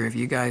picture of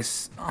you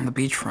guys on the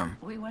beach from?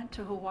 We went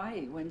to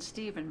Hawaii when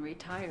Stephen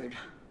retired,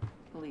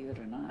 believe it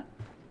or not.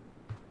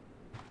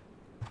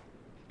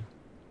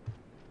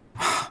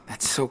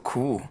 That's so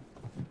cool.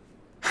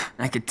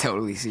 I could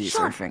totally see you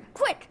Sean, surfing.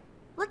 quick!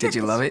 Look Did at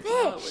you this love it? fish.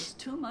 Oh, it was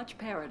too much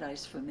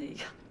paradise for me.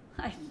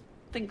 I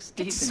think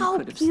Stephen so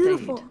could have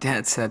beautiful. stayed.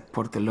 Dad said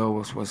Puerto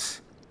Lobos was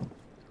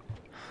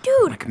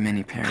Dude, like a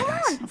mini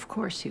paradise. Of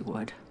course he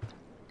would.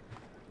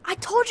 I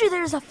told you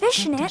there's a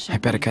fish in it. I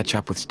better catch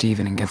up with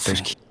Steven and get those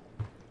keys.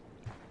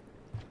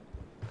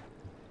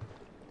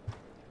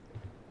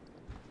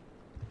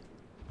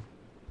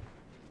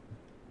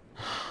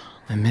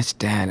 I miss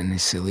Dad and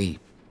his silly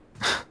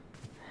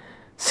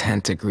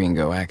Santa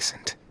Gringo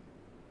accent.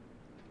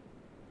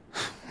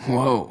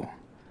 Whoa.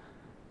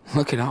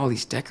 Look at all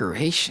these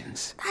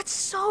decorations. That's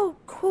so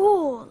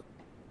cool.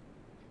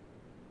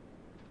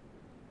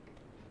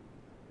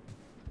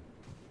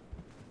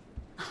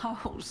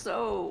 Oh,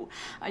 so,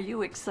 are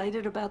you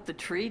excited about the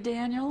tree,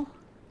 Daniel?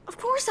 Of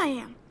course I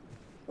am.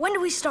 When do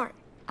we start?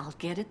 I'll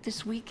get it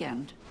this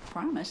weekend.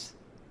 Promise.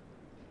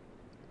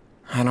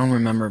 I don't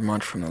remember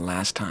much from the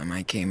last time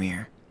I came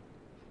here.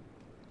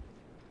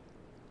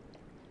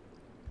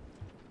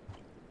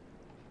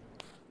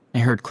 I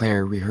heard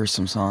Claire rehearse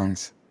some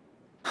songs.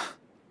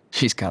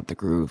 She's got the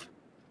groove.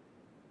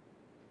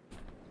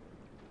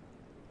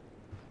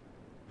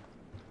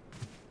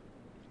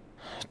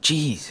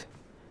 Jeez,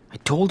 I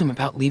told him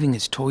about leaving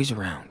his toys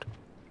around.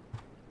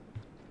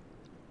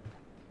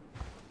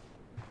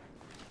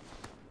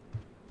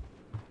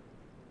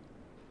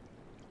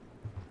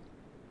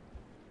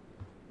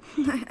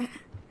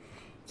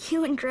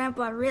 You and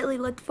Grandpa really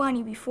looked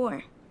funny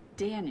before.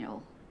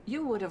 Daniel,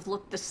 you would have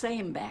looked the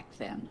same back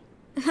then.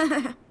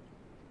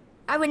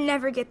 I would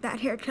never get that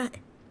haircut.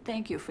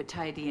 Thank you for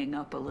tidying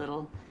up a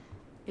little.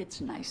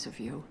 It's nice of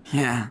you.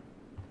 Yeah,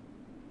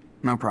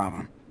 no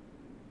problem.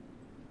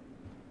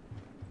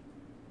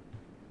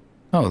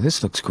 Oh,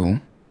 this looks cool.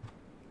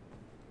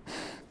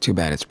 Too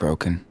bad it's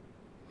broken.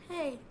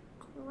 Hey,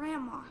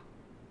 Grandma.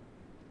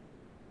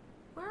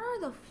 Where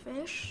are the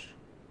fish?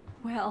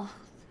 Well,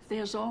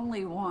 there's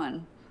only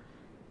one.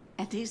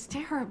 And he's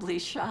terribly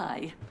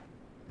shy.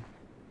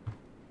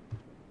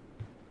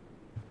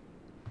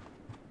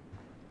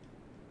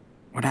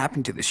 What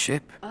happened to the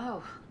ship?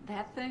 Oh,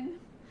 that thing?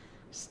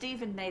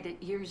 Stephen made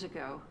it years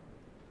ago.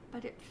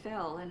 But it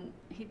fell, and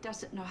he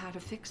doesn't know how to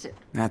fix it.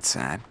 That's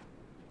sad.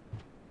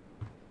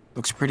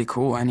 Looks pretty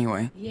cool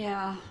anyway.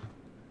 Yeah.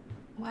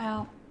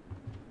 Well,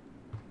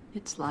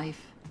 it's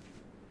life.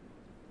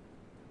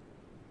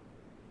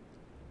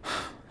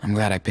 I'm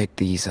glad I picked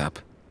these up.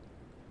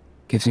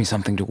 Gives me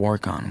something to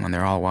work on when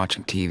they're all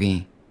watching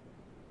TV.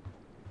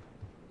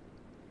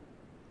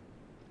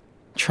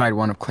 Tried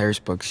one of Claire's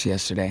books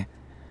yesterday.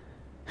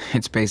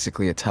 It's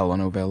basically a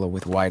telenovela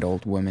with white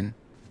old women.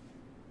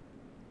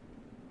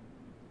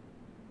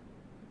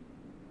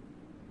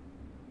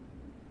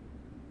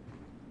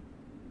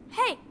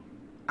 Hey,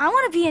 I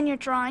want to be in your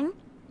drawing.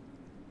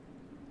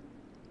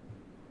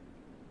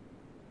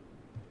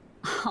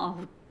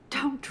 Oh,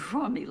 don't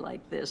draw me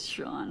like this,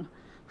 Sean.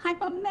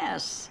 I'm a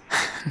mess.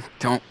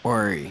 Don't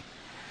worry.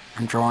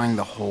 I'm drawing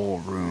the whole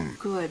room.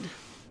 Good.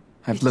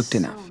 I've looked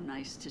enough. It's so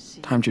nice to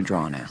see Time to you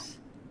draw like now. this.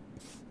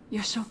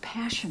 You're so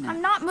passionate.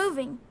 I'm not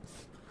moving.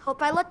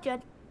 Hope I look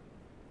good.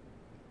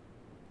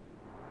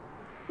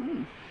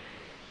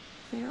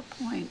 Fair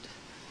point.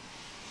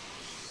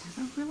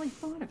 Never really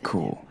thought of it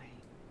Cool. that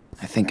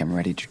way. I think I'm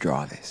ready to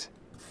draw this.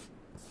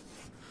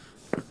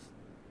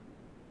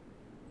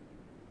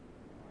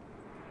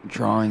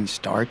 Drawing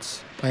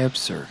starts by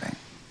observing,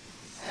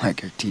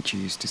 like your teacher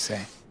used to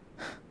say.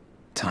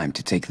 Time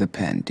to take the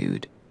pen,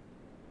 dude.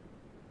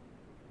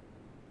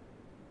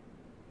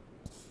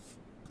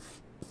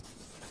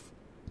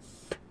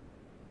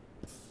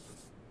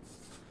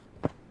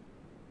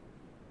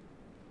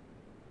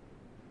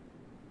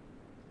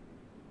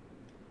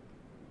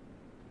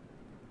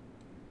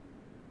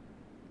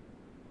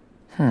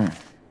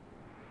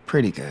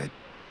 Pretty good.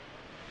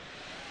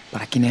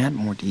 But I can add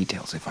more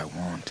details if I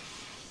want.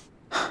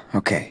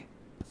 Okay,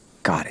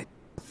 got it.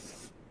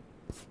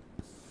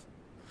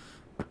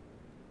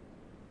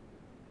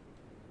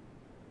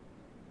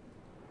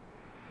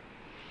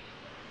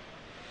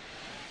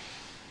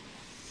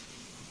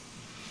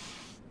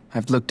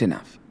 I've looked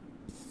enough.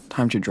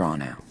 Time to draw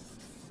now.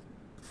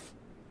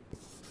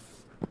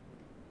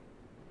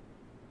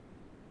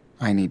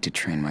 I need to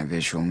train my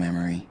visual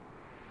memory.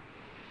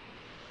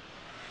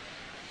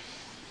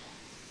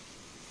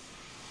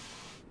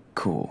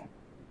 Cool.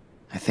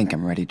 I think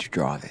I'm ready to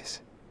draw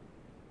this.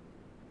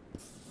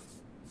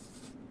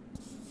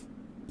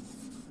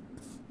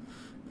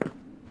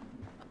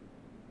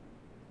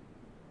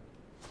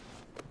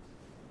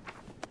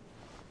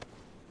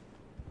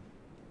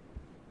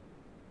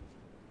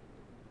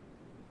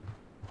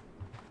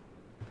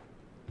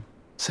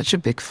 Such a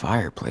big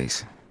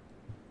fireplace.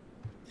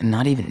 And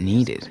not even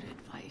needed. Good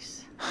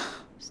advice.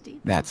 Steve,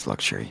 That's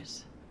luxury.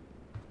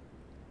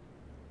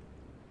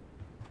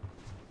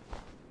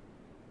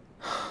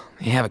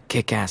 They have a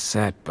kick-ass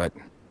set, but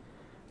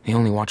they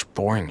only watch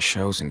boring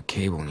shows and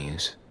cable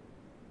news.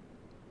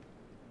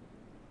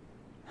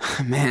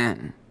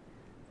 Man,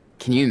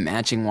 can you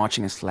imagine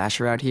watching a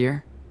slasher out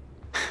here?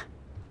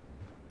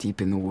 Deep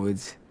in the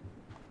woods,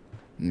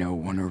 no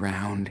one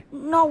around.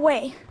 No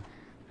way.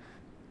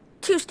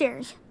 Too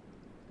scary.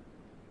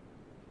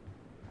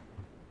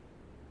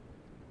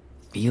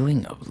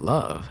 Feeling of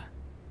love?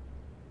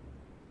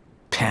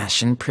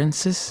 Passion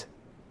princess?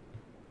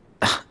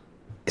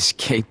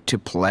 Escape to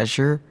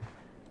pleasure?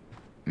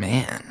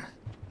 Man,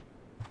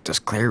 does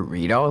Claire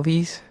read all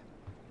these?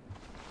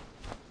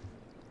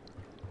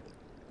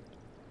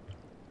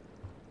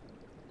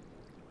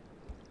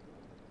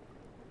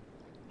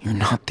 You're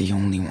not the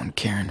only one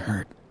Karen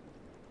hurt.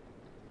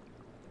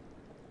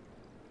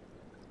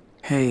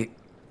 Hey,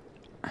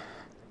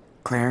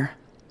 Claire?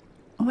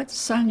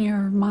 What's on your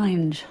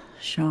mind,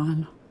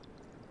 Sean?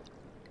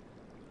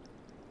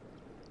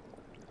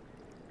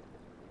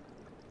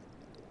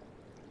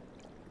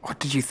 What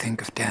did you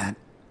think of Dad?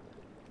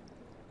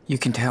 You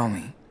can tell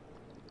me.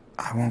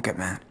 I won't get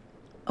mad.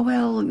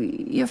 Well,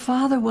 your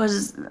father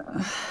was...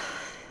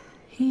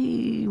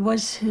 he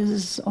was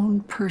his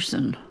own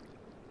person.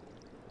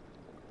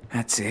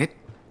 That's it?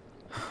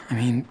 I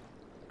mean,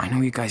 I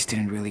know you guys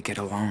didn't really get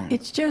along.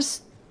 It's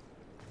just...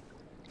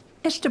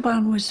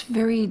 Esteban was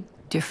very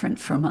different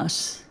from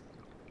us.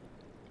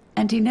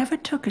 And he never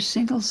took a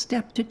single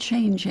step to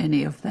change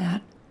any of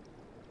that.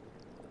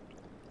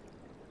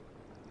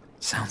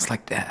 Sounds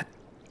like Dad.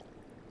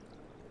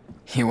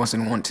 He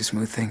wasn't one to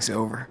smooth things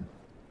over.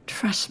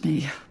 Trust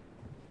me,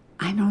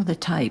 I know the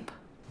type.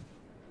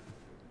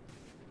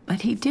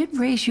 But he did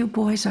raise you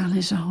boys on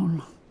his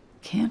own.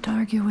 Can't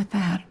argue with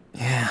that.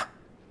 Yeah.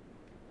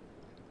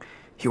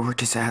 He worked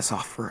his ass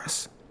off for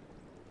us.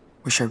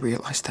 Wish I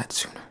realized that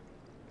sooner.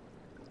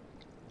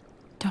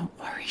 Don't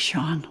worry,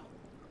 Sean.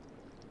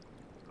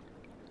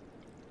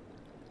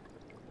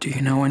 Do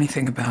you know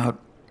anything about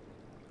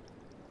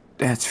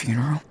Dad's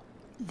funeral?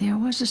 There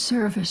was a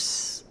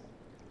service.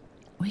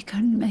 We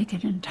couldn't make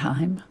it in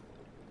time,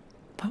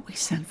 but we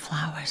sent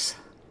flowers.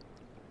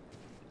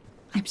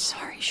 I'm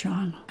sorry,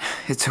 Sean.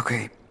 It's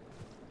okay.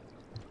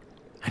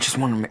 I just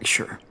want to make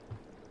sure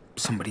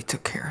somebody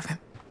took care of him.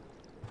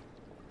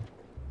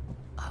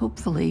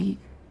 Hopefully,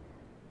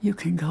 you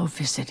can go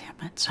visit him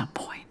at some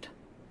point.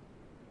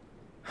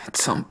 At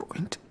some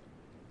point.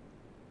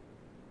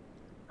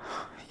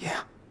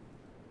 Yeah.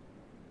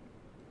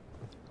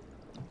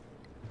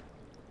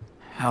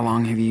 How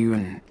long have you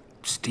and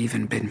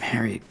Stephen been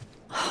married?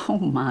 Oh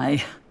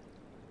my.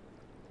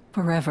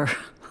 Forever.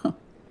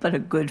 But a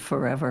good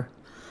forever.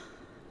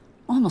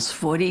 Almost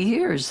 40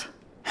 years.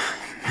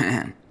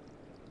 Man,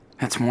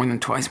 that's more than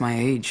twice my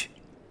age.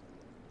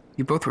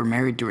 You both were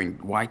married during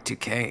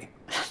Y2K.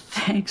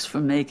 Thanks for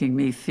making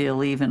me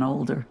feel even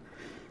older.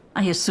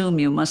 I assume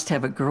you must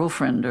have a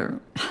girlfriend or...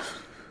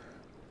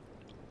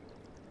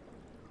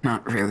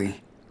 Not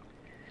really.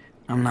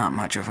 I'm not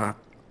much of a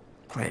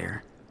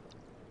player.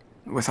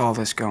 With all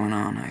this going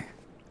on,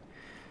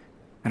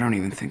 I don't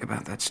even think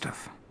about that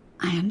stuff.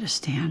 I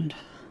understand.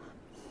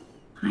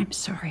 I'm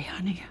sorry,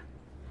 honey.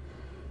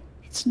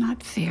 It's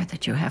not fair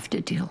that you have to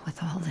deal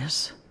with all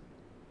this.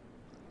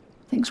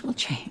 Things will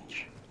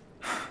change.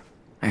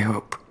 I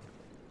hope.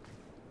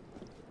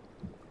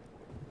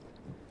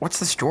 What's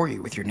the story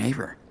with your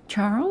neighbor?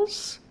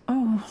 Charles?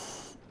 Oh,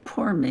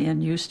 poor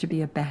man used to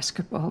be a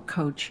basketball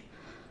coach,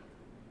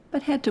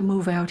 but had to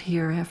move out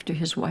here after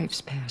his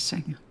wife's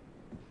passing.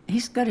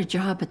 He's got a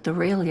job at the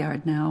rail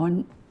yard now,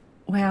 and,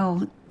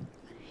 well,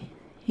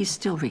 he's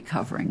still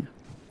recovering.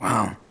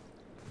 Wow.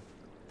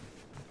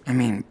 I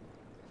mean,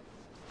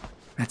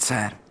 that's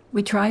sad.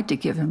 We tried to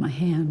give him a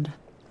hand.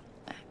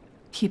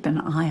 Keep an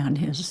eye on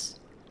his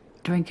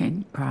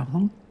drinking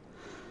problem.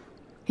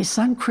 His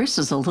son Chris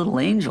is a little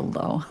angel,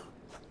 though.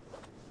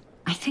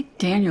 I think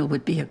Daniel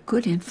would be a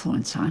good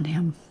influence on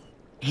him.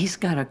 He's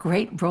got a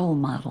great role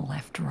model,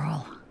 after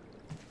all.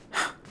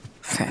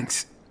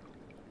 Thanks.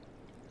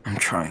 I'm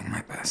trying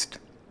my best.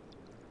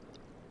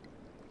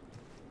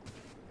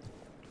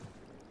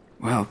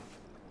 Well,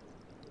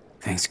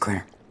 thanks,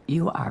 Claire.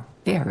 You are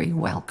very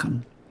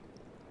welcome.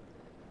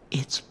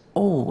 It's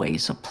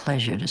always a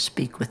pleasure to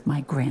speak with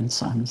my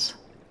grandsons.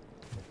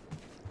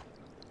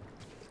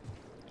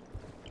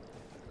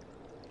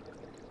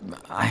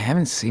 I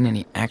haven't seen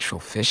any actual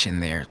fish in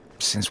there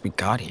since we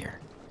got here.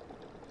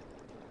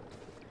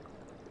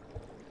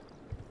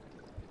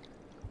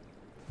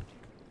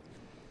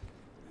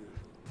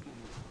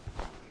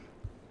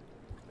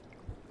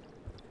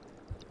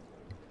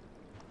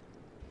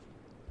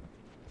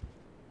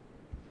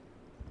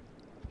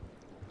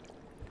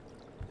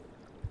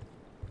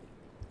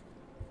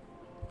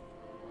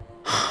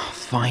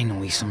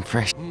 Finally, some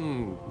fresh...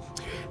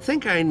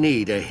 Think I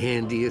need a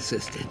handy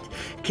assistant.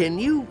 Can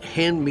you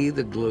hand me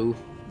the glue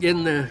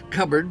in the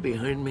cupboard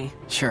behind me?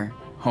 Sure,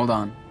 hold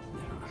on.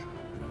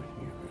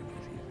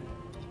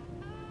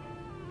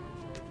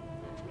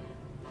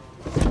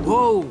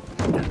 Whoa!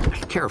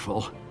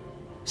 Careful.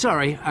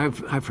 Sorry, I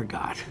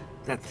forgot.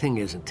 That thing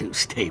isn't too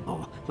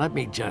stable. Let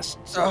me just...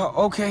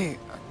 Okay.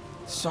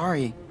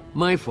 Sorry.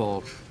 My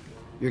fault.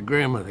 Your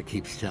grandmother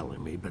keeps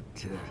telling me, but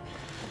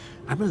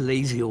I'm a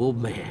lazy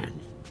old man.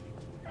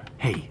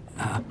 Hey,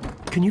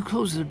 can you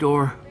close the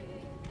door?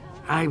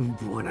 I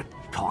want to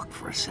talk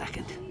for a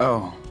second.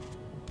 Oh.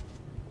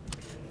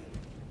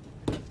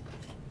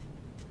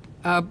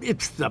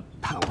 It's the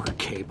power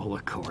cable,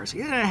 of course.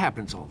 It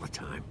happens all the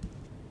time.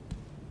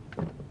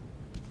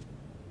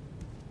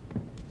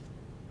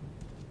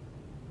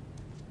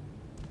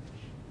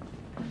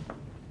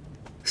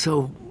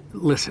 So,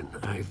 listen,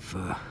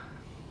 I've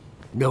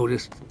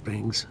noticed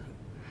things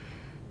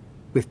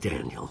with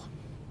Daniel.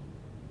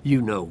 You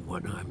know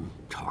what I'm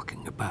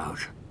talking about,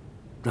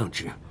 don't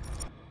you?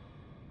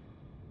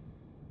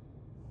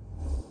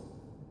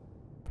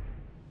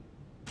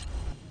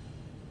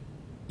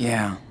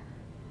 Yeah.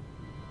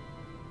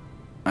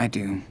 I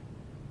do.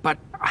 But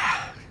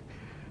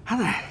how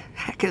the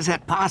heck is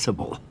that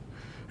possible?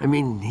 I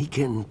mean, he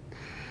can...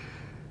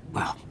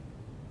 Well,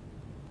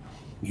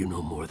 you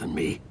know more than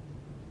me.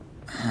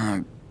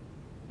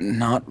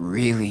 Not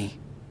really.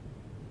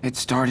 It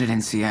started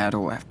in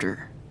Seattle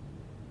after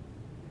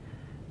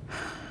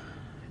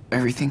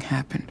everything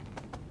happened.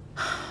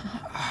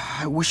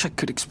 I wish I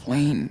could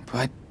explain,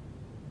 but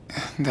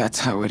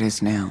that's how it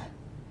is now.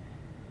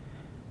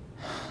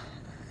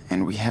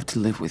 And we have to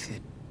live with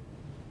it.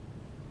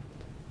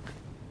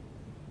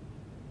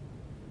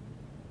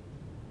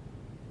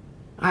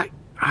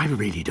 I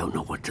really don't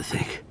know what to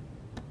think.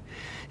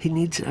 He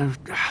needs a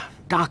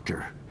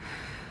doctor.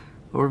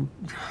 Or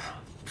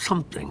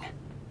something.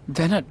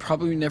 Then I'd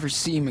probably never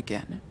see him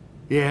again.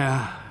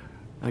 Yeah,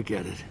 I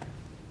get it.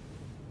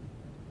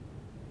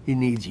 He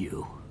needs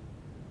you.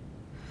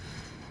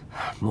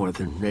 More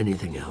than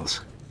anything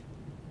else.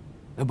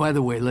 And by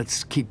the way,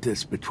 let's keep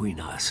this between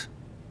us.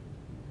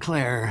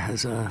 Claire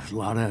has a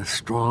lot of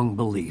strong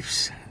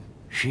beliefs.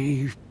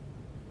 She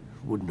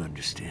wouldn't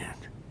understand.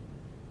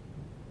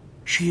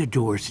 She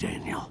adores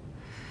Daniel,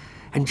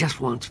 and just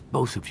wants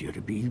both of you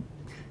to be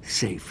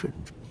safe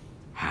and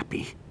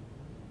happy.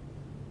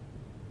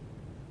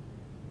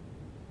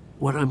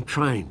 What I'm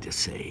trying to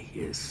say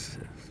is,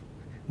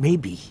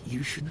 maybe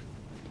you should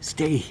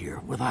stay here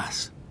with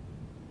us.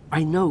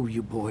 I know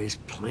you boys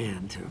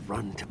plan to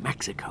run to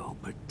Mexico,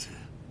 but...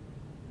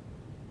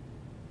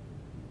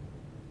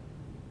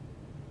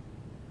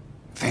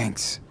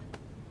 Thanks.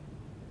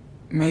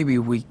 Maybe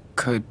we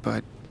could,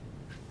 but...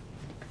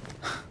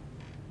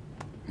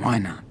 why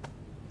not?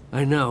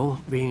 I know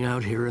being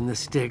out here in the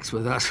sticks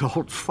with us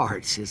old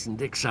farts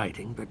isn't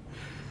exciting, but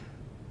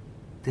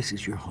this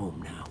is your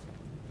home now.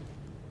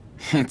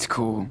 It's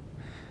cool.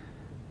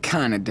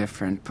 Kinda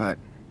different, but...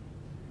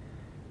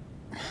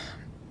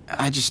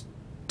 I just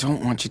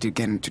don't want you to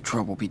get into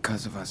trouble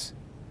because of us.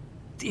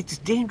 It's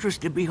dangerous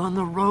to be on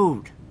the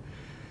road.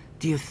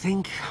 Do you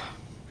think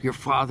your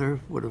father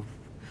would have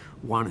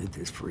wanted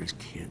this for his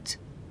kids?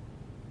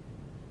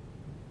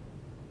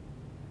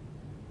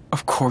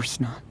 Of course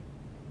not.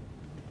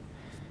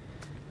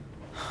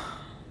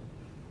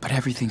 But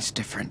everything's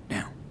different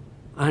now.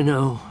 I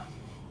know.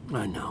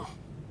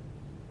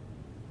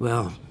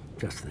 Well,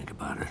 just think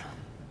about it.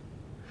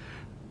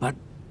 But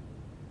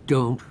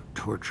don't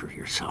torture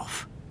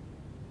yourself.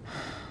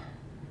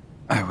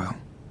 I will.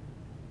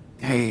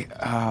 Hey,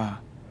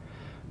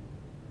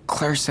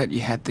 Claire said you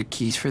had the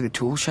keys for the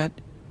tool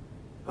shed?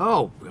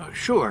 Oh,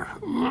 sure.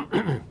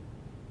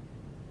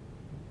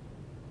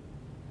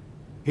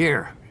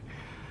 Here.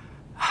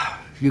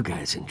 You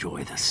guys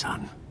enjoy the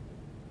sun.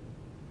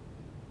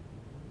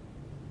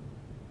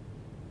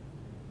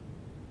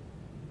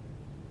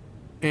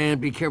 And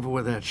be careful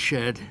with that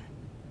shed.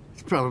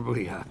 It's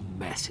probably a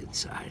mess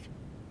inside.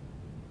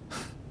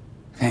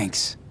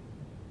 Thanks.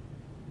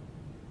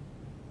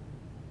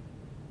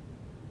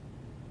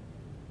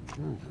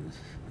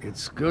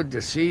 It's good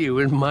to see you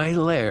in my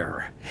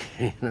lair.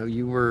 You know,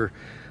 you were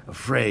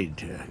afraid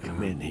to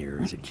come in here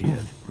as a kid.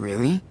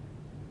 Really?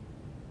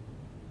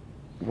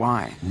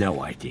 Why?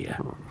 No idea.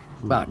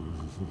 But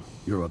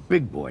you're a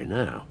big boy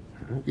now.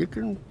 You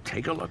can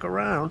take a look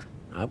around.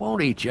 I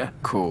won't eat you.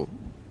 Cool.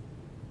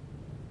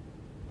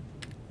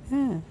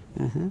 Man,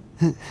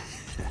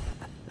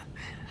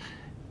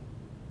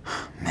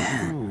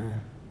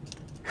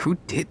 who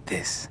did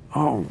this?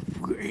 Oh,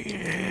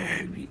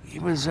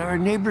 it was our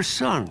neighbor's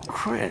son,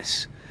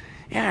 Chris.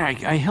 Yeah,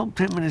 I helped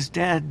him and his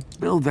dad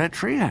build that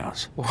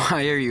treehouse.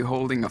 Why are you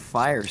holding a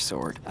fire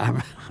sword?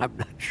 I'm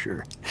not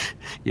sure.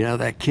 You know,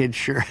 that kid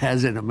sure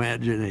has an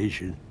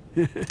imagination.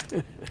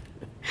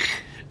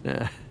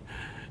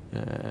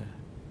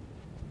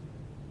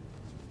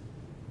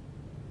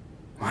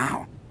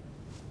 Wow.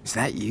 Is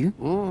that you?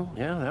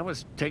 Yeah, that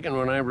was taken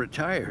when I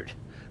retired.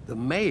 The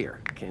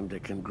mayor came to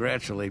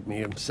congratulate me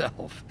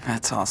himself.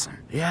 That's awesome.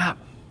 Yeah,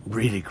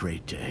 really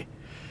great day.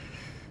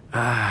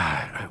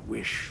 I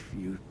wish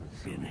you'd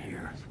been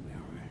here.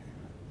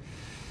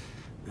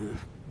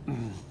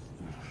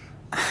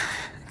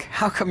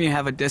 How come you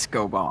have a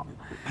disco ball?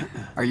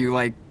 Are you,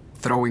 like,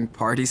 throwing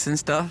parties and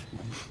stuff?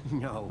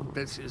 No,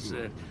 this is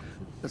a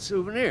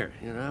souvenir,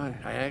 you know?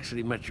 I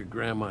actually met your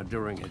grandma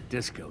during a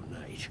disco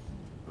night.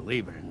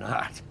 Believe it or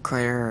not.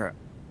 Claire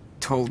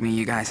told me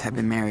you guys had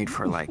been married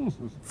for, like,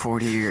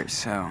 40 years,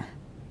 so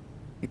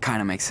it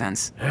kind of makes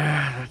sense.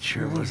 That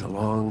sure was a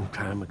long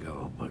time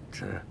ago, but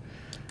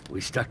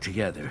we stuck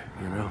together,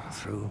 you know,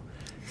 through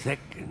thick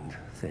and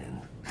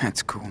thin.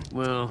 That's cool.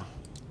 Well,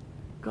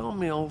 call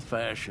me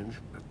old-fashioned,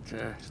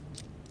 but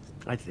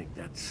I think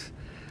that's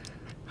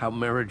how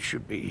marriage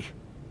should be.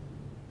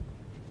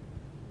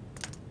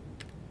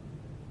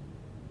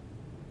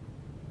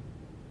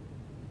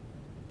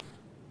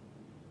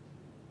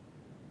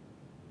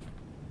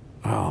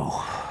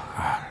 Oh,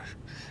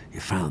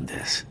 you found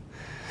this.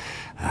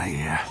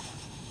 I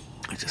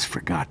just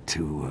forgot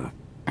to,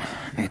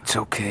 It's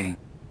okay.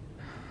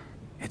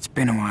 It's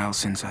been a while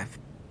since I've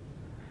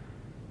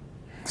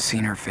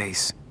seen her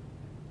face.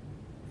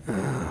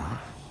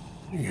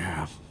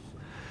 Yeah.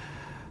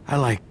 I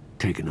like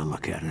taking a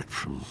look at it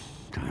from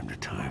time to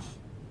time.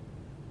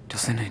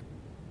 Doesn't it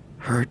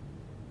hurt?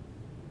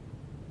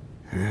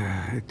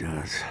 Yeah, it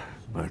does.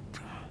 But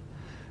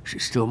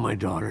she's still my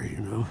daughter, you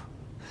know.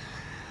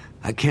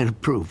 I can't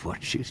approve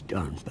what she's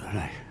done, but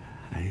I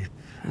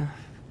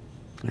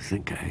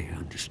think I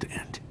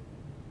understand.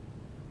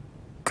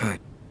 Good.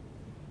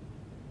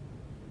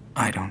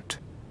 I don't.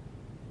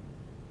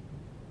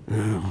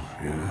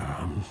 Yeah,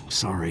 I'm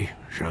sorry,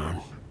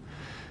 Sean.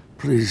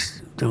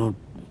 Please don't...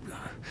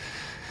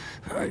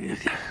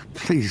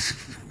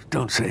 please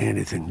don't say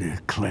anything to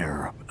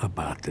Claire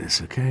about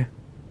this, okay?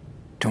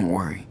 Don't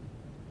worry.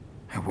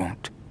 I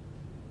won't.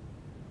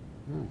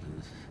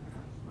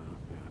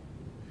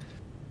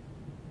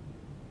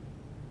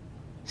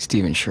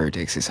 Steven sure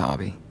takes his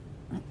hobby.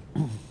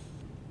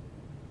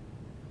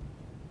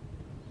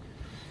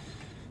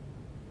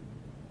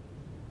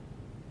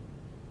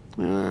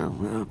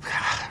 Well,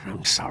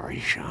 I'm sorry,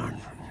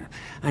 Sean.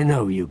 I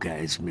know you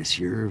guys miss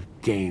your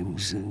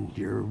games and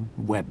your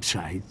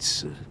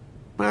websites,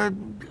 but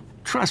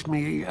trust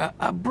me,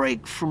 a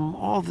break from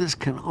all this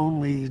can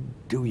only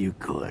do you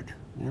good.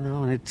 You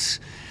know, and it's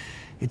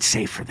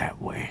safer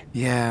that way.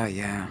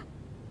 Yeah.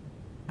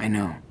 I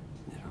know.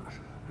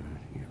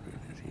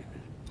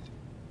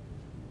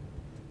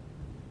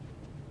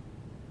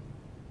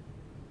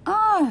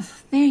 Ah,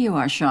 there you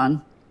are,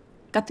 Sean.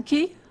 Got the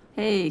key?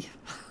 Hey,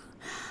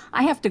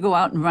 I have to go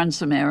out and run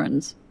some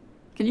errands.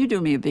 Can you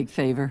do me a big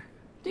favor?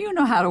 Do you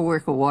know how to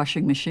work a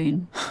washing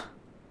machine?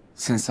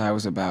 Since I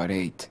was about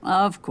 8.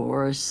 Of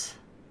course.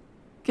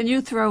 Can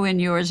you throw in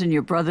yours and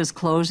your brother's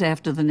clothes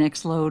after the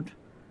next load?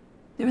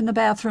 They're in the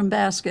bathroom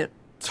basket.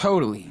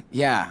 Totally,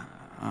 yeah.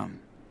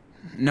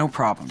 No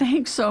problem.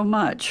 Thanks so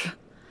much.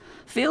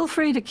 Feel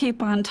free to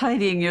keep on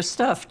tidying your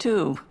stuff,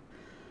 too.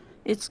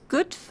 It's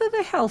good for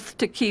the health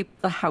to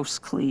keep the house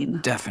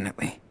clean.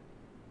 Definitely.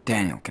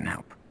 Daniel can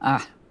help.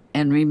 Ah,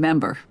 and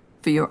remember,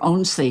 for your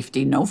own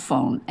safety, no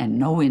phone and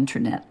no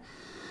internet.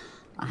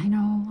 I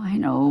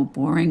know,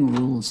 boring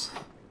rules.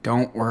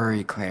 Don't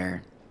worry,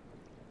 Claire.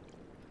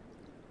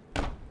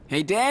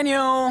 Hey,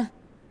 Daniel!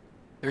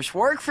 There's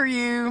work for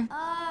you.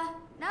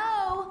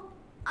 No.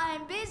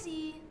 I'm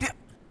busy.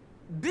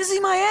 Busy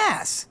my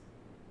ass.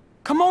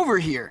 Come over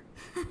here.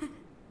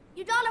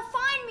 You gotta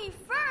find me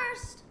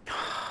first.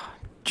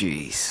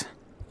 Jeez.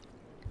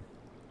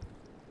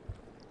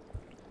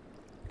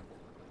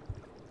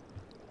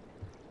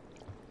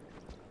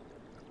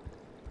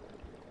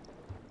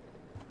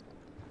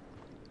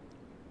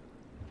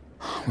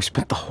 We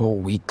spent the whole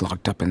week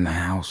locked up in the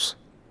house.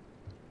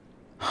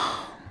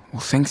 Will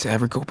things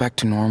ever go back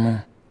to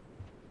normal?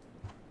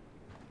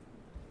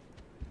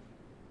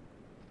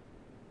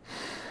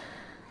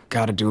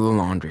 Gotta do the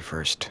laundry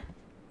first.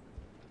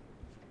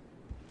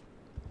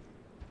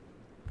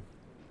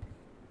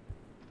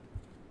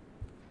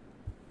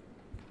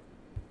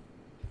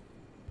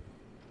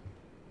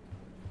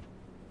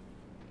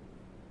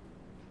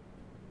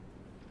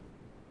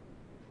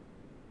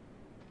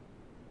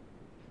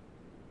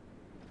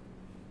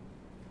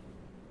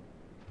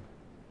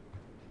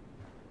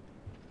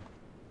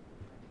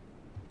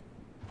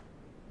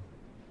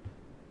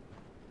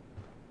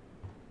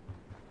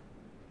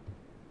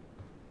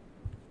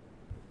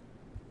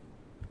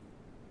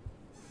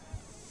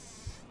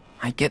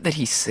 I get that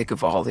he's sick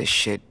of all this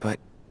shit, but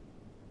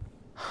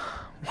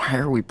why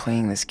are we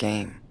playing this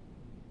game?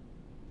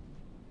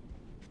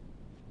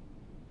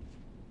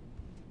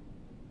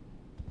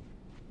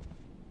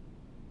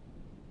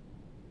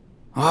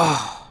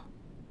 Oh.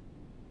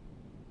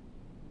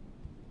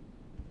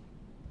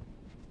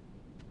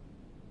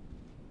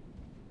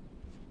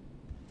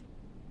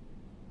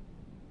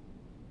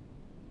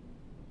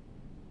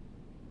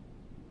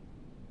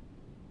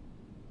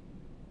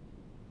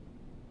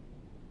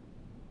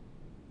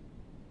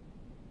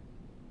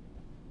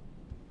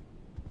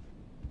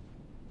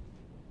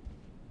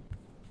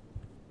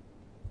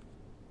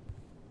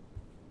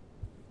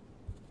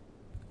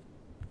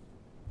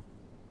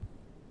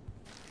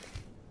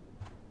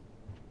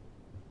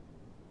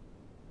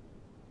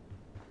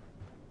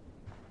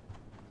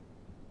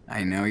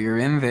 I know you're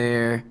in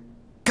there.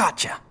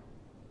 Gotcha!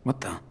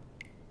 What the?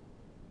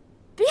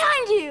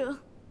 Behind you.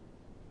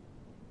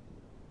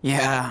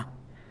 Yeah,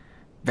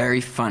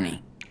 very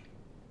funny.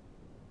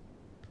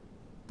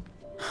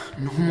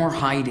 No more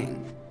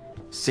hiding.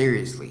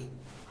 Seriously.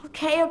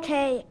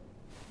 Okay.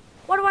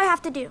 What do I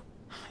have to do?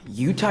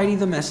 You tidy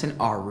the mess in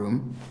our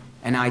room,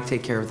 and I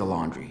take care of the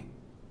laundry.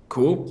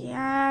 Cool?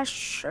 Yeah,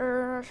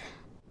 sure.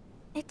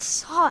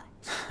 It's hot.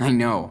 I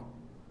know.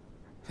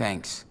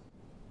 Thanks.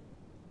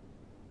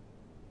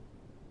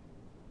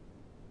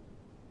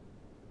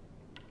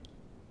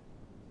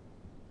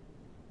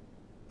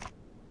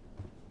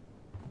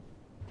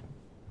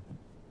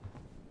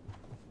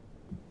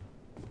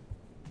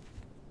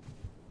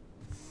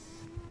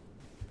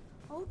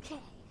 Okay,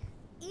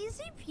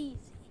 easy peasy.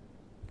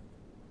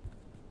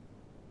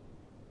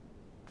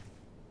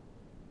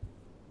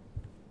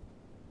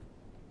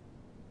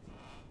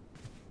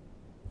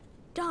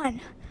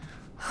 done.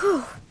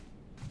 Whew.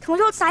 Can we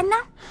go outside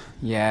now?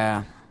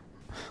 Yeah.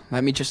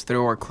 Let me just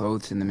throw our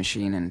clothes in the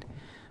machine and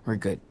we're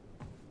good.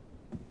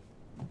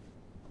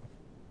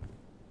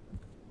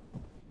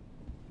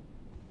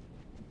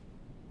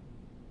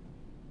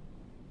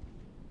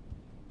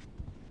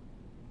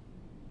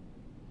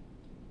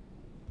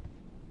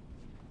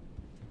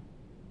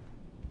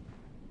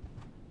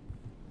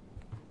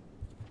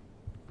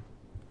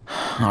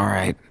 All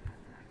right.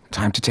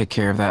 Time to take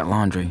care of that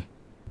laundry.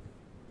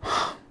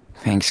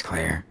 Thanks,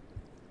 Claire.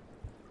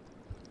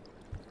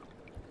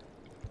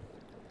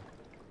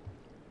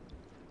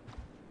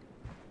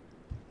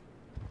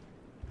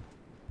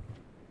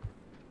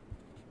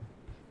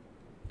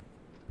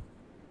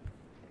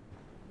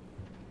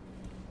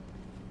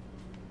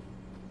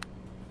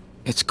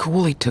 It's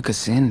cool he took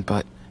us in,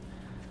 but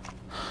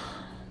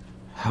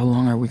how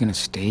long are we gonna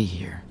stay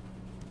here?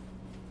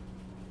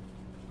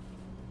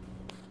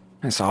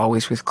 As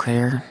always with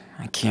Claire,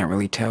 I can't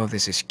really tell if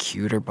this is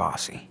cute or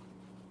bossy.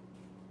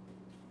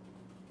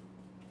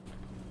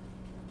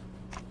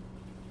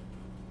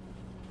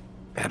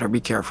 Better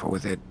be careful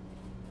with it.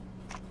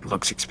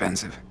 Looks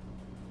expensive.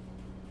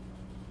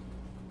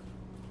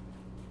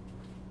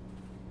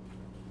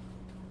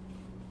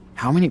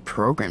 How many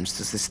programs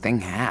does this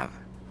thing have?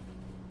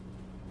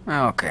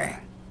 Okay,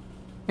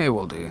 it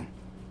will do.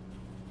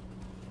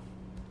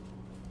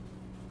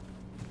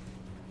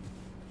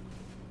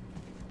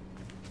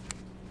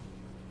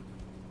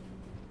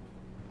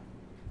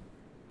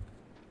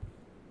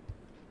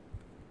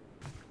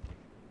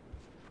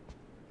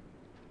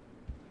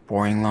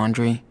 Boring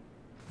laundry?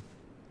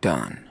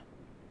 Done.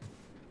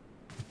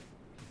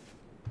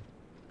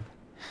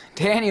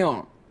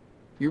 Daniel,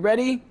 you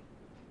ready?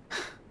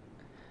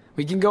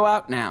 We can go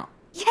out now.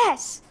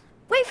 Yes!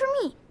 Wait for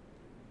me!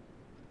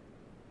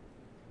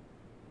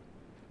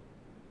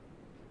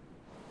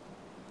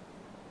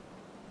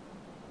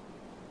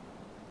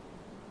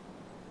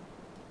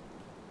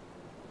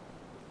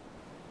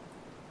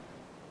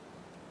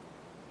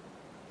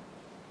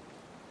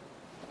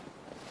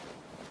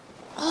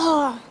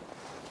 Oh,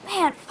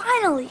 man,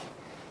 finally!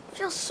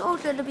 Feels so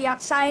good to be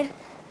outside.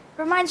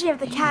 Reminds me of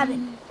the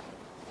cabin.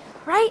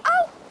 Right?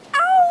 Ow!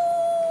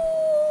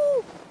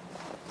 Ow!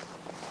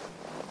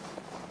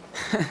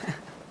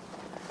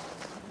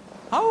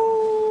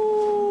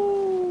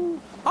 Oh!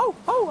 Oh!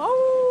 Oh!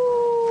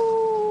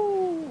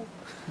 Oh!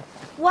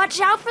 Watch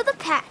out for the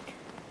pack.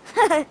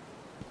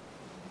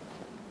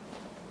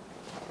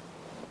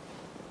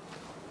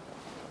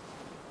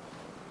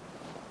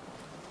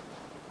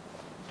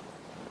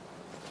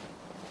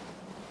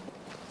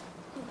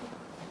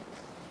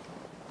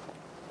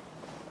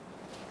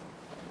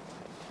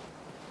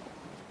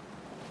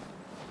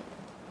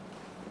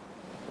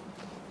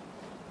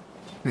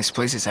 This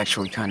place is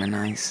actually kind of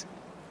nice.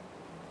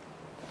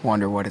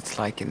 Wonder what it's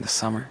like in the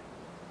summer.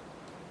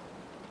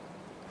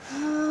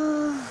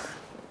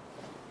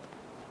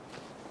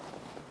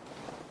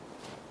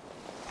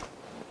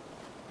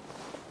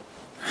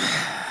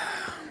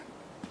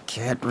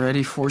 Get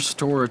ready for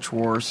storage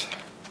wars.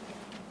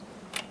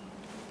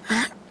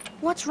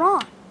 What's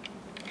wrong?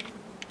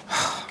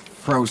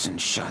 Frozen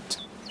shut.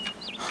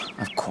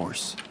 Of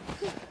course.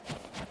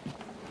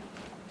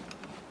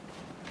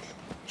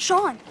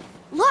 Sean,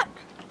 look!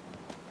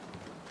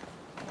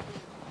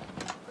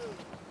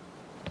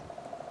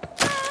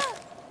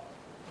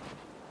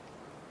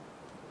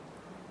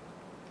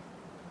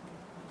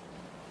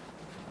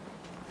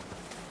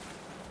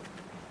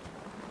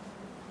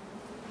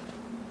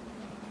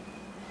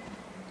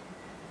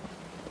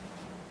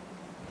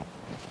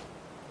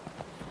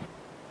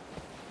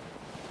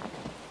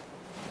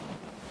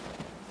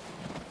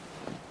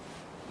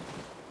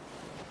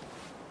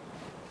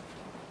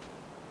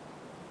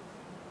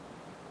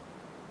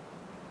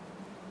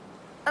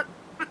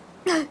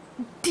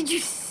 Did you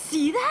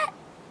see that?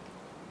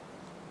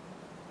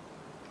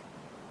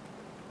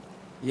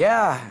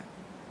 Yeah.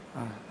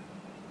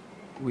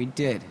 We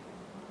did.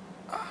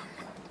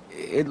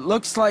 It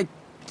looks like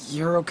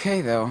you're okay,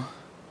 though.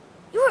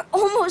 You were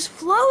almost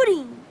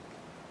floating.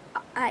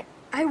 I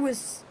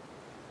was.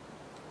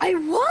 I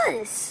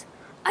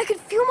could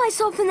feel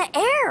myself in the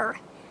air.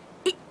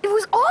 It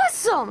was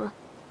awesome.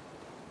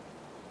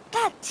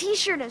 That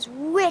t-shirt is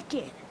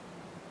wicked.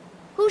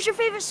 Who's your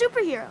favorite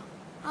superhero?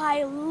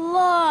 I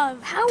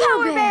love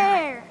Power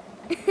Bear.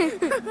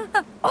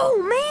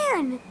 Oh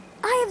man,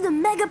 I have the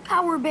Mega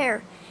Power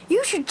Bear.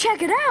 You should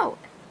check it out.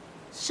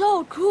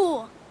 So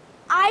cool.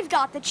 I've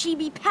got the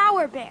Chibi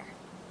Power Bear,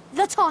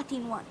 the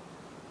talking one.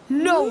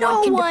 No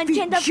one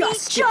can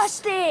defeat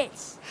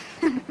justice.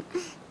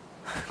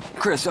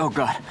 Chris, oh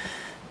God.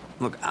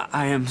 Look,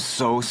 I am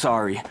so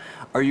sorry.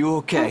 Are you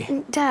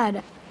okay?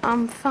 Dad,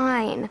 I'm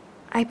fine.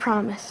 I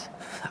promise.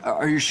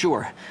 Are you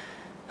sure?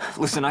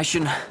 Listen, I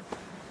shouldn't...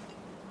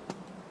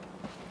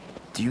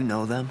 Do you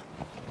know them?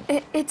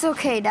 It's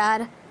okay,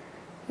 Dad.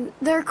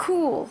 They're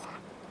cool.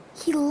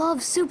 He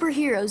loves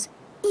superheroes,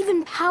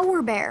 even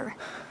Power Bear.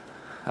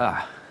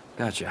 Ah,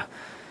 gotcha.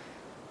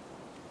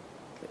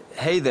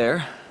 Hey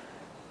there.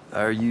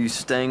 Are you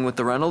staying with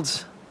the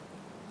Reynolds?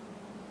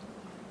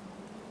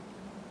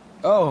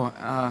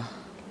 Oh,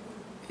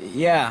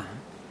 yeah.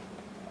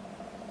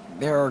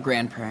 They're our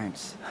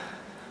grandparents.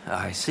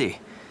 I see.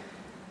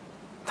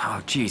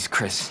 Oh, geez,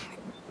 Chris.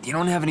 You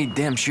don't have any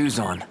damn shoes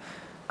on.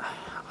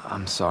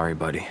 I'm sorry,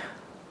 buddy.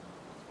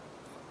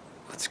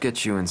 Let's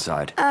get you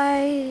inside.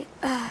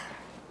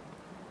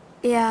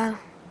 Yeah.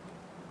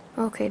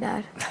 Okay,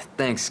 Dad.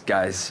 Thanks,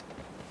 guys.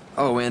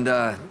 Oh, and,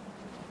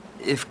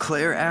 if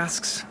Claire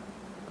asks,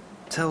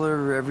 tell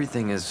her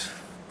everything is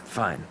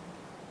fine.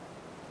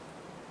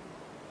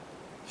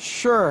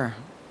 Sure.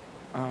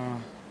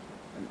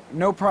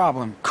 No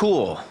problem.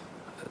 Cool.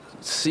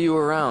 See you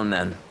around,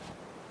 then.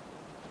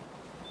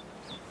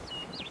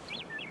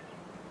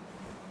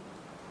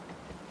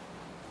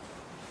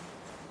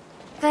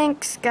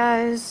 Thanks,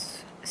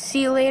 guys.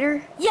 See you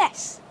later.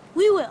 Yes,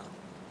 we will.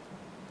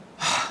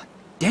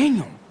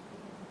 Daniel,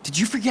 did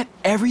you forget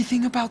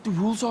everything about the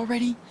rules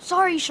already?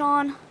 Sorry,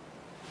 Sean.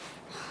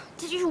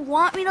 Did you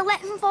want me to let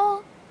him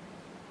fall?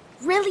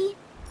 Really?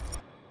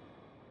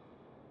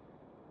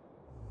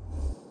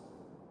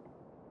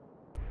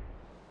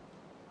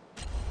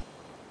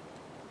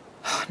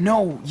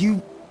 No,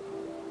 you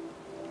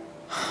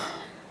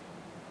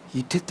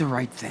did the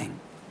right thing.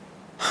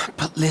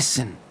 But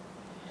listen,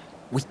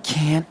 we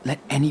can't let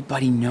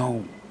anybody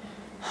know.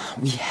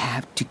 We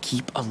have to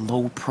keep a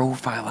low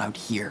profile out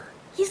here.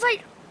 He's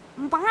like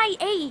my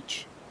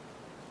age.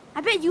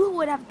 I bet you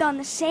would have done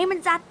the same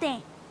exact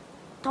thing.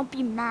 Don't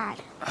be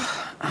mad.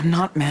 I'm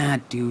not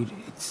mad, dude.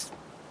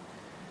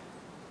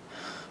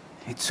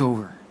 It's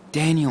over.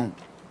 Daniel,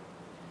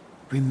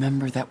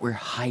 remember that we're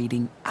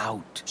hiding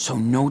out. So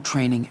no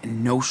training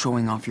and no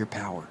showing off your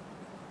power.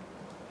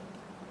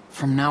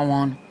 From now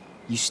on,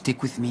 you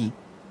stick with me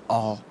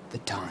all the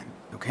time,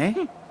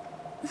 okay?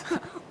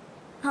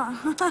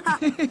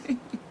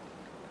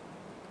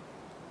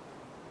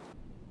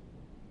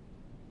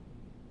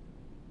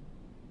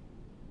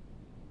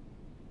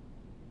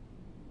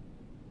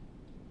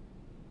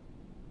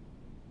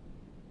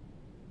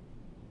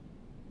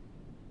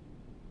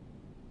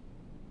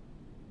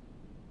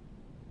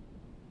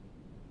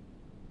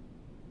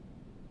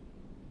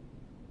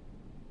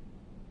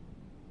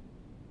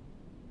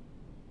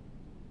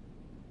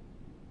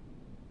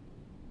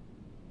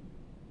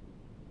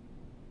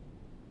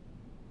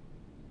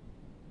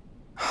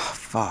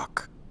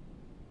 Fuck.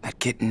 That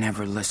kid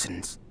never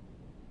listens.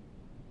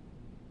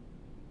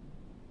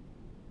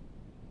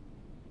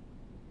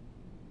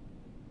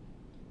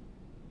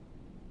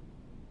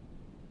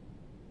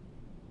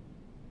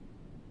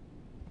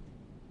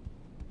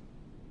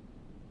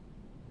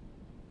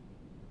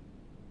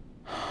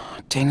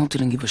 Daniel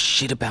didn't give a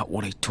shit about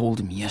what I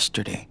told him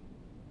yesterday.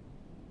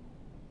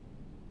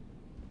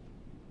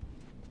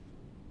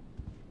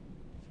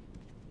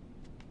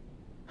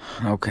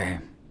 Okay.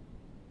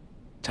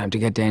 Time to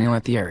get Daniel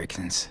at the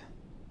Ericksons.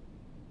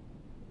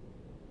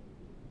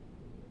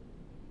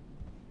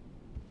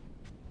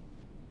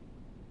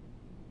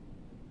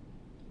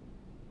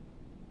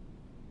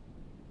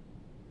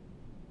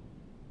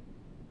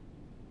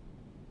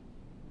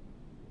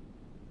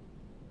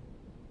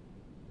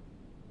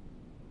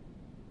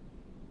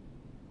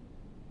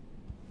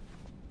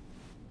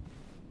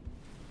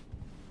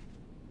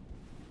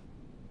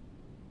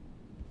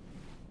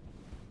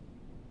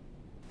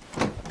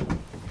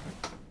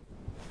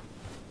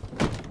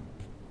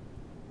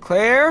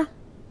 Claire?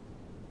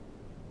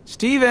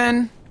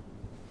 Steven?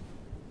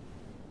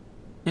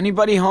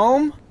 Anybody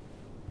home?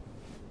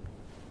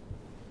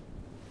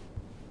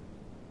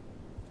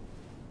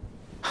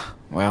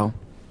 Well,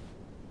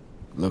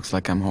 looks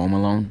like I'm home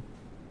alone.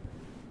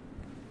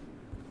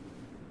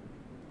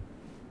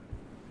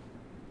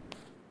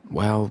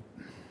 Well,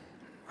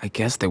 I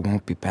guess they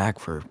won't be back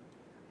for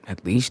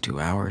at least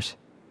 2 hours.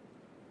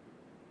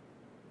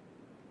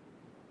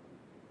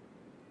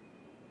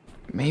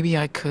 Maybe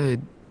I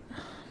could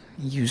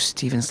use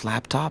Steven's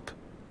laptop?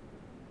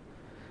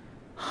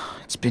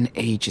 It's been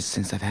ages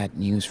since I've had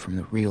news from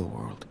the real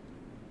world.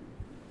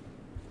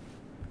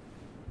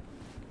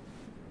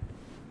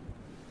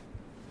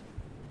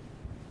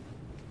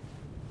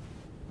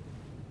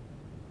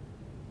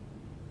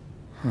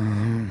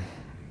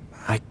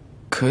 I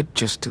could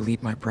just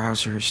delete my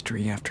browser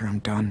history after I'm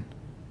done.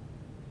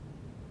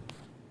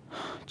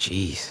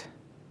 Jeez.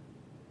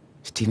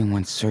 Steven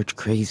went search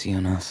crazy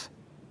on us.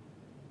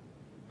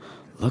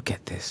 Look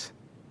at this.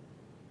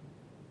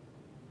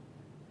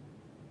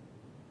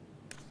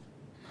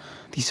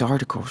 These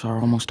articles are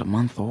almost a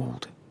month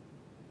old.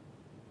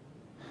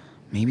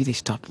 Maybe they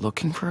stopped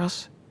looking for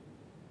us?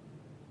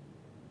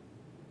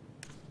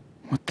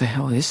 What the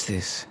hell is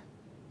this?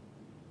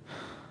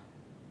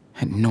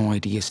 Had no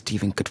idea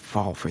Steven could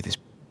fall for this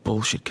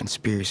bullshit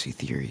conspiracy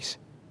theories.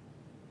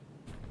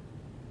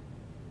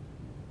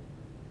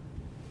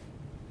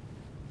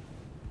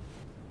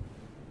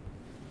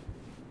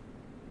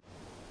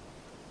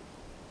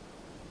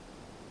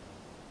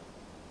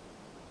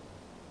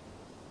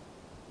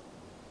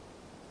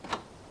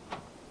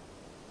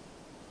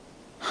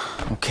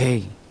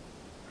 Okay,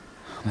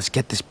 let's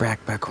get this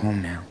brat back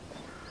home now.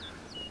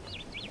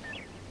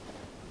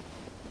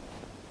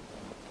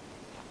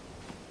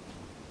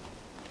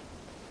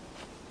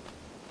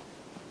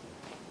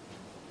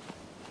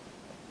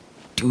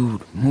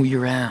 Dude, move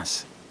your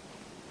ass.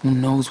 Who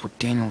knows what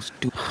Daniel's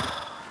doing?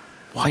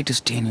 Why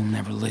does Daniel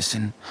never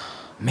listen?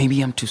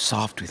 Maybe I'm too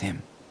soft with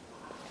him.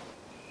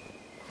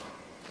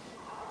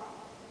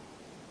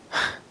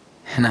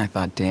 And I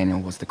thought Daniel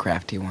was the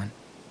crafty one.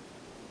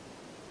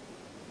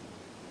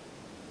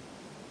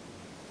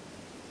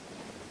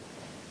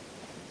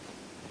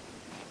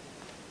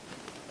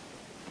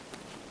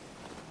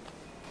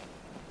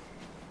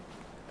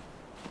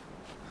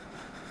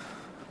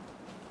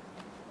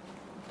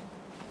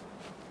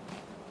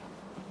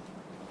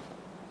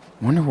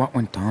 Wonder what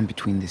went on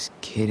between this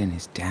kid and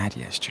his dad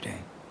yesterday.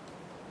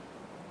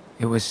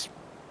 It was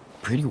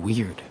pretty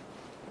weird.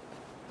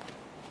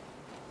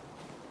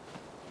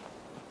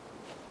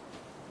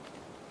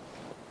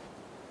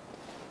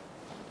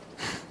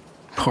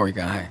 Poor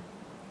guy.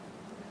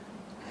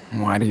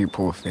 Why do you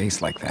pull a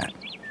face like that?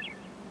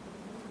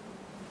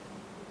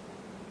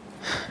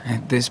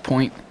 At this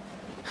point,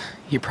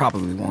 he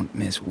probably won't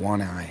miss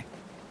one eye.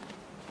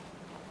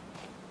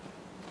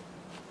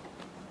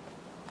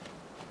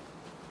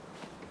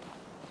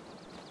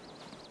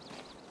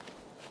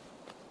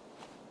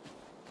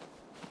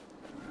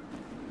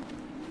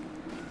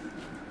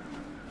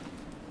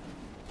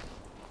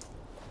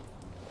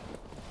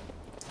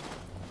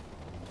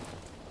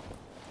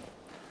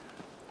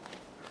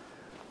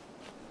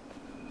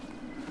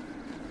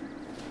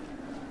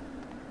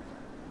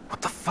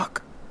 What the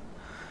fuck?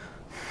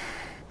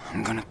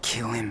 I'm gonna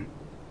kill him.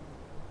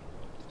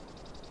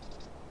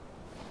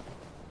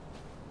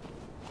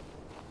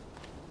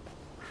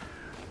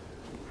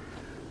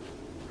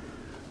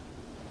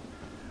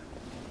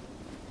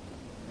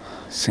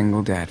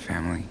 Single dad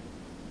family.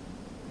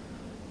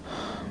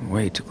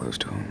 Way too close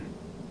to home.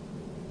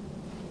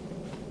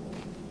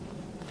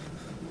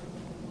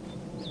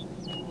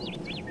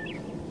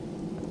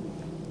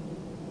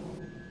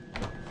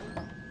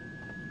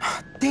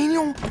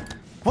 Daniel,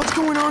 what's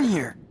going on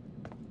here?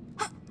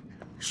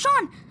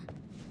 Sean!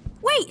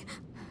 Wait!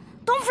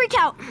 Don't freak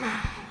out.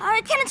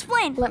 I can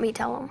explain. Let me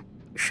tell him.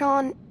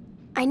 Sean,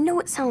 I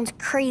know it sounds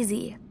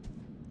crazy,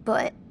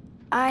 but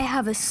I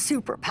have a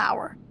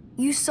superpower.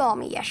 You saw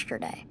me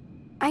yesterday.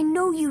 I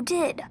know you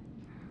did.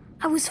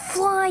 I was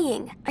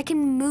flying. I can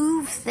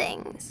move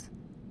things,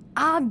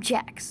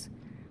 objects,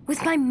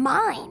 with my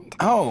mind.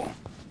 Oh,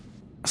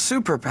 a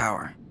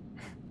superpower.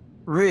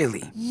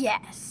 Really?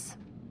 Yes.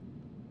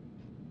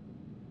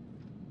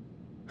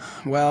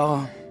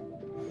 Well,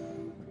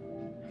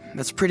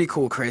 that's pretty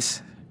cool,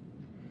 Chris.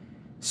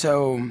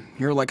 So,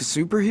 you're like a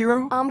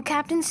superhero? I'm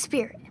Captain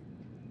Spirit.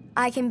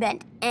 I can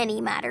bend any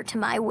matter to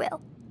my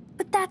will.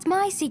 But that's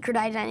my secret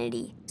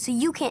identity, so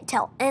you can't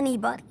tell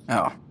anybody.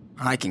 Oh,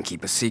 I can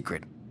keep a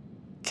secret,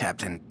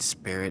 Captain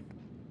Spirit.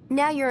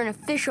 Now you're an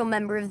official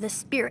member of the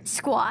Spirit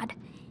Squad.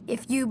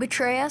 If you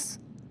betray us,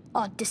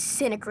 I'll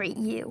disintegrate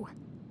you.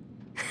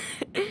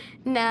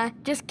 Nah,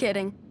 just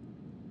kidding.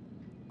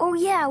 Oh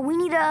yeah, we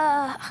need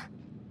a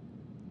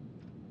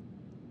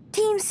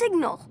team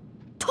signal.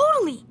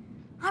 Totally!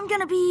 I'm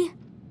gonna be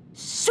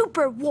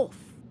Super Wolf.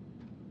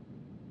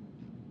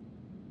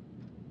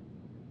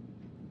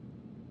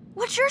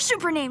 What's your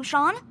super name,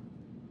 Sean?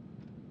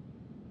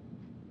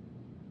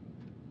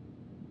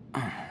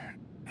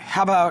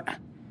 How about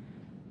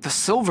the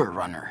Silver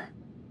Runner?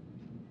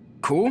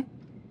 Cool?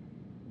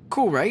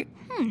 Cool, right?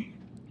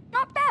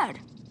 Not bad.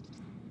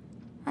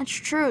 That's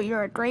true,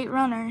 you're a great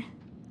runner.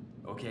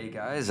 Okay,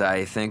 guys,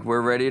 I think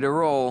we're ready to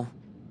roll.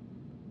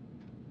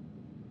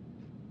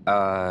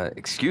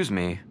 Excuse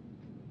me.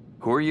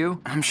 Who are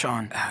you? I'm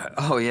Sean.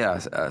 Oh, yeah,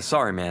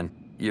 sorry, man.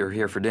 You're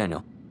here for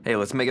Daniel. Hey,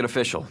 let's make it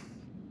official.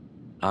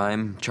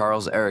 I'm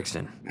Charles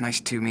Erickson. Nice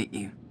to meet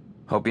you.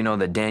 Hope you know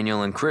that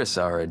Daniel and Chris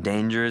are a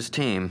dangerous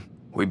team.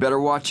 We better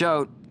watch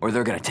out, or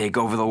they're gonna take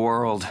over the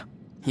world.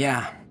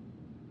 Yeah,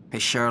 they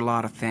share a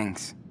lot of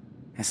things.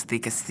 As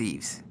thick as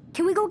thieves.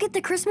 Can we go get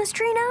the Christmas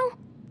tree now?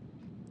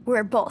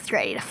 We're both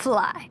ready to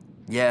fly.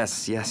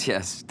 Yes.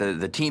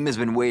 The team has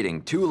been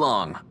waiting too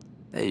long.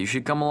 Hey, you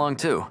should come along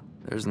too.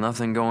 There's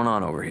nothing going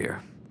on over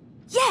here.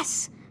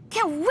 Yes!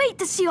 Can't wait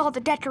to see all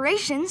the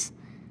decorations.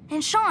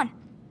 And Sean,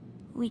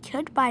 we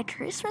could buy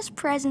Christmas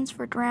presents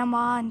for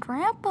Grandma and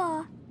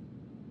Grandpa.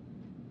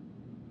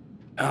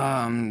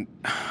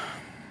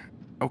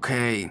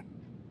 Okay,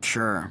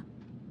 sure.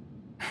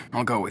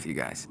 I'll go with you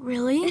guys.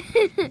 Really?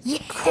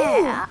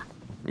 Yeah.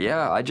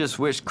 Yeah, I just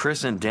wish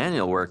Chris and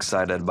Daniel were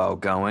excited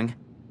about going.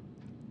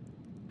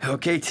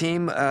 Okay,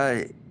 team,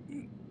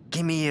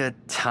 give me a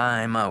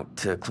time out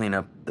to clean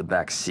up the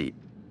back seat.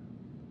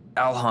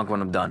 I'll honk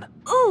when I'm done.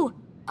 Ooh,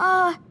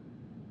 can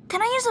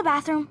I use the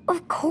bathroom?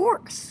 Of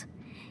course.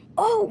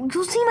 Oh,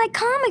 you'll see my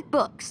comic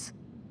books.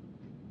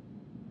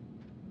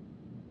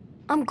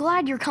 I'm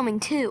glad you're coming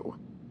too.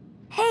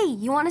 Hey,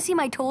 you want to see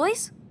my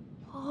toys?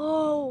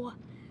 Oh,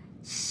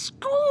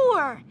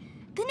 score!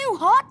 The new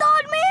hot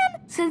dog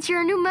man? Since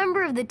you're a new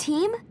member of the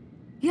team,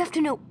 you have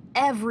to know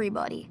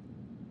everybody.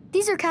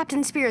 These are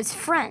Captain Spirit's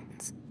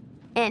friends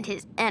and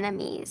his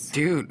enemies.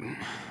 Dude,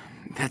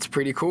 that's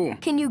pretty cool.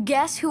 Can you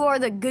guess who are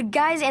the good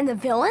guys and the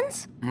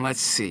villains? Let's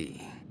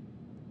see.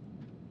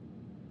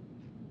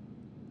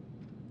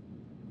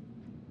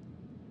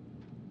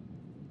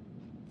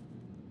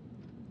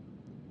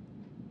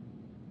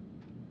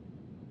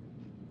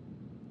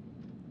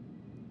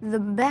 The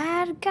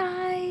bad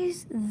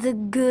guys, the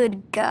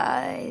good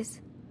guys.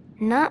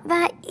 Not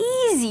that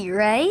easy,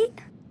 right?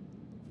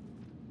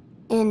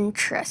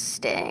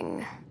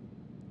 Interesting.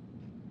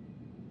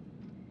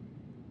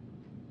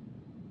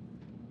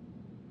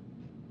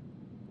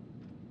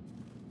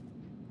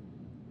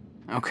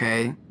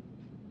 Okay.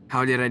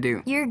 How did I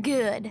do? You're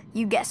good.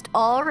 You guessed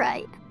all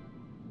right.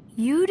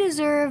 You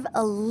deserve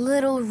a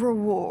little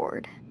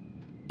reward.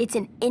 It's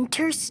an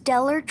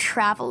interstellar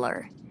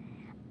traveler.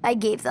 I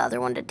gave the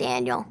other one to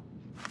Daniel.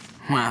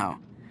 Wow.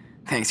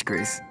 Thanks,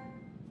 Chris.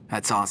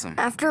 That's awesome.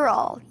 After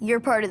all, you're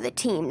part of the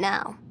team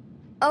now.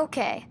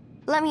 Okay,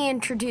 let me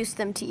introduce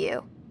them to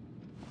you.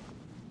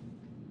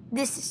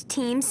 This is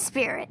Team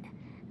Spirit,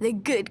 the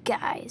good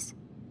guys.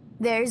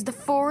 There's the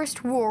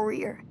Forest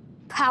Warrior,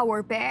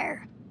 Power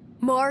Bear,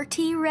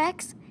 Marty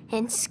Rex,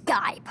 and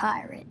Sky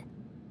Pirate.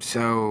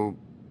 So,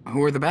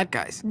 who are the bad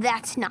guys?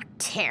 That's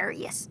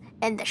Noctarius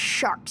and the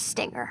Shark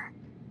Stinger.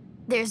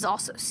 There's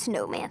also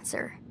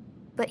Snowmancer,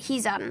 but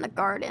he's out in the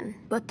garden.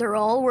 But they're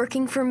all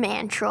working for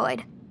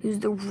Mantroid, who's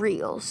the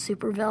real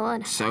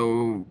supervillain.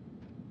 So,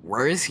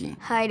 where is he?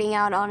 Hiding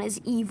out on his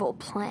evil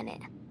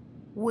planet,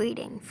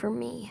 waiting for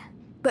me.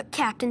 But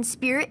Captain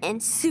Spirit and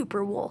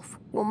Superwolf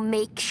will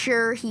make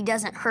sure he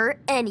doesn't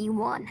hurt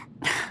anyone.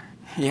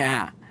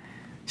 Yeah.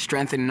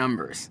 Strength in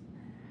numbers.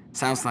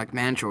 Sounds like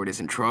Mantroid is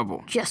in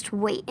trouble. Just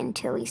wait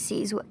until he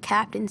sees what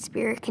Captain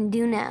Spirit can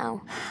do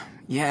now.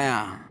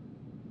 Yeah.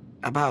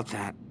 About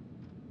that.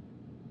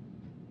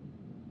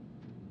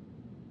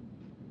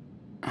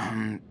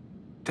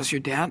 Does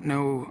your dad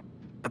know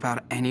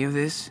about any of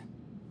this?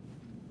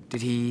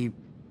 Did he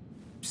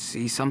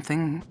see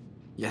something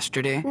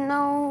yesterday?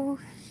 No,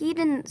 he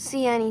didn't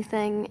see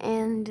anything,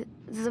 and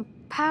the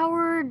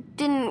power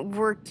didn't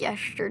work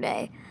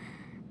yesterday.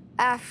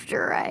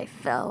 After I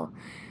fell.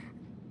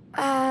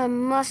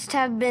 Must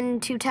have been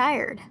too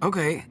tired.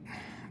 Okay,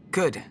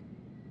 good.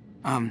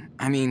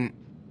 I mean,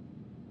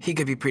 he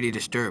could be pretty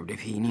disturbed if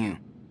he knew.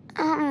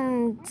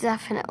 I'm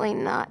definitely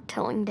not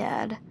telling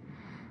Dad.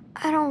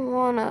 I don't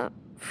want to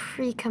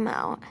freak him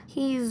out.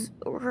 He's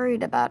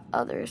worried about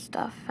other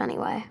stuff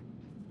anyway.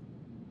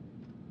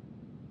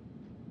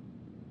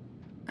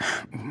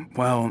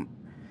 Well,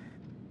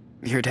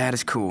 your dad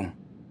is cool.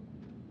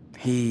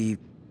 He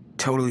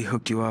totally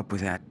hooked you up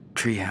with that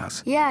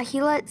treehouse. Yeah,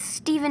 he let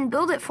Steven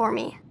build it for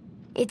me.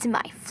 It's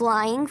my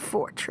flying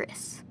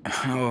fortress.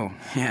 Oh,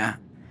 yeah.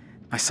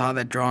 I saw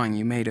that drawing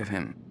you made of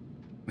him.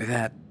 With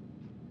that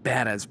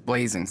badass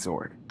blazing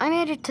sword. I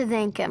made it to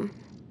thank him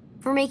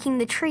for making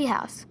the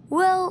treehouse.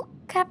 Well,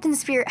 Captain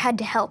Spirit had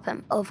to help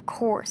him, of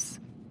course.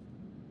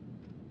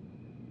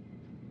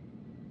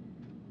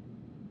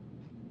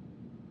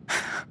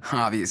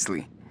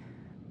 Obviously.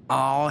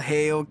 All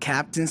hail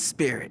Captain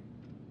Spirit,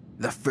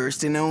 the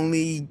first and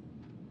only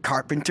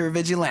carpenter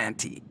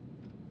vigilante.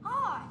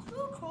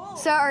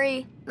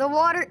 Sorry, the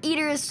water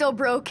heater is still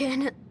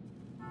broken.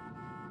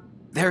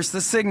 There's the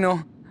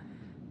signal.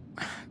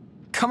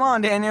 Come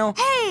on, Daniel.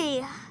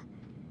 Hey!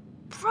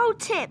 Pro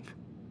tip.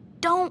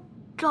 Don't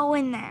go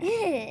in there.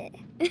 Yeah.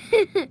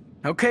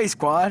 Okay,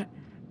 squad.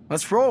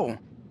 Let's roll.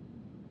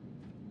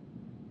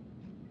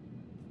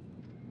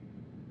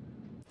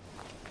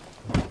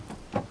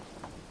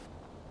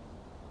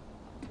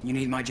 You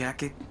need my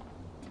jacket?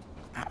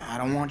 I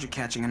don't want you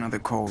catching another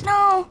cold.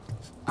 No,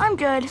 I'm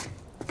good.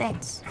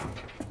 Thanks.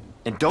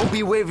 And don't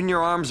be waving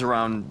your arms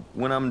around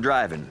when I'm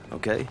driving,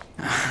 okay?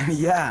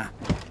 Yeah.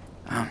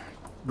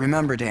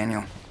 Remember,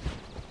 Daniel,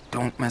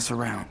 don't mess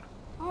around.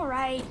 All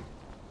right.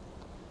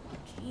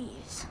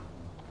 Jeez.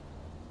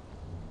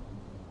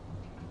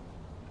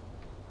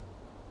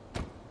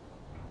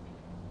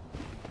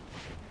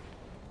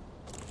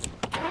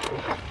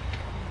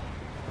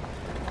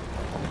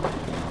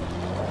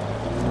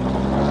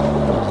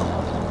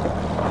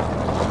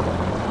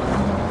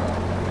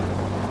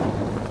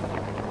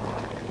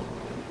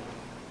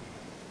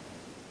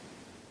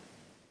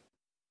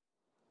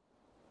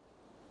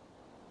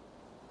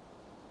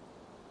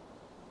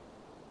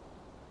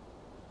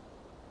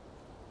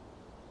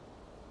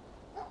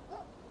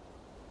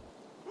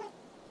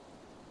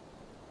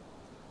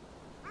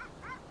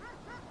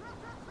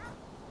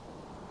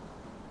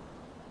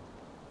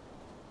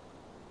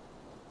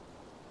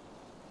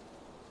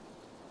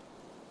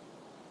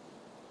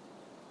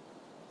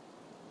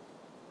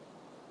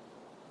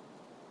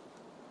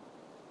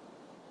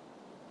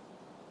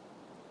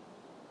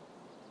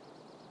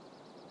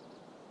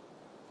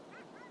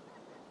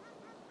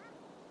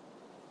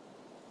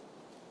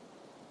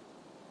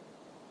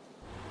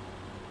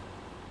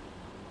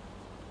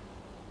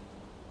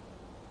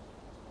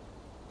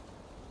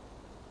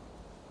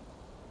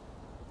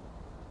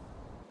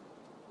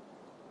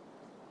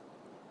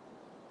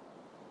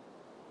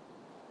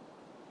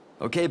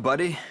 Okay,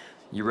 buddy.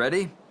 You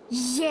ready?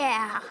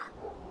 Yeah.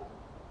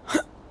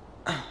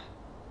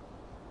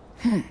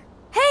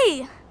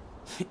 Hey!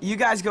 You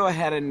guys go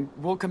ahead and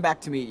we'll come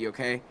back to meet you,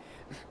 okay?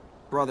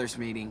 Brothers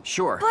meeting.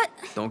 Sure. But-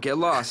 Don't get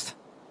lost.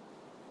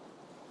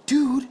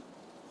 Dude,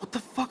 what the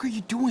fuck are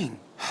you doing?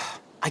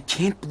 I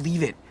can't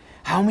believe it.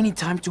 How many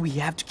times do we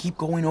have to keep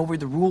going over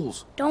the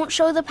rules? Don't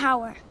show the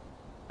power.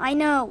 I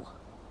know.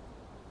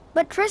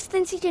 But Chris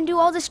thinks he can do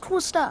all this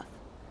cool stuff.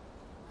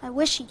 I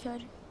wish he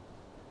could.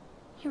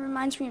 He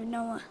reminds me of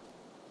Noah.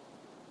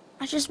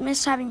 I just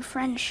miss having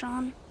friends,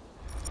 Sean.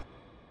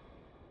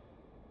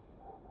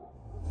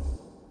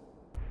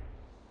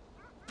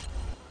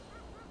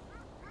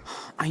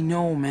 I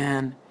know,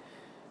 man.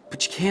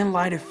 But you can't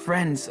lie to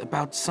friends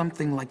about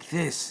something like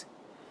this.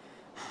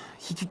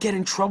 He could get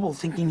in trouble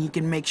thinking he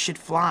can make shit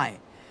fly.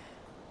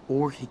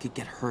 Or he could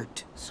get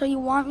hurt. So you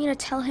want me to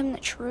tell him the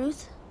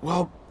truth?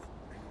 Well,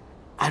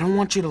 I don't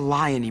want you to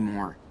lie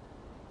anymore.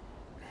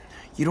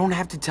 You don't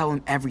have to tell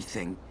him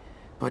everything,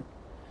 but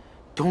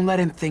don't let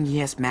him think he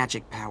has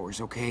magic powers,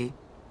 okay?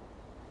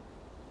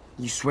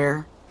 You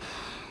swear?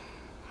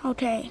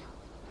 Okay.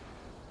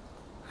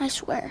 I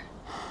swear.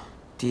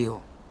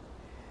 Deal.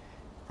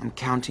 I'm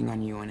counting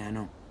on you,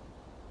 Enano.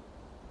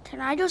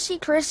 Can I go see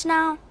Chris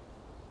now?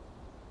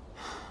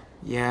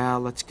 Yeah,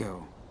 let's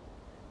go.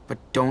 But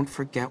don't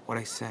forget what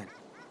I said.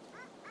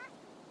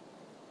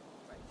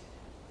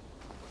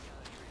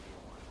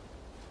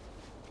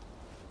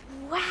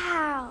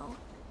 Wow.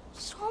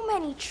 So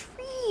many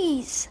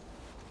trees.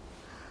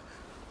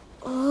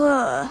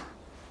 Ugh.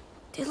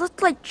 They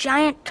look like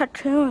giant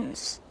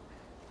cocoons.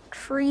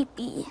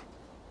 Creepy.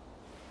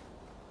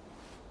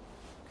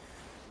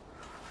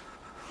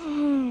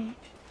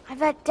 I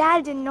bet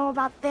Dad didn't know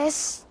about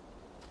this.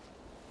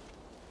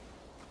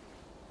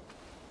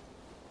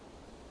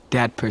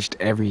 Dad pushed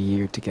every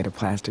year to get a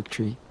plastic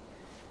tree,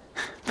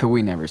 but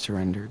we never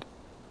surrendered.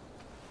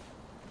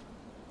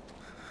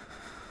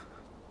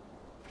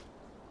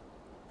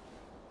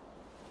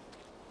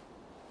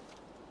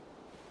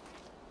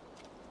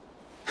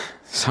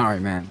 Sorry,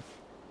 man.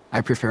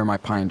 I prefer my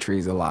pine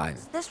trees alive.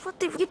 Is this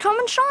what you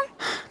coming, Sean?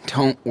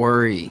 Don't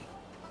worry.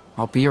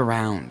 I'll be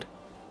around.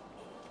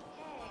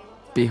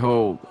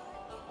 Behold,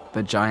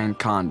 the giant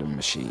condom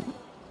machine.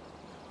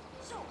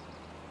 So,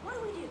 what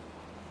do?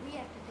 We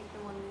have to pick the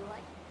one we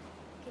like.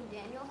 Can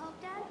Daniel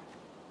help, Dad?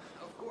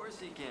 Of course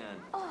he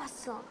can.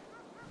 Awesome.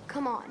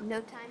 Come on,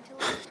 no time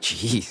to lose.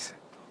 Jeez.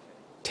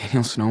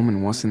 Daniel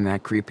Snowman wasn't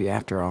that creepy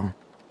after all.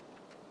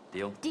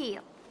 Deal?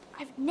 Deal.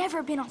 I've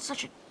never been on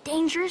such a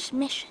dangerous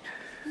mission.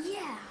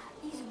 Yeah,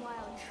 these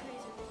wild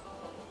trees are...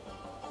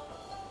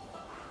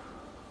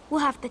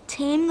 We'll have to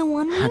tame the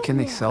one we How can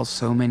they want. sell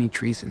so many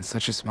trees in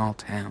such a small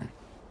town?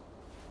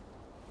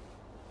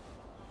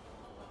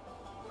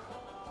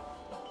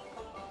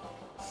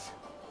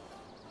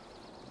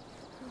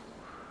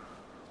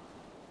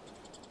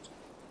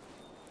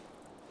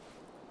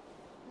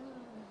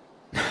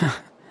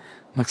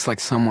 Looks like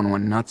someone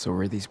went nuts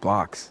over these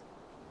blocks.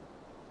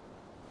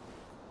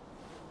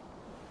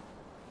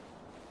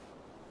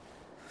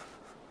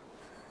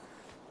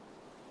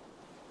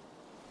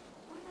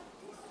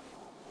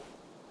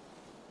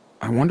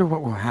 I wonder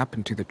what will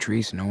happen to the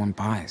trees no one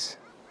buys.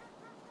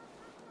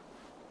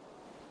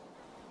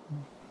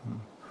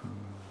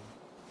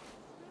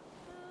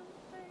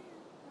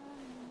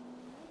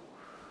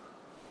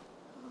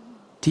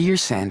 Dear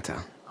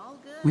Santa,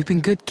 we've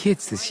been good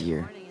kids this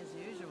year.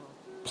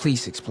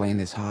 Please explain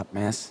this hot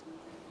mess.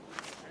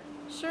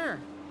 Sure.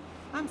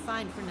 I'm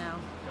fine for now.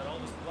 Got all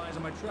the supplies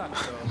in my truck,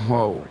 so...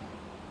 Whoa.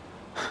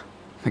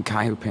 The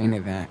guy who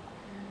painted that,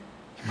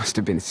 he must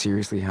have been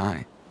seriously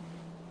high.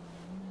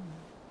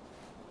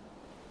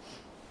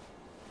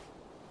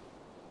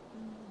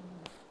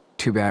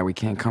 Too bad we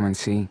can't come and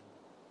see.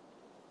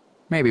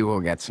 Maybe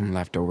we'll get some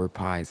leftover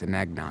pies and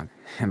eggnog,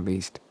 at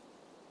least.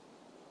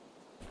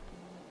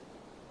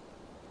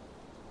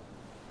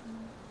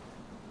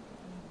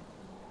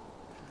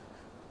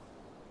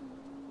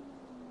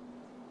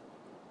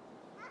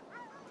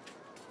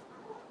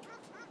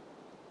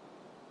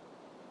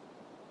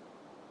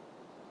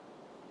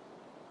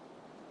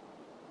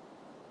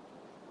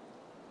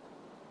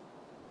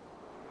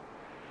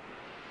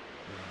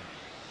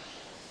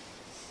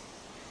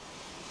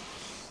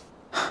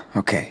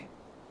 Okay,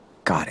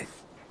 got it.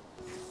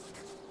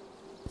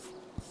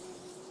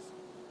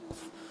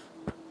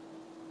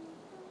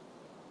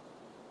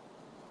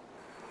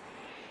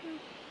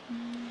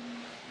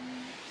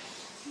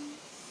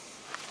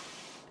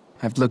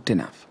 I've looked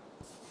enough.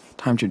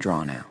 Time to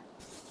draw now.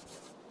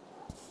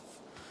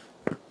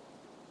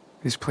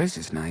 This place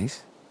is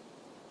nice.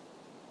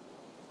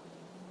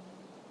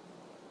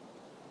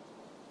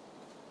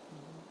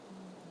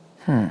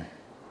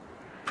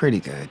 Pretty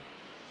good.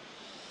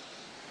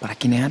 But I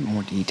can add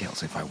more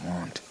details if I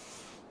want.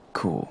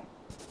 Cool.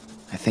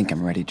 I think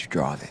I'm ready to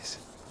draw this.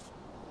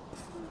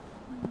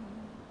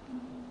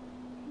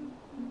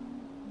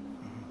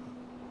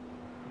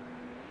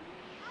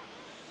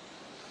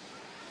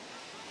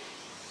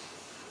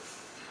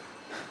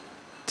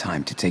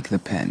 Time to take the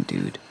pen,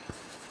 dude.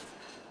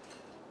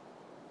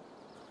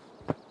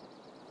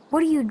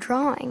 What are you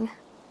drawing?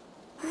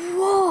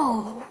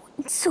 Whoa,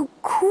 it's so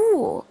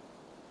cool.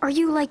 Are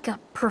you like a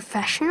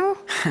professional?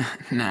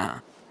 Nah.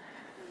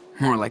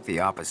 More like the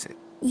opposite.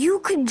 You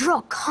could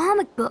draw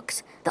comic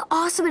books. The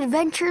awesome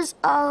adventures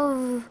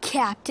of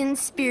Captain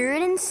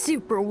Spirit and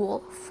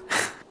Superwolf.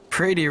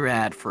 Pretty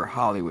rad for a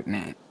Hollywood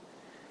name.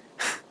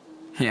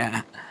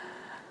 Yeah.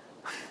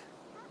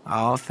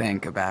 I'll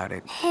think about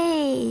it.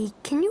 Hey,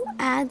 can you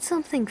add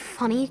something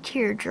funny to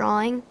your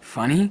drawing?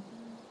 Funny?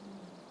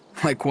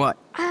 Like what?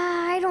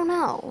 I don't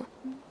know.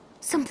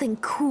 Something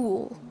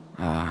cool.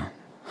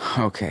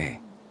 Okay.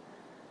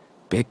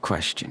 Big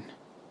question.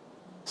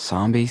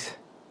 Zombies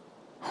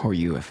or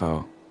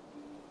UFO?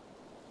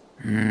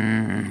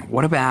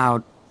 What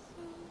about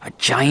a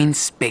giant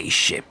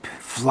spaceship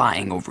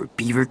flying over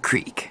Beaver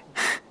Creek?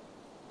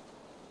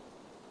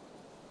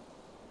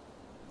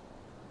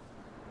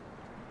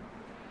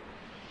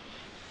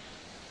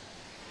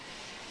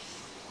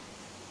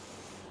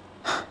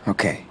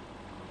 Okay,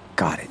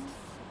 got it.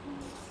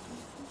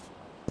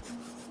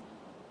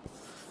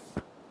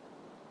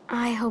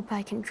 I hope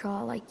I can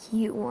draw like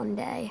you one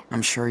day.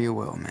 I'm sure you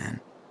will,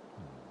 man.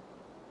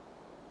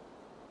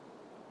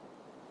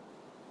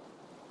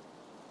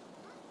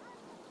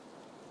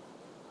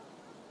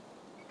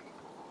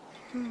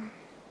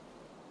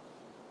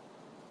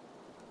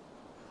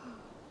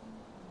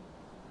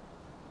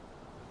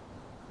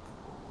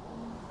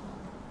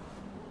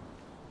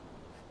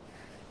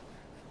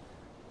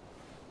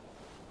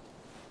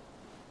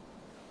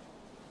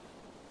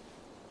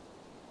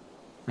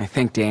 I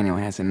think Daniel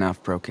has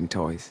enough broken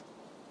toys.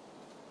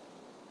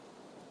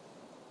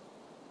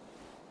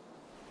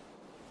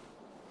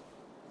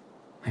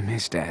 I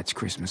miss Dad's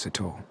Christmas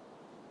atoll.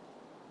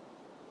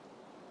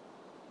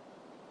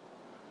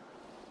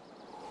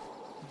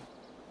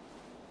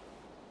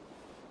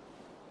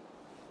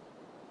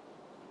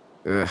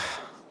 Ugh.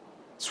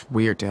 It's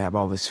weird to have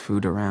all this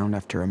food around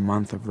after a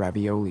month of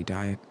ravioli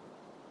diet.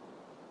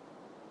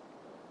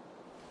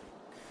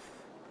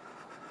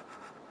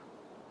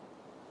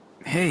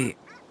 Hey.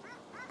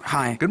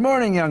 Hi. Good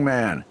morning, young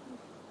man.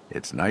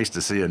 It's nice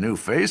to see a new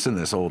face in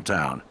this old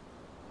town.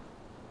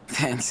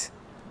 Thanks.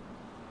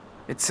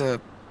 It's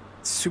a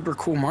super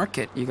cool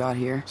market you got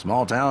here.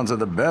 Small towns are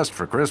the best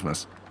for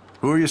Christmas.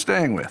 Who are you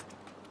staying with?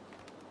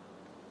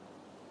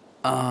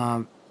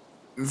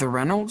 The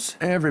Reynolds?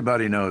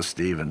 Everybody knows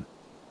Steven.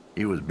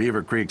 He was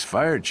Beaver Creek's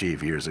fire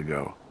chief years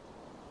ago.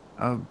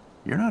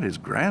 You're not his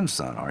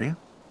grandson, are you?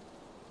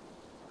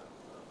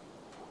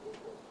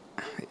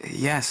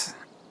 Yes,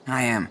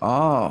 I am.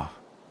 Oh,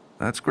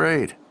 that's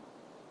great.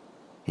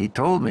 He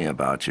told me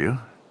about you,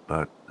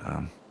 but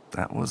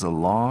that was a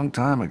long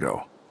time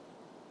ago.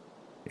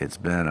 It's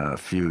been a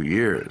few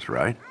years,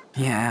 right?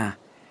 Yeah.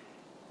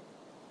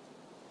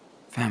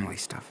 Family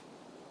stuff.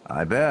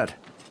 I bet.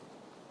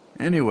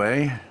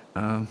 Anyway,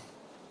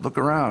 look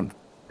around,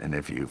 and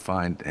if you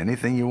find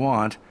anything you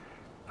want,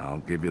 I'll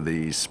give you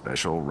the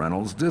special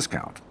Reynolds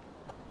discount.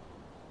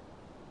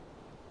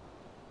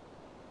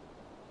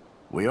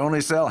 We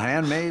only sell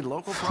handmade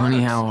local products.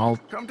 Funny how all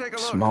Come take a look.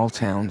 small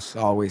towns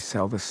always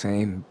sell the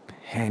same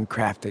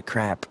handcrafted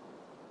crap.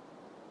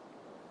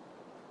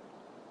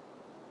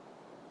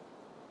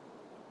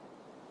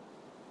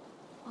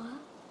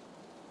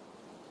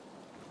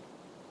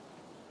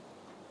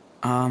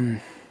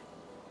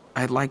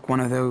 I'd like one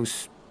of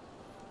those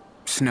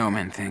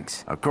snowman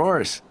things. Of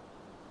course.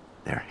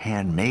 They're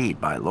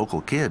handmade by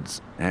local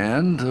kids.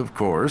 And, of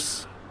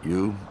course,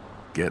 you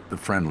get the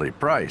friendly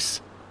price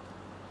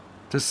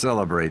to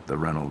celebrate the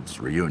Reynolds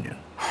reunion.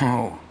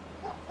 Oh,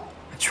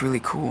 that's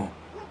really cool.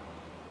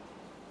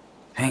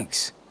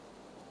 Thanks.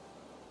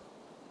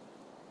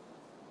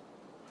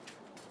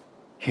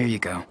 Here you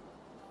go.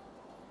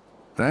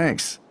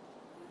 Thanks.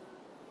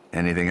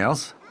 Anything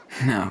else?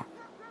 No,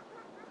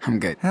 I'm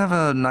good. Have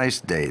a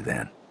nice day,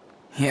 then.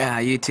 Yeah,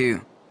 you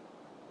too.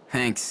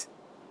 Thanks.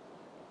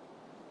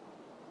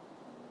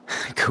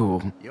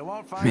 Cool. You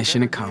won't find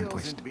Mission better deals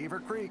accomplished. in Beaver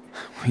Creek.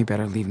 We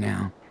better leave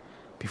now,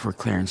 before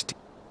Clarence...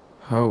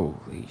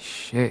 Holy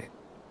shit.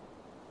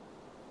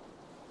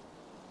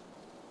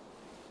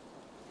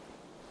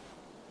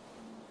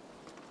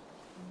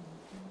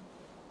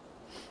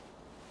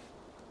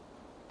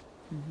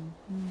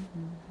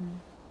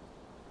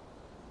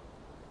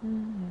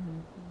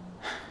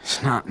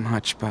 It's not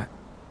much, but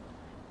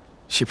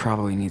she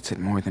probably needs it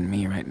more than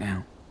me right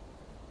now.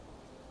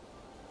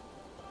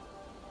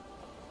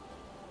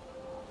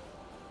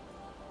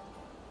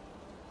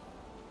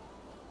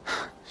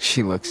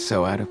 She looks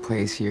so out of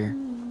place here.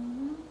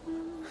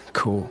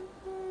 Cool.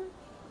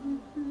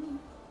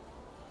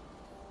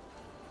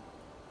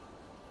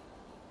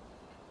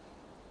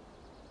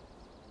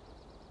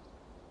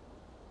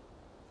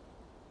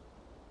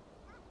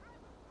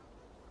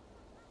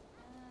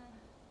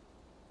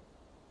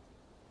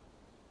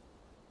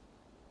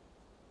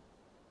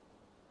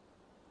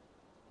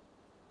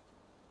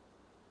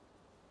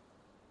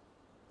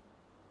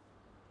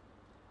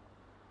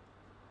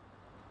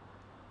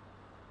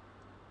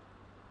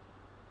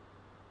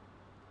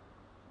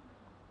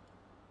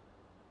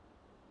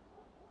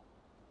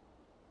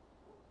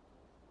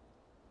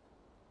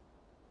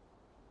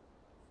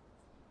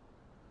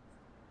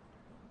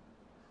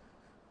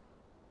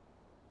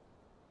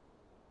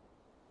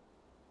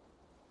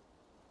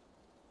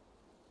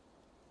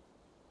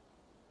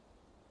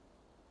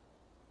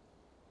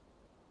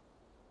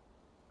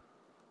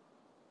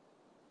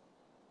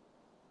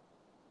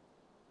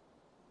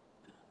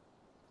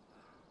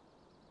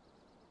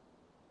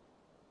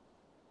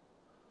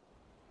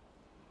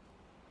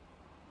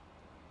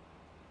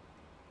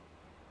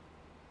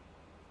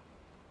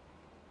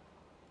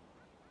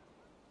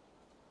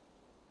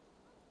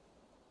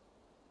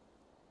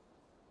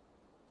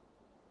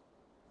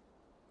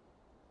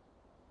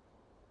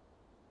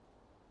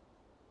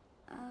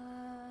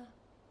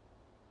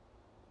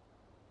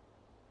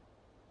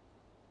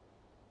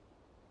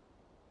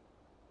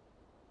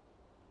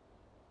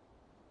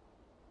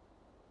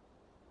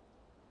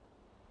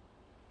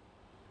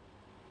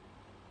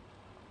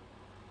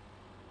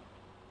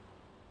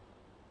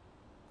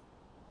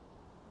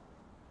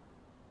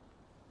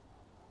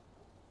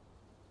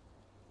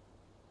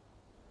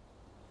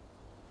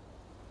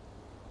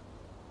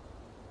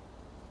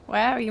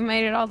 Wow, you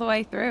made it all the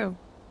way through.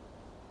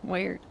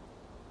 Weird.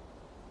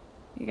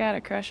 You got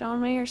a crush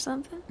on me or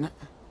something?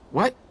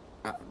 What?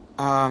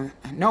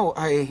 No,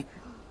 I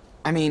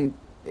mean,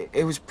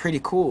 it was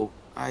pretty cool.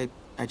 I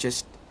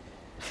just...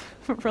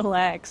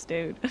 Relax,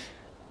 dude.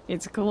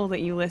 It's cool that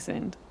you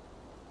listened.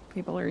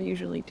 People are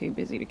usually too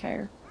busy to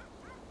care.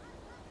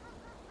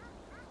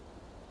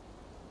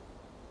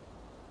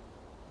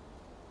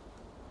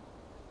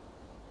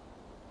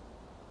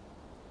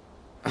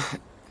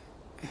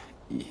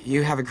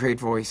 You have a great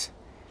voice.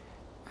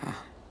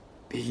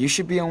 You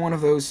should be on one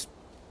of those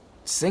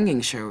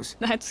singing shows.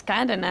 That's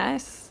kinda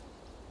nice.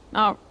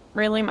 Not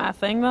really my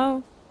thing,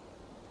 though.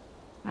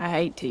 I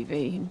hate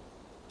TV and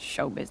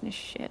show business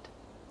shit.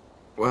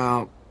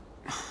 Well,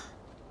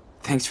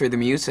 thanks for the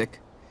music.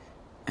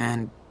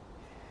 And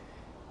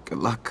good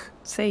luck.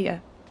 See ya.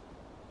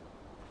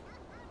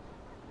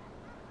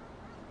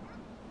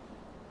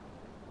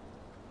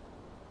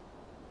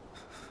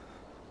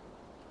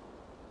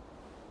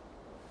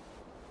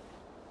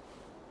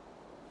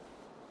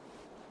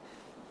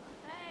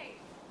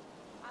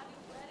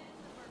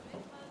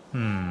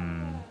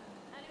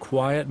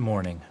 Quiet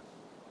morning.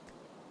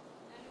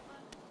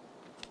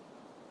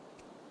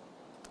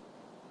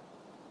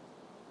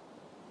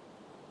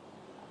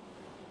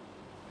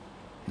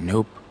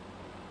 Nope.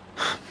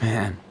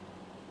 Man,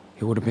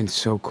 it would have been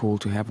so cool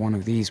to have one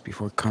of these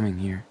before coming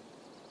here.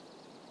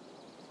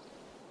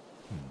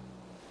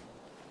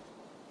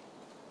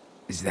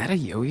 Is that a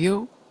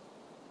yo-yo?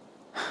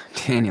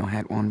 Daniel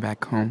had one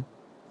back home.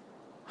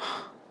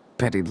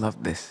 Bet he'd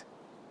love this.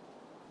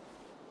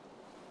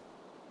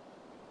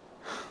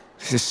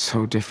 This is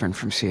so different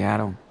from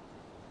Seattle.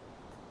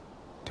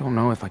 Don't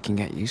know if I can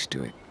get used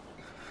to it.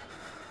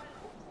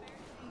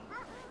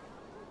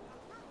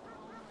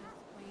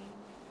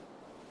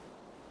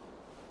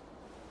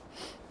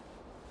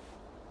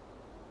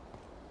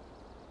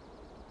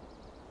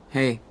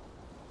 Hey.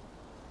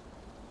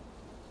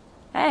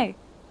 Hey.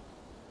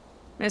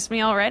 Miss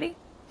me already?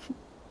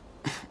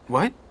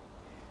 What?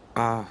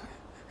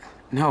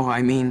 No,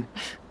 I mean...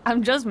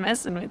 I'm just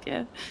messing with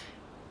you.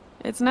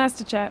 It's nice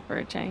to chat for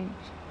a change.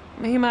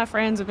 Me and my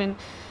friends have been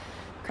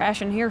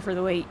crashing here for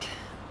the week.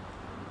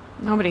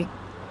 Nobody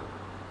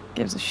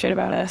gives a shit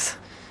about us.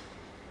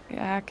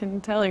 Yeah, I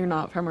can tell you're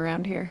not from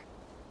around here.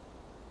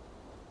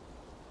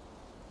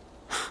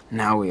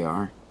 Now we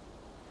are.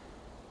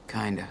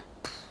 Kinda.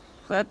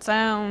 That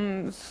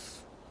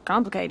sounds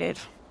complicated.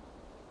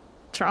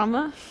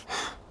 Trauma?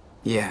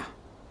 Yeah.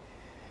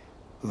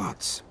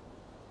 Lots.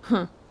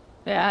 Huh.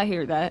 Yeah, I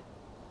hear that.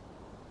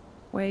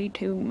 Way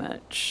too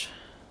much.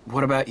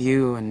 What about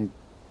you and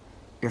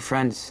your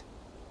friends?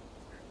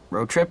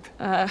 Road trip?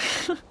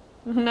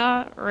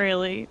 Not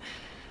really.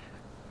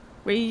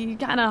 We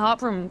kinda hop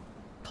from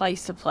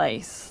place to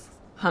place,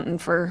 hunting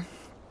for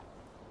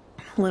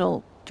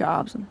little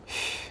jobs. And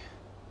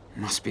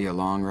Must be a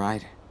long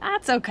ride.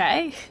 that's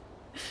okay.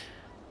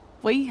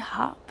 We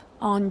hop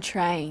on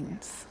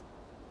trains.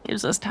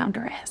 Gives us time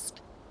to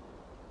rest.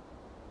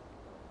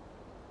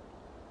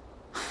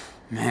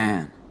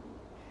 Man,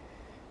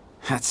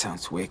 that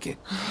sounds wicked.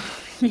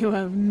 You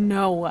have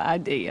no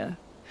idea.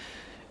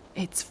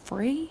 It's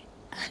free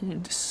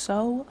and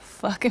so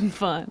fucking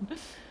fun.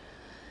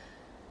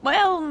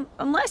 Well,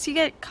 unless you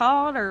get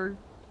caught or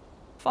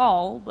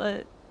fall,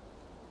 but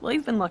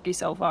we've been lucky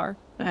so far.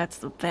 That's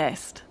the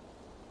best.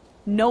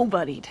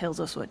 Nobody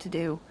tells us what to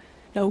do.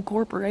 No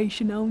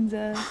corporation owns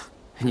us.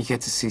 And you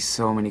get to see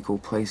so many cool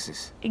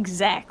places.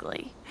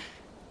 Exactly.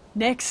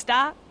 Next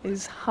stop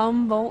is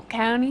Humboldt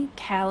County,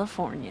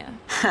 California.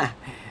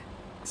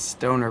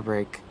 Stoner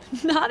break.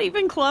 Not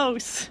even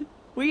close.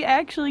 We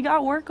actually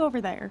got work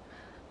over there.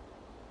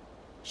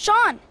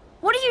 Sean,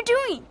 what are you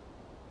doing?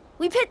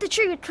 We hit the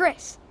tree with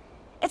Chris.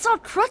 It's all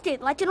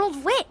crooked like an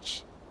old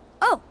witch.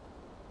 Oh,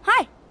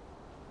 hi.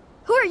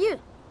 Who are you?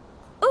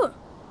 Ooh,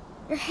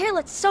 your hair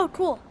looks so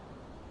cool.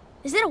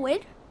 Is it a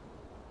wig?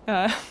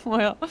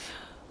 Well,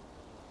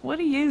 what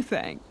do you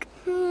think?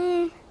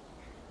 I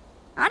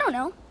don't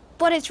know,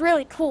 but it's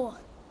really cool.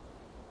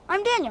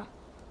 I'm Daniel.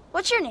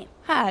 What's your name?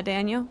 Hi,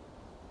 Daniel.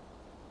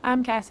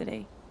 I'm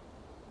Cassidy.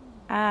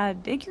 I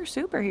dig your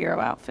superhero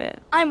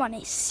outfit. I'm on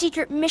a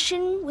secret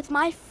mission with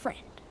my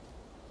friend.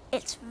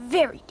 It's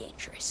very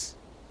dangerous.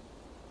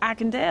 I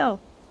can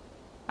tell.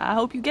 I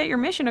hope you get your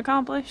mission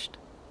accomplished.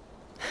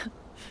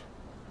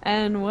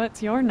 And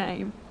what's your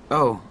name?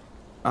 Oh,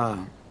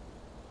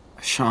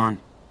 Sean.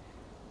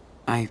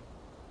 I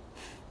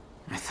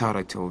thought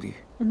I told you.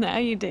 Now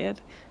you did.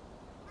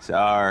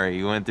 Sorry,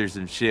 you went through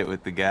some shit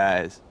with the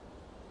guys.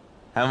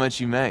 How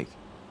much you make?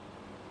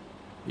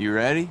 You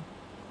ready?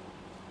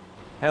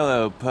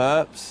 Hello,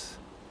 pups.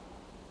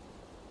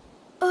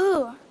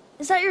 Ooh,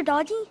 is that your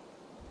doggy?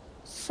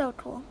 So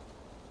cool.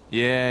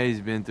 Yeah, he's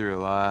been through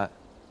a lot.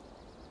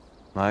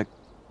 Like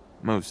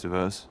most of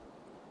us.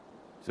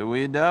 So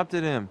we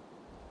adopted him.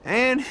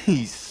 And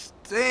he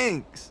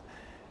stinks.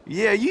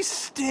 Yeah, you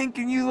stink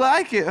and you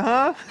like it,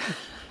 huh?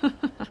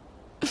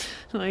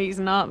 Well, he's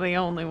not the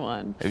only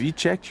one. Have you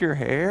checked your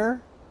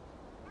hair?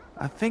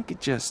 I think it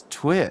just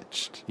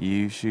twitched.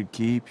 You should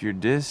keep your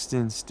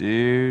distance,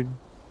 dude.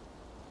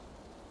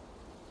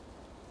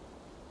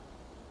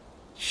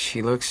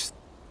 She looks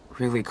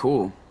really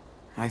cool,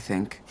 I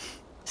think.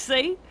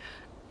 See?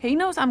 He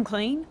knows I'm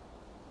clean.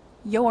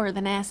 You're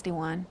the nasty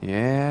one.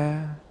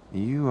 Yeah,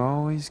 you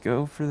always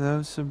go for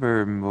those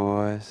suburban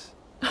boys.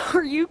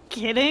 Are you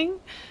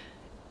kidding?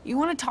 You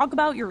want to talk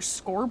about your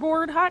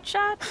scoreboard,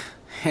 hotshot?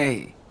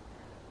 Hey,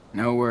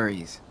 no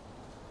worries.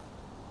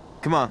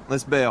 Come on,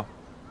 let's bail.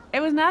 It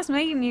was nice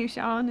meeting you,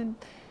 Sean and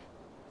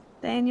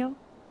Daniel.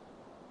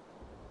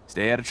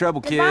 Stay out of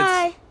trouble, kids.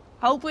 Goodbye.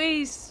 Hope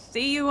we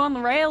see you on the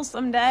rails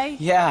someday.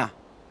 Yeah.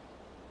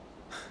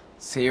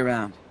 See you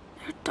around.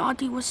 Your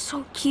doggy was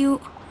so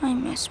cute. I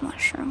miss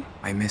Mushroom.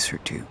 I miss her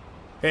too.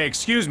 Hey,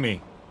 excuse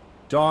me.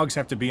 Dogs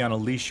have to be on a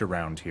leash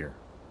around here.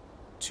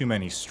 Too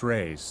many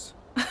strays.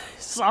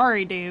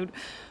 Sorry, dude.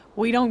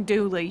 We don't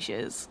do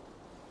leashes.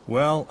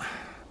 Well,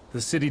 the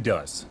city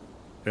does.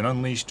 An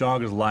unleashed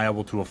dog is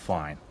liable to a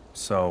fine,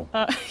 so...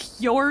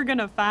 You're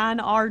gonna fine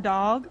our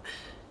dog?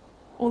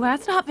 Well,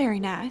 that's not very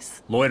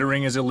nice.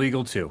 Loitering is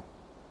illegal too.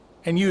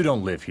 And you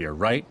don't live here,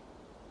 right?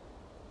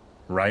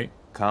 Right?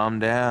 Calm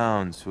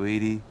down,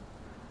 sweetie.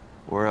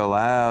 We're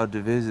allowed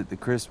to visit the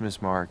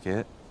Christmas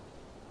market.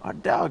 Our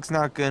dog's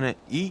not gonna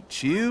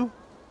eat you.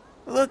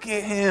 Look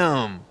at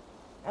him.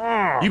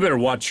 You better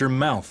watch your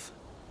mouth.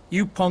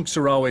 You punks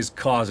are always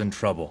causing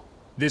trouble.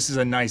 This is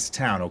a nice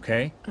town,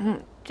 okay?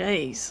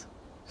 Jeez.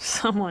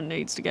 Someone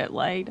needs to get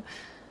laid.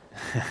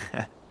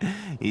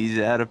 He's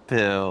out of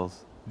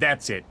pills.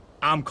 That's it.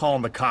 I'm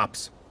calling the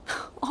cops.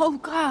 Oh,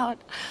 God.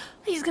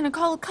 He's gonna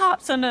call the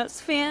cops on us,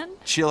 Finn.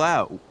 Chill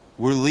out.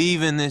 We're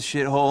leaving this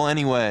shithole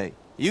anyway.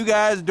 You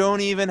guys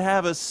don't even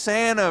have a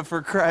Santa,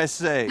 for Christ's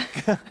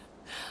sake.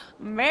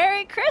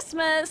 Merry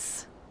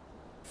Christmas!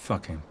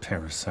 Fucking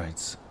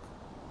parasites.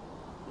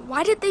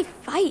 Why did they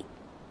fight?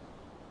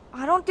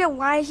 I don't get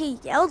why he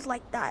yelled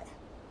like that.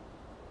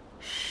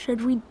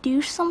 Should we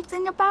do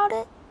something about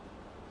it?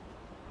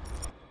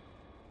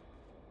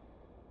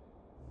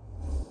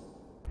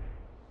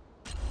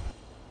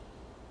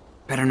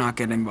 Better not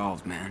get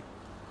involved, man.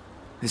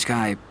 This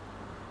guy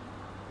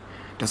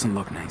doesn't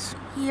look nice.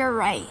 You're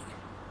right.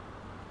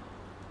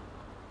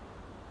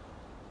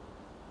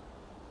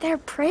 They're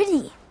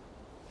pretty.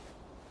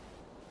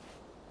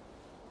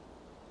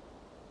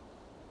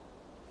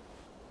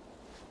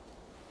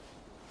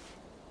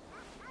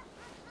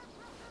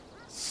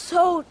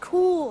 So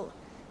cool.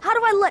 How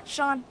do I look,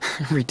 Sean?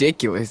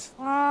 Ridiculous.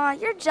 Aw,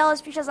 you're jealous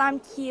because I'm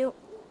cute.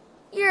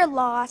 You're a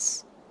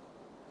loss.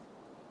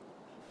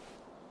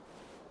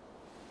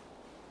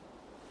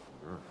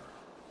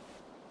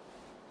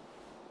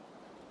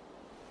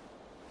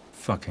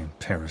 Fucking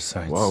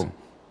parasites. Whoa.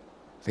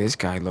 This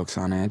guy looks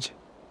on edge.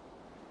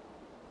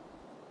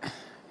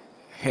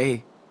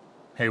 Hey.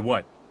 Hey,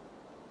 what?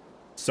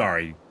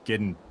 Sorry,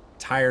 getting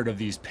tired of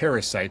these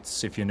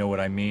parasites, if you know what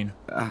I mean.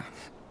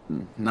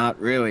 Not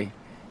really.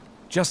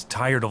 Just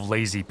tired of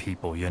lazy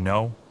people, you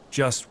know?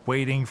 Just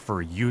waiting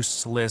for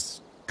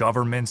useless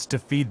governments to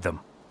feed them.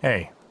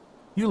 Hey,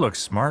 you look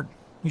smart.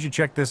 You should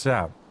check this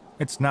out.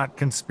 It's not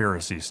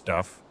conspiracy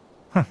stuff.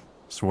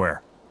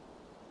 Swear.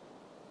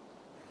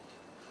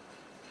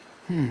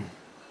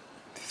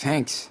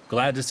 Thanks.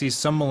 Glad to see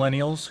some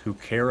millennials who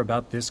care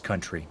about this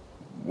country.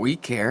 We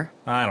care.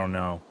 I don't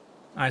know.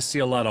 I see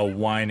a lot of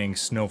whining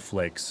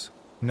snowflakes.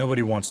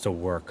 Nobody wants to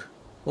work.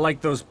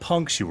 Like those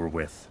punks you were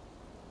with.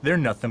 They're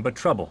nothing but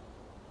trouble.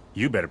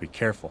 You better be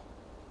careful.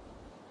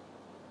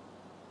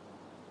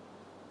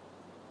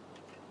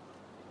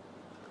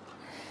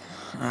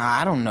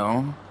 I don't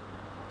know.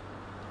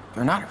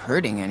 They're not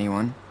hurting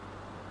anyone.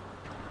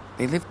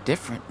 They live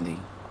differently.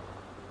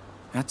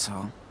 That's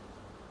all.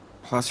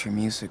 Plus, her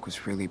music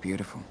was really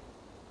beautiful.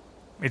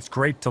 It's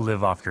great to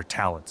live off your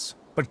talents,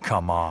 but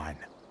come on.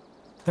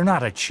 They're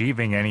not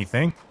achieving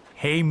anything.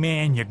 Hey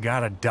man, you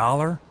got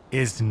 $1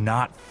 is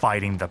not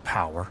fighting the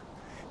power.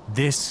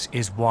 This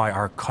is why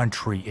our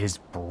country is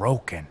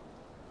broken.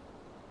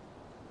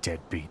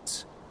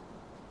 Deadbeats.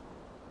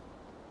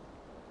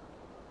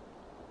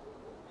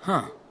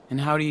 Huh.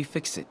 And how do you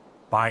fix it?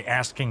 By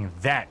asking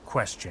that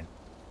question.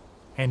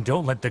 And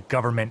don't let the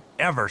government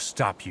ever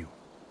stop you.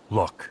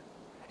 Look,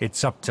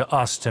 it's up to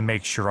us to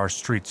make sure our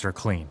streets are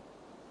clean.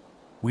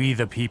 We,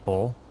 the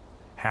people,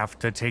 have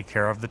to take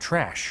care of the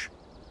trash,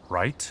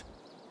 right?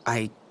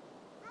 I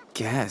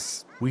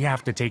guess. We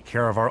have to take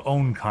care of our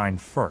own kind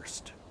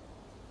first.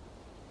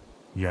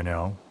 You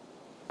know?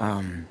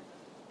 I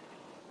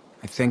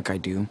think I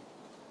do.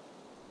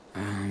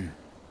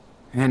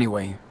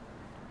 Anyway,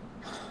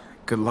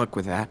 good luck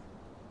with that.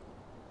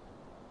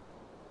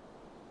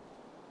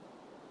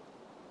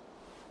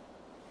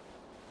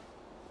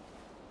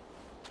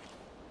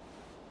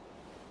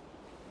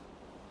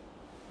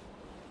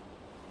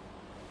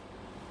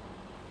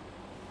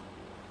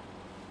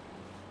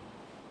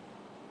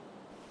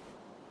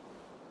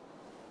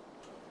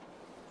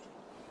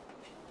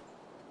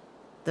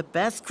 The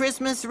best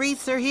Christmas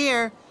wreaths are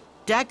here.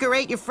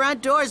 Decorate your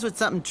front doors with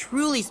something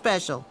truly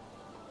special.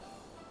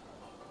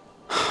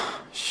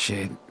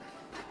 Shit.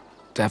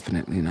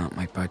 Definitely not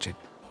my budget.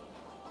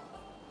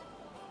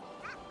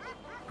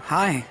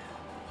 Hi.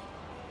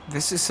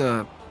 This is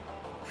a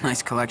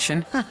nice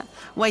collection.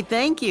 Why,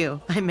 thank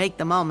you. I make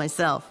them all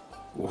myself.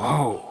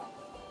 Whoa.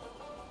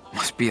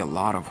 Must be a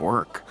lot of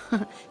work.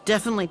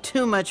 Definitely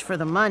too much for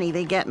the money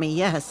they get me,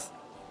 yes.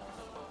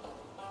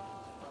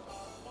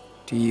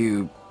 Do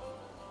you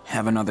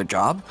have another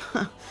job?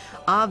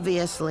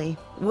 Obviously.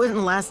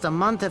 Wouldn't last a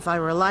month if I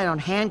relied on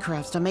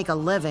handcrafts to make a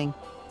living.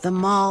 The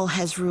mall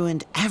has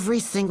ruined every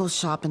single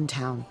shop in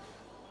town.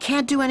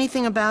 Can't do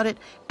anything about it,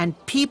 and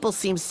people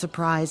seem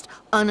surprised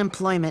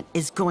unemployment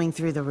is going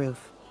through the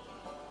roof.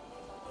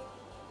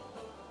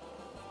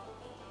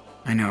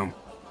 I know.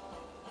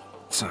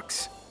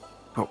 Sucks.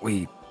 But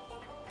we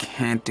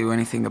can't do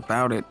anything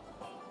about it,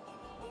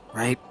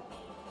 right?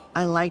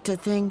 I like to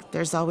think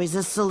there's always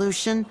a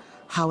solution,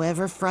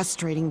 however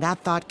frustrating that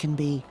thought can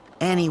be.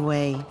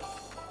 Anyway,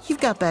 you've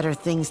got better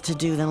things to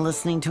do than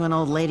listening to an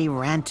old lady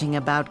ranting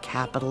about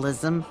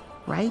capitalism,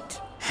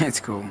 right? It's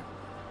cool.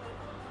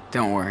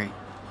 Don't worry.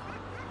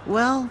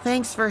 Well,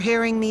 thanks for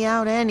hearing me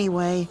out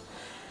anyway.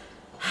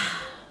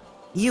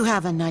 You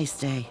have a nice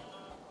day.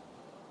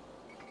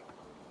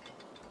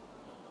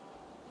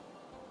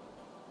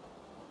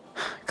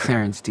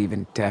 Claire and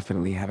Steven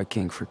definitely have a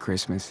kink for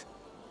Christmas.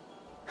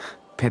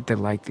 Bet they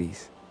like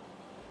these.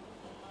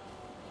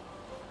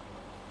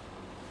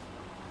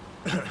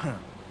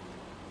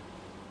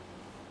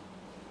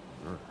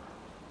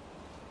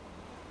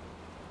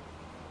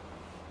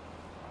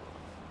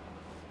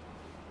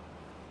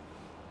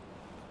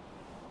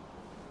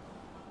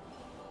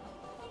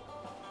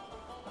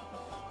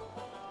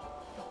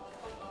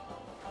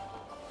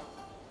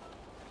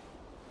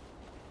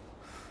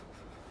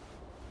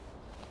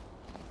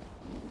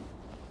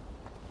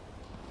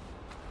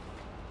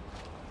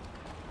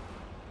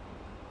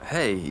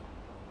 Hey,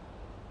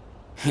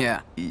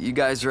 Yeah, you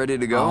guys ready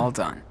to go? all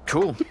done.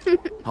 Cool.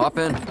 Hop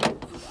in.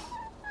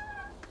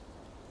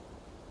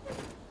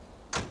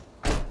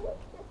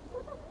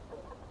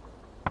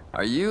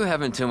 Are you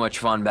having too much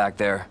fun back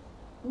there?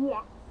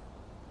 Yeah.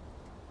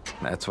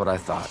 That's what I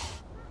thought.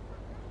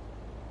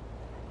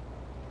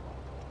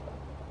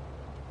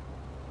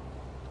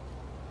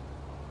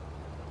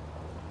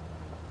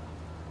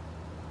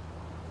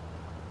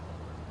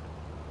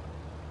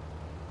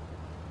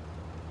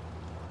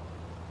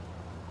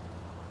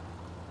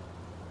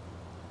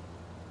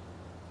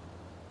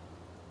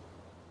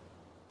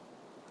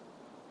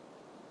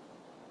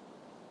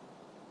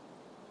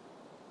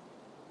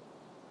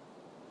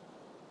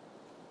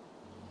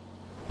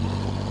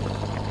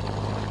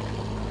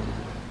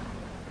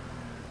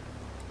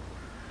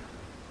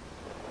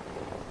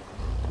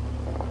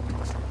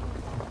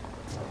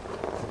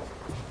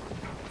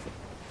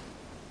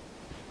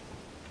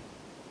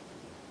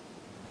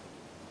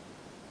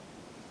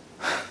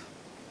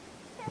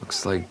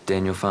 Looks like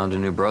Daniel found a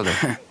new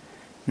brother.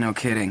 No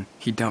kidding.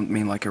 He dumped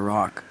me like a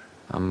rock.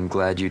 I'm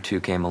glad you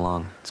two came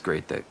along. It's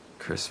great that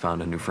Chris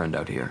found a new friend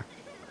out here.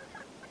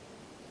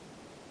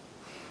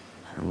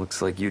 It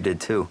looks like you did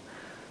too.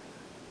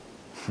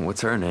 What's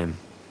her name?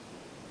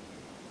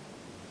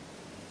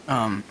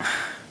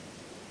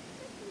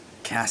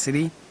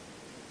 Cassidy?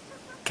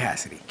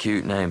 Cassidy.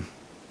 Cute name.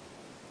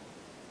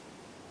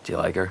 Do you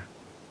like her?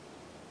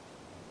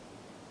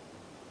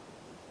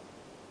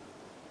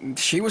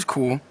 She was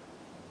cool.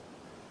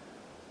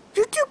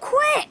 You're too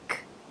quick!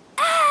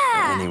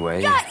 Ah!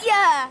 Anyway, Got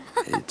ya!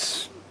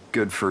 it's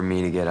good for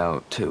me to get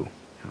out too.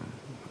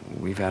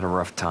 We've had a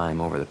rough time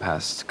over the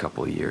past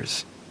couple of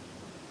years.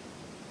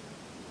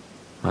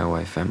 My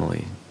wife,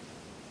 Emily,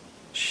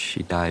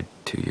 she died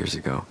 2 years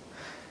ago.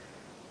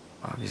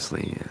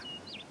 Obviously,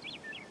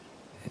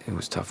 it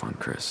was tough on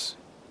Chris.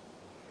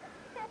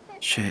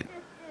 Shit.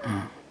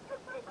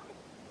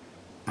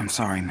 I'm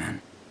sorry,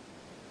 man.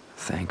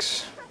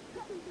 Thanks.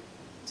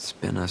 It's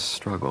been a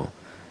struggle.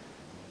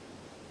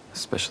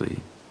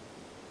 Especially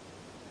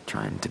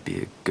trying to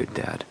be a good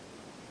dad.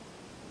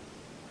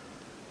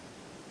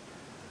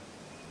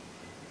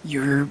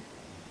 You're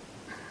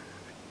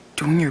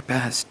doing your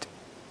best.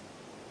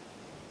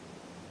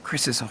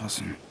 Chris is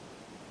awesome.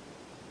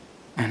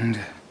 And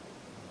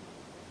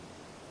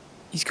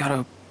he's got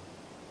a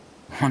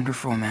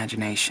wonderful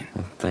imagination.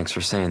 Well, thanks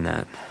for saying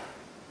that.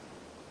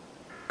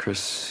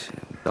 Chris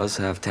does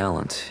have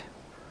talent.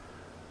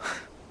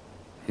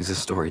 He's a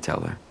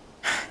storyteller.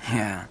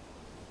 Yeah.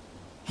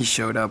 He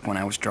showed up when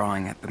I was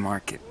drawing at the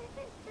market.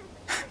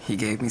 He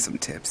gave me some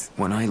tips.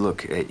 When I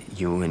look at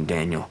you and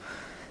Daniel,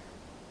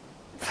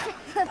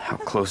 how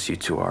close you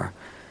two are,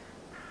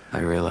 I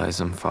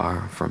realize I'm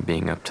far from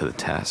being up to the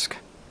task.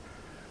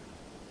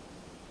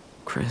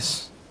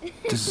 Chris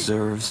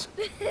deserves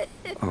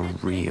a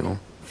real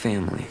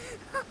family.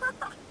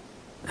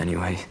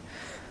 Anyway,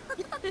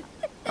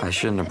 I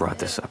shouldn't have brought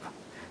this up,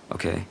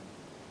 okay?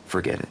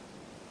 Forget it.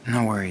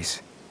 No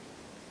worries.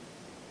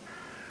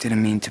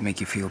 Didn't mean to make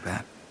you feel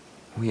bad.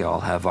 We all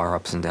have our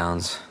ups and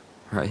downs,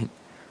 right?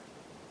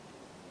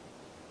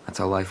 That's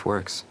how life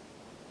works.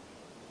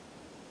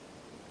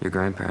 Your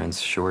grandparents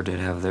sure did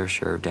have their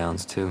share of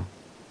downs, too.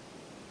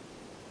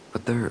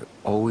 But they're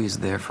always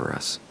there for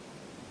us.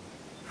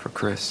 For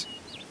Chris.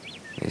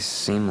 They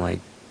seem like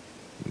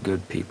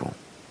good people.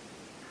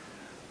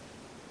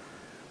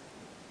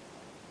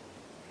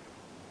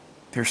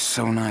 They're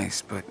so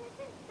nice, but...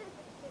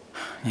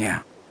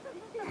 yeah,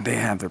 they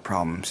have their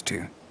problems,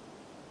 too.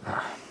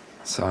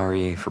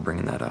 Sorry for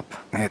bringing that up.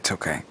 It's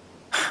okay.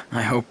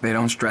 I hope they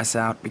don't stress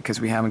out because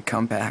we haven't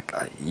come back.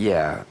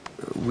 Yeah,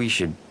 we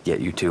should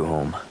get you two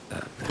home.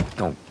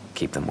 Don't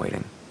keep them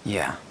waiting.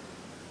 Yeah.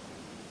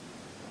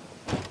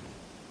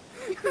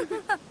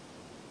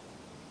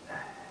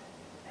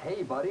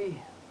 Hey,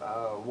 buddy.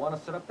 Want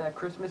to set up that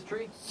Christmas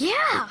tree?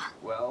 Yeah!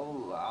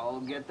 Well, I'll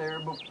get there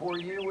before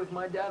you with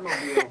my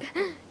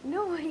dadmobile.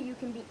 No way you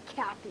can beat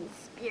Captain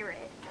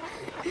Spirit.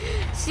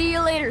 See you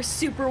later,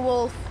 Super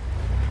Wolf.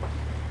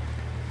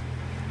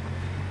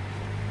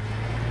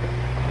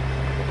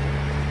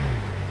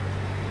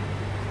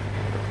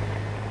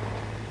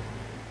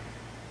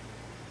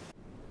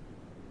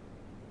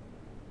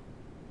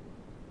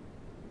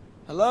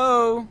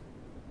 Hello?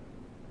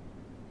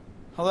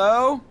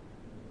 Hello?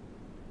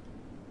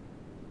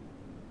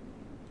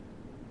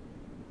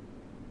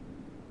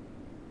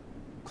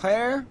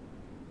 Claire?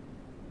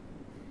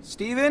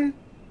 Steven?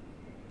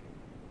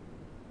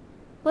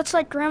 Looks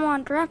like Grandma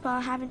and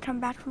Grandpa haven't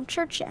come back from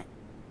church yet.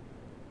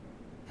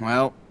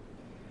 Well,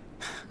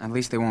 at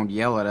least they won't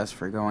yell at us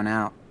for going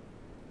out.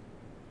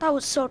 That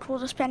was so cool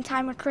to spend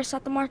time with Chris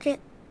at the market.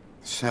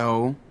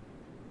 So,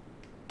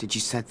 did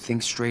you set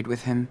things straight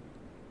with him?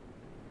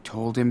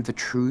 Told him the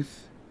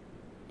truth?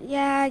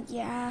 Yeah,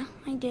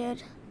 I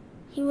did.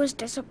 He was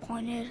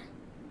disappointed.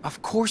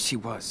 Of course he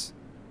was.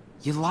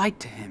 You lied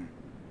to him.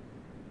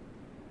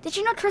 Did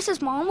you know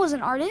Chris's mom was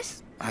an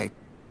artist? I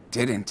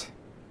didn't.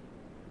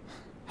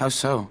 How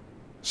so?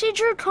 She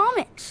drew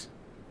comics.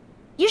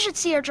 You should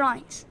see her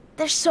drawings.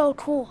 They're so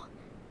cool.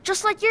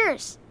 Just like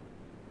yours.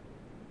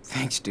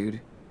 Thanks,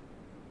 dude.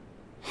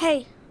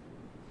 Hey.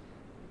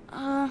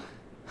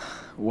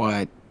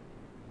 What?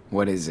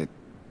 What is it?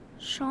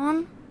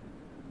 Sean?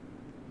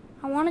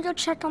 I want to go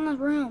check on the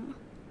room.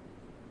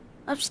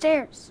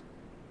 Upstairs.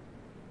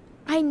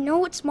 I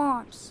know it's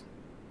Mom's.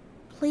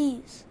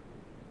 Please.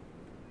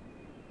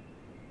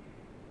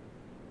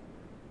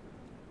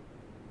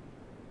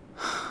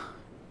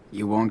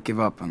 You won't give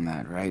up on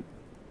that, right?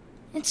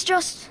 It's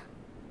just...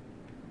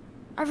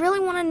 I really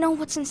want to know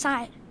what's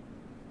inside.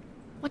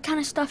 What kind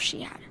of stuff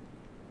she had.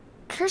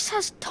 Chris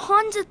has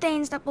tons of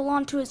things that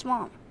belong to his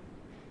mom.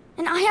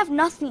 And I have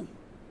nothing.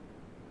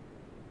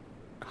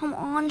 Come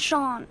on,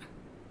 Sean.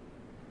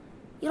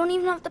 You don't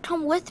even have to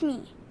come with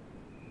me.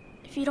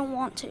 If you don't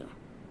want to.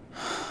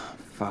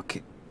 Fuck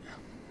it.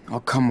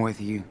 I'll come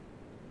with you.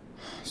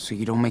 So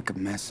you don't make a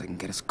mess that can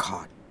get us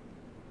caught.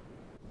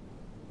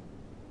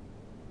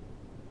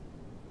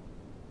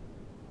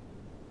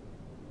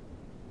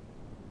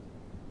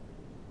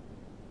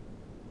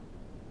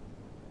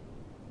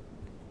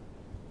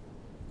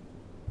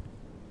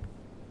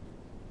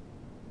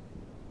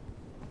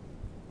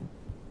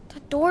 The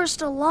door's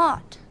still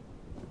locked.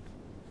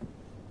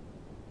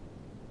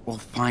 We'll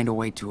find a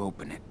way to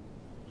open it.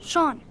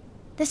 Sean,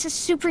 this is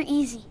super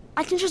easy.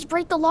 I can just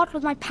break the lock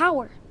with my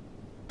power.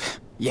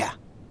 Yeah,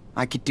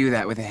 I could do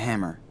that with a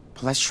hammer.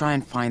 But let's try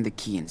and find the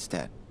key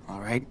instead,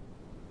 alright?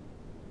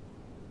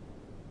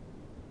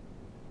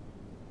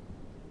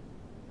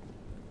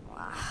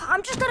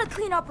 I'm just gonna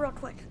clean up real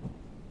quick.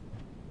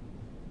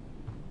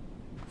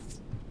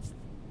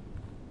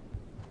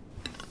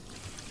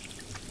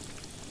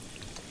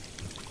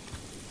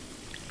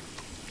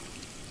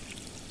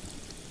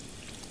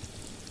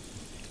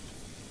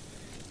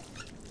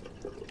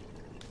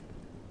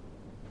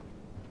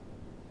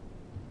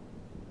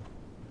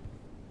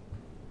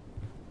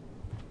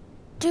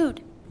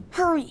 Dude,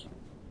 hurry.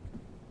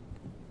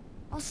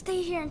 I'll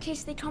stay here in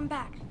case they come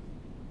back.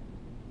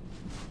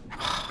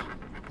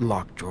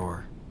 Locked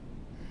drawer.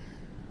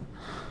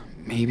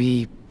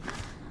 Maybe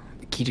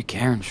the key to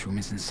Karen's room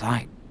is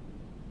inside.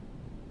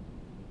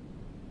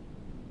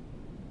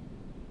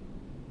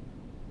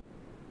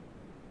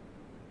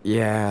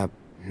 Yeah,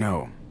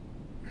 no.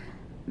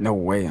 No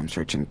way I'm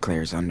searching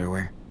Claire's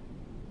underwear.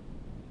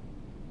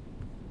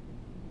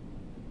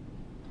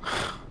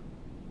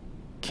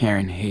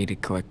 Karen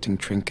hated collecting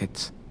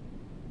trinkets.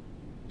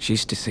 She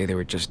used to say they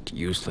were just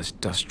useless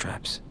dust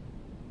traps.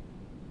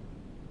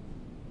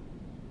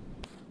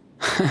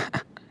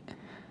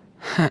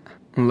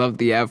 Love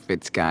the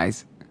outfits,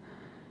 guys.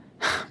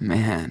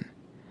 Man,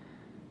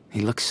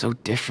 he looks so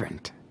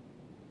different.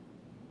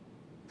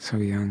 So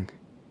young.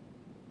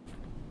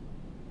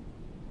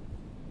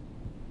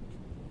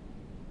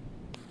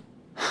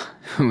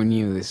 Who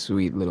knew this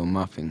sweet little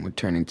muffin would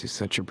turn into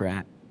such a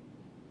brat?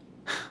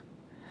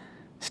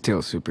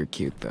 Still super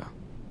cute, though.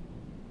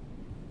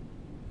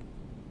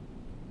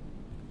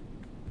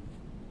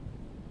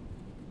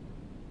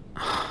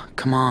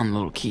 Come on,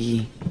 little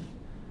key.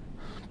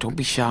 Don't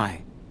be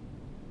shy.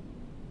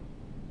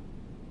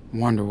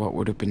 Wonder what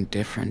would have been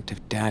different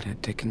if Dad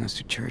had taken us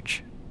to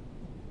church.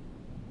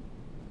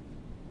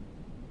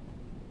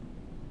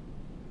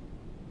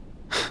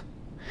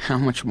 How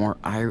much more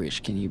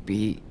Irish can you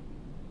be?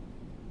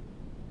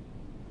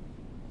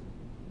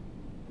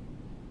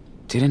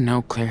 Didn't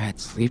know Claire had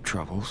sleep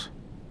troubles.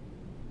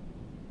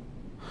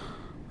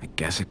 I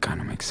guess it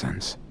kind of makes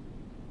sense.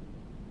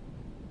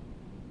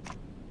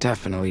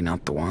 Definitely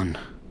not the one.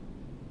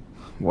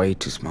 Way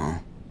too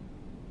small.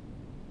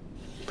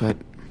 But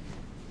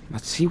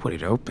let's see what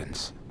it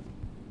opens.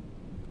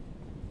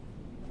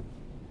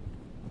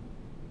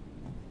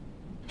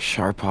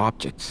 Sharp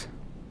objects.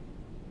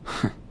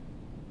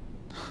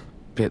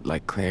 Bit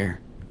like Claire.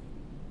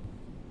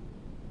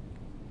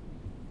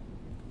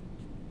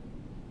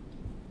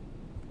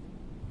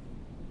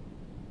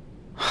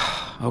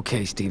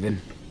 Okay, Steven.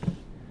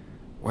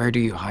 Where do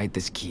you hide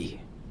this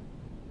key?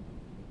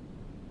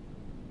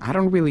 I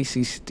don't really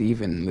see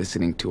Steven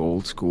listening to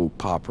old school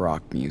pop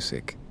rock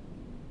music.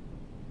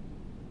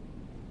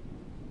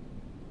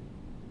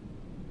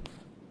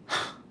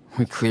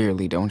 We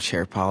clearly don't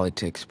share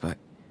politics, but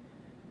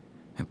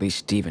at least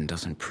Steven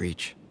doesn't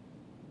preach.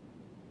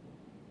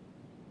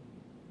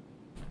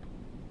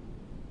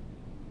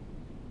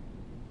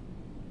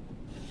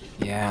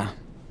 Yeah,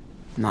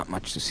 not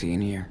much to see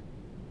in here.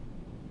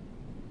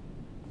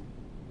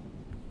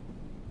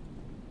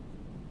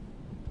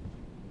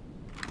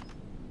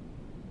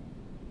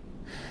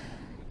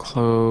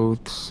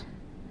 Clothes,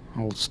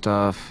 old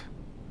stuff,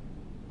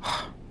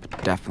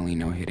 but definitely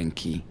no hidden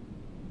key.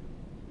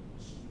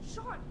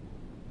 Sean,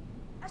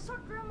 I saw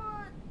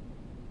Grandma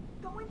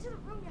go into the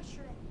room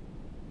yesterday.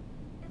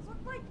 It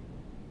looked like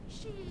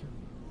she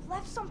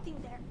left something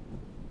there,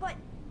 but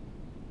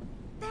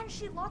then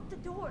she locked the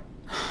door.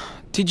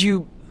 Did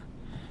you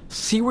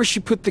see where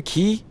she put the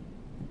key?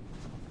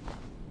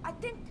 I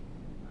think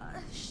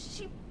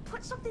she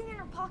put something in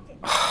her pocket.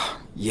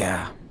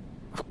 Yeah,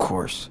 of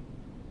course.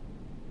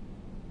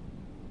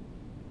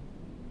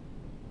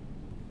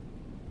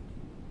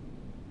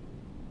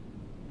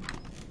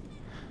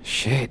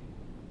 Shit.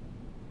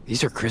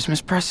 These are Christmas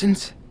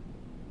presents?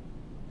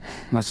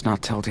 Let's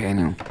not tell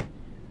Daniel,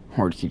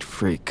 or he'd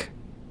freak.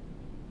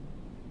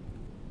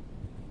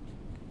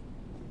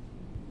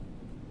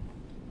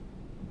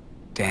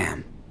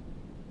 Damn.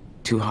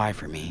 Too high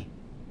for me.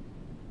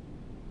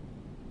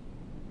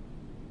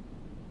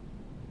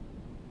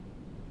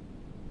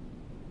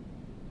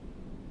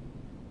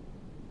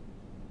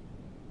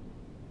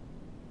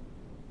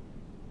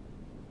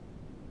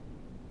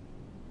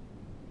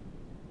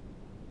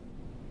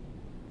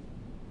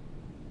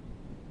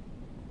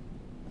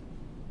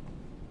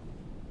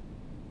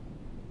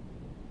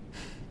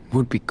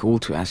 Would be cool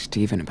to ask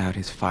Steven about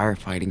his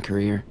firefighting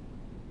career.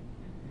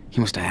 He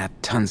must have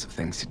had tons of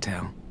things to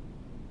tell.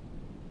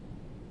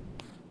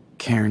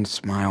 Karen's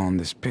smile in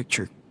this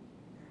picture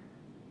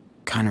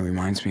kind of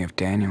reminds me of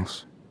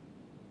Daniel's.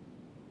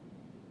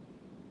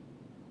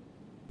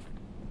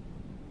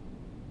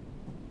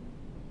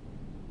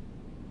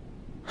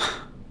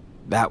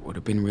 That would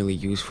have been really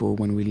useful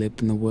when we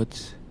lived in the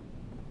woods.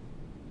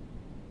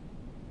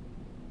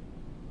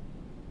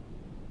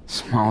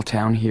 Small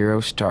town hero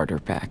starter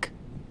pack.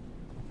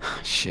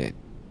 Shit.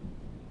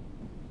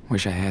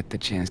 Wish I had the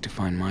chance to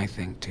find my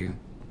thing, too.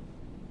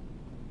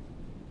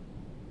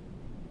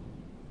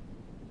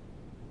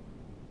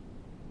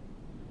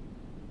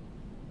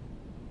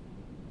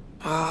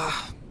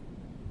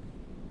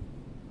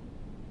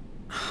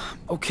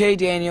 Okay,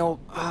 Daniel.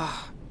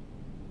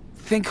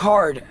 Think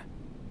hard.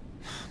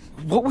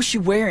 What was she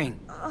wearing?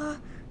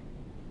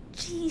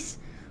 Jeez.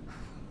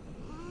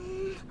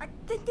 I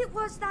think it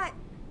was that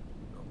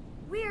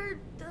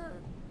weird,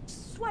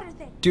 sweater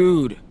thing.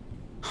 Dude,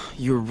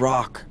 you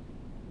rock.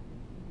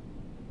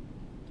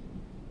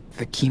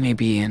 The key may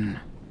be in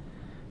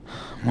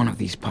one of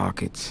these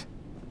pockets.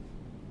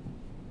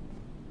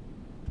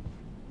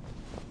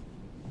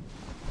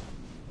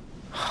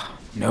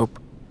 Nope.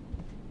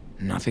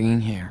 Nothing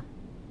in here.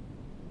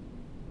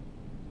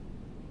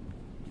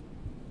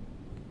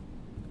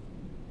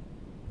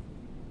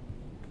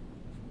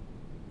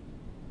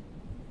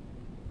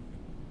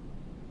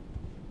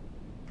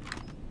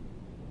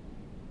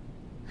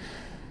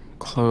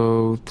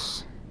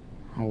 Clothes,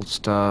 old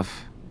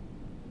stuff,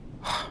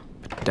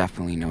 but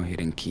definitely no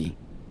hidden key.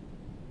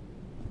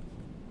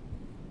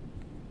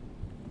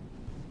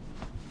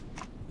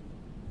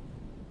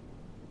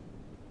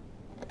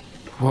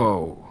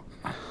 Whoa,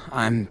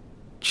 I'm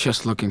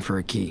just looking for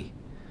a key,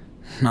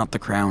 not the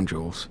crown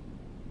jewels.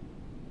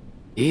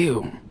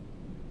 Ew,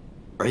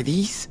 are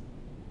these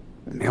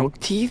milk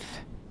teeth?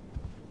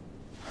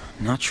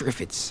 Not sure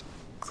if it's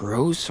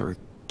gross or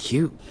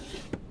cute,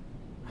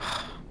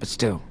 but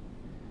still.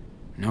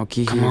 No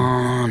key. Come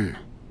on.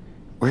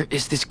 Where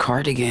is this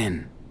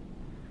cardigan?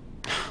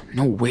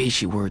 No way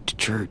she wore it to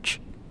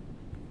church.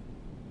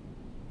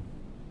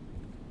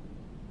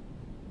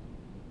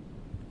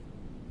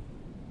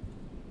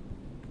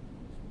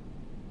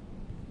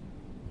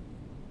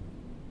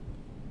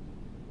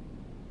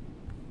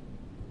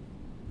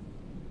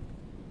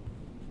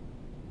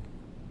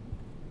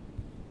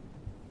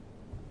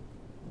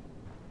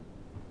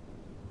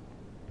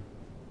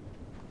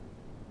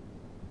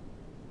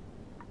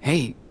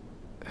 Hey,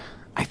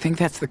 I think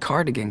that's the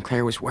cardigan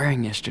Claire was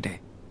wearing yesterday.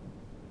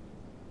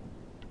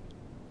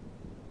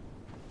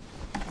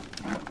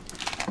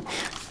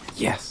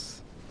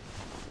 Yes.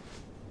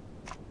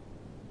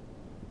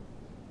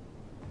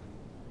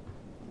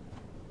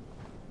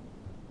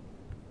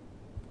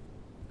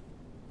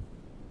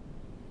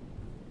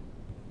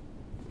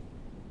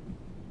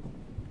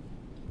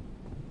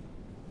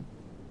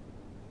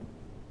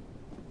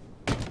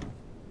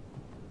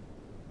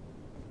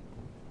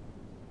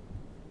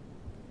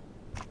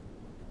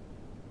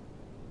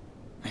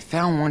 I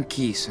found one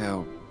key,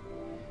 so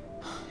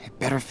it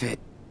better fit.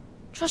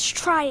 Just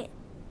try it.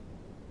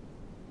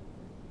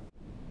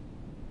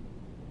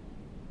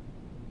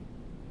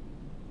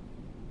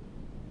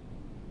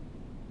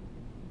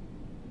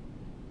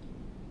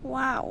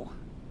 Wow.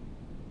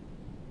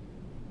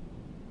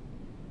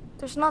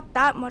 There's not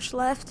that much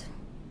left.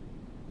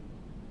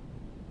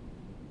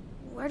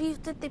 Where do you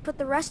think they put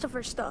the rest of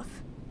her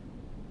stuff?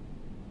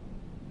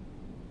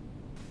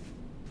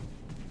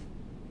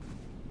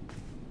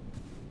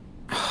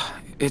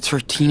 It's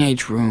her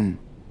teenage room.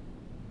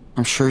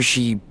 I'm sure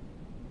she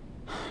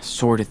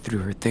sorted through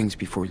her things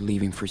before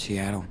leaving for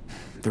Seattle.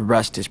 The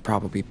rest is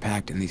probably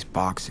packed in these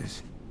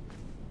boxes.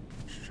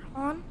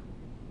 Sean?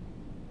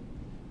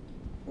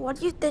 What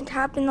do you think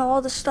happened to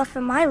all the stuff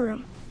in my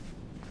room?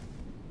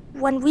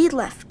 When we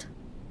left?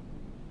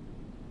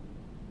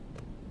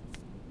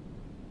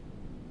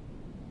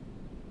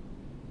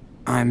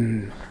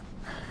 I'm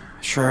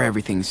sure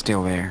everything's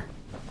still there.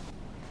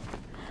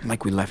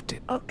 Like we left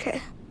it.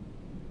 Okay.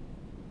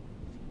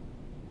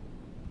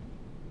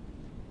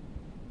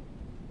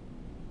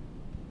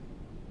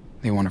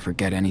 They want to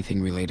forget anything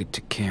related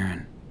to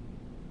Karen.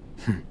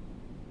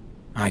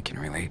 I can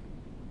relate.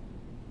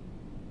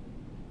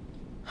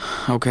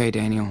 Okay,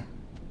 Daniel.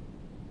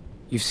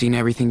 You've seen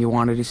everything you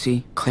wanted to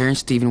see? Claire and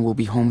Steven will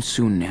be home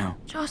soon now.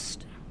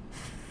 Just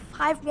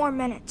 5 more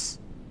minutes.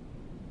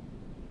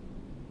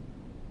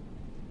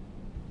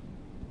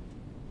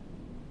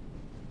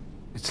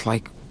 It's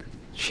like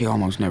she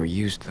almost never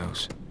used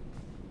those.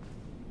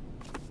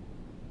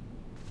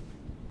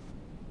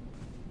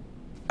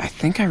 I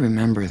think I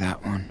remember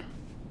that one.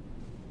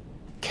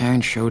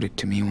 Karen showed it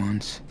to me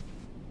once.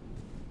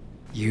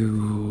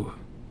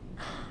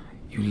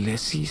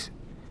 Ulysses?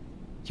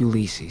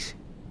 Ulysses.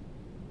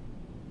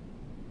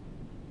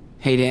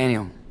 Hey,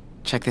 Daniel.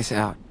 Check this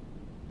out.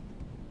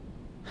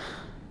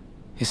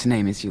 His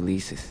name is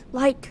Ulysses.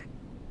 Like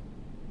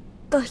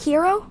the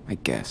hero? I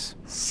guess.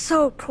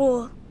 So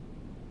cool.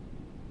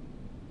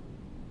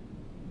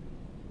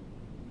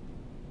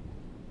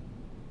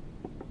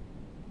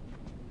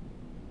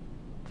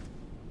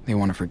 They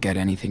want to forget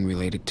anything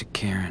related to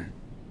Karen.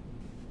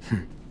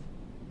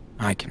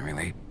 I can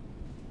relate.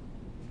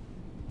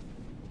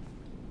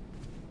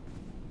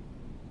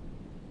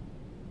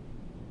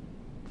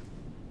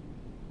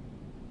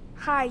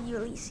 Hi,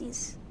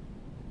 Ulysses.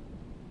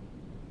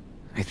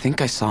 I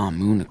think I saw a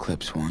moon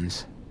eclipse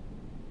once.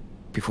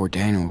 Before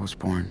Daniel was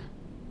born.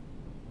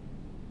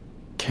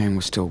 Karen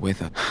was still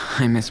with us.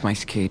 I miss my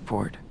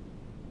skateboard.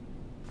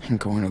 And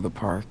going to the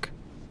park.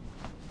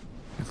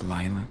 With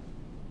Lila.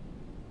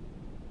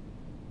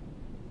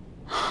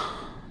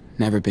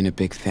 Never been a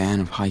big fan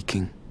of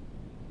hiking.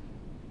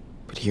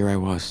 But here I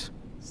was.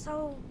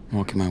 So,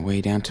 walking my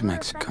way down to you were a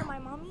Mexico. friend of my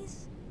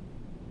mommy's?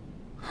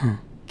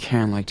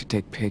 Karen liked to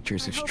take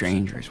pictures of I hope she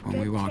strangers took when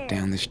we good walked care.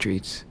 down the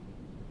streets.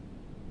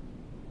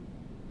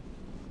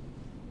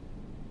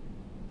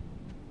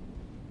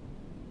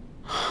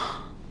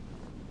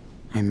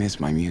 I miss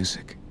my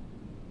music.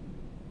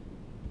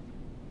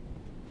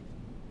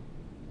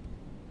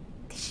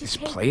 Did she This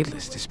take you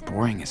playlist is with her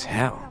boring as when we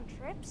hell. went on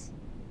trips?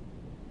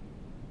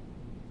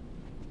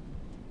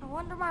 No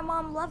wonder my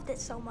mom loved it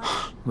so much.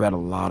 Read a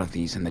lot of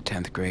these in the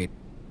 10th grade.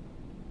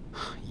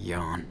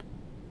 Yawn.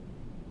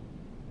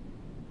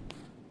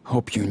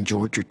 Hope you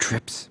enjoyed your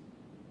trips.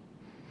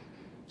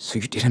 So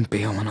you didn't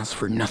bail on us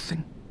for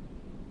nothing.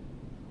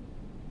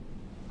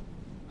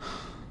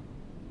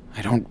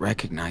 I don't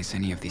recognize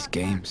any of these Not that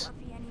games.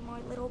 fluffy anymore,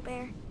 little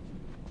bear.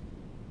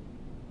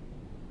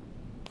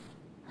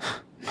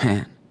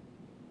 Man,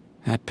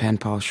 that pen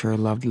pal sure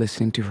loved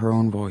listening to her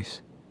own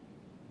voice.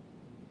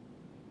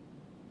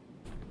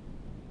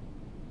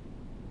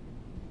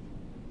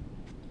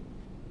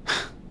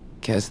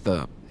 Guess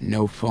the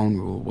no phone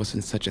rule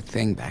wasn't such a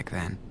thing back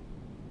then.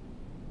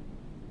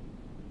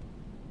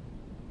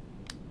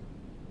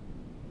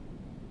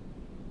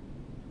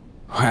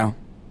 Well,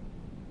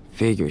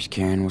 figures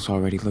Karen was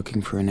already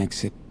looking for an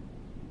exit.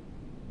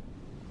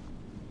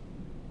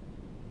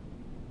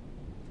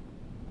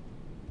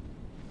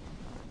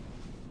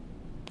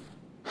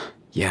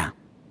 Yeah,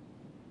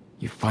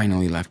 you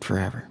finally left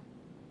forever.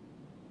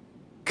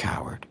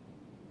 Coward.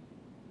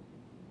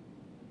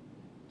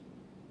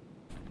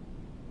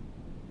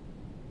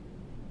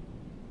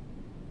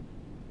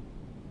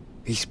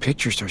 These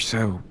pictures are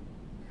so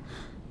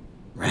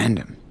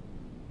random.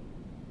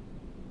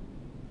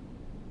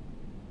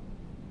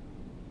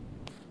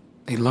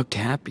 They looked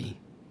happy.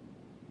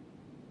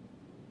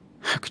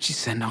 How could she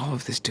send all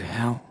of this to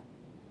hell?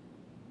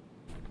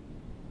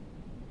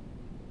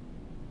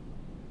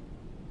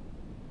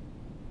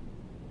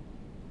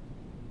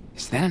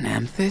 that an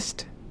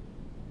amethyst?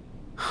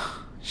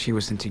 She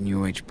was into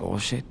New Age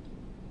bullshit.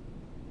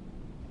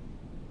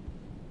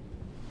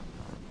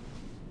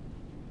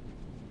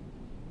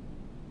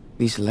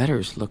 These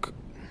letters look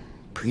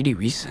pretty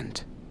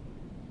recent.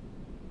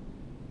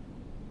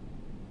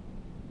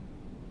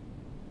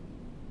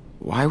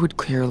 Why would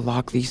Claire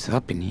lock these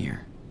up in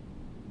here?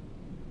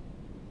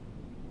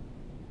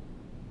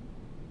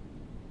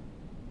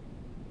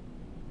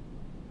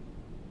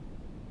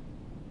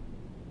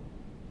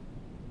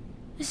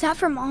 Is that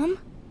for Mom?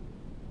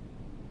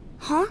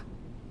 Huh?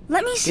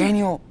 Let me see.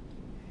 Daniel!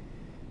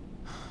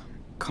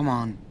 Come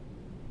on.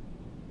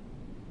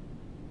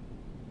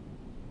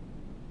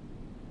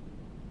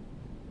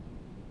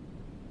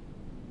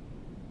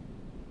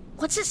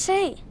 What's it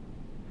say?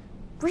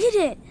 Read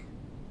it.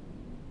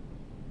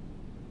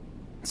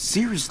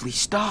 Seriously,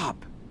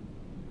 stop.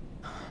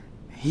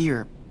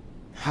 Here,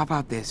 how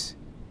about this?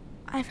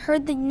 I've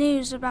heard the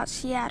news about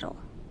Seattle.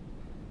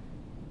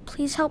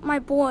 Please help my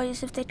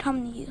boys if they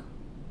come to you.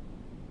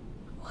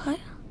 What?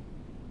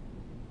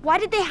 Why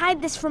did they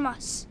hide this from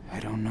us? I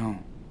don't know.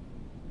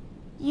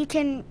 You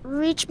can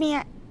reach me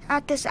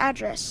at this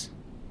address.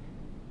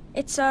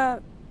 It's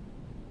a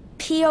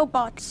P.O.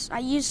 box I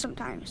use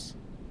sometimes.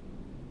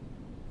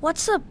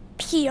 What's a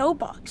P.O.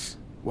 box?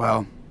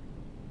 Well,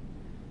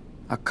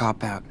 a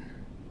cop-out.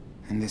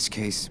 In this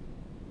case.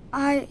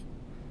 I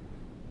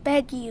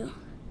beg you,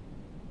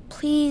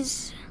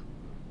 please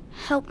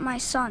help my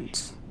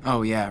sons.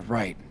 Oh yeah,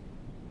 right.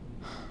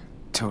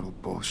 Total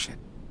bullshit.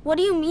 What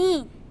do you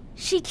mean?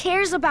 She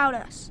cares about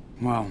us.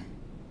 Well,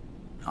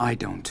 I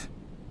don't.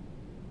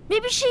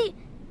 Maybe she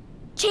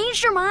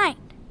changed her mind.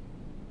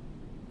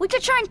 We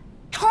could try and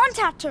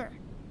contact her.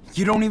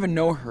 You don't even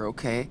know her,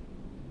 okay?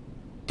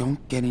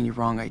 Don't get any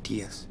wrong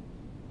ideas.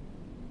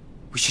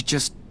 We should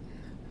just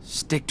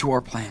stick to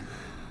our plan.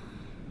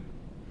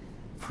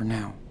 For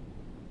now.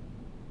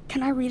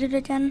 Can I read it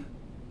again?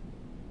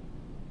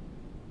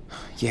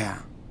 Yeah.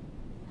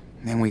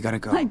 Then we gotta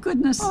go. My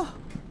goodness. Oh.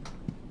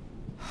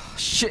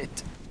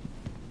 Shit.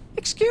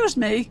 Excuse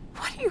me.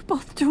 What are you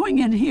both doing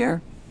in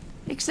here?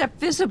 Except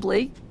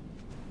visibly.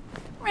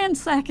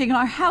 Ransacking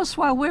our house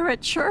while we're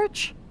at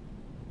church?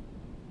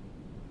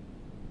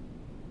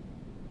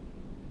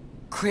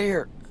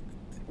 Claire,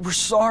 we're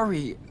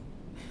sorry.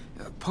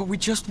 But we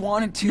just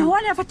wanted to... No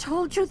one ever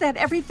told you that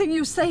everything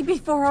you say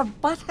before a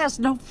butt has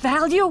no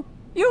value?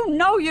 You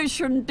know you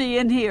shouldn't be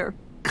in here.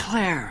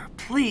 Claire,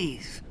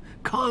 please,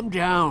 calm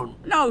down.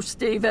 No,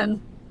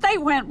 Stephen. They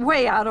went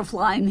way out of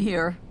line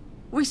here.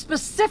 We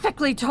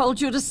specifically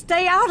told you to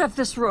stay out of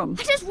this room.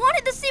 I just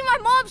wanted to see my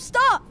mom's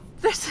stuff.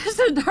 This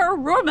isn't her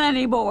room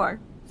anymore.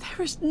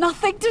 There is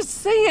nothing to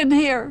see in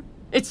here.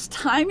 It's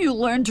time you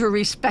learn to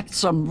respect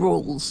some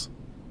rules.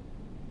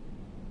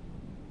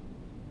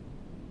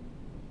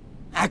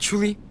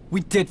 Actually, we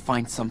did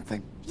find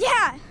something.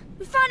 Yeah,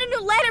 we found a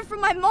new letter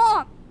from my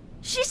mom.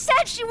 She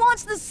said she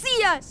wants to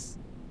see us.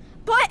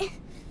 But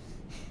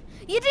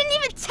you didn't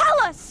even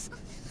tell us.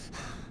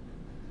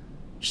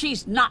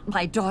 She's not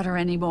my daughter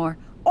anymore,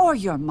 or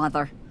your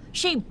mother.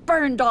 She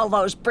burned all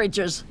those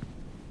bridges.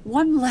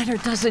 One letter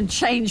doesn't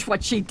change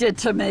what she did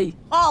to me.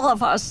 All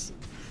of us.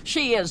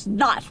 She is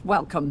not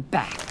welcome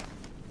back.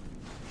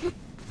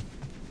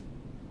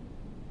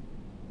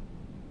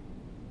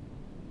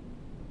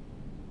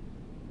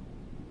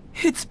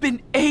 It's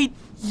been 8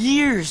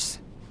 years.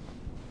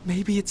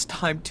 Maybe it's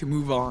time to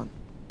move on.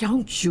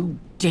 Don't you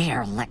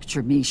dare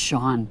lecture me,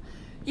 Sean.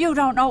 You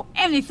don't know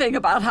anything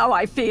about how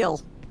I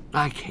feel.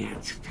 I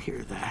can't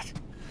hear that.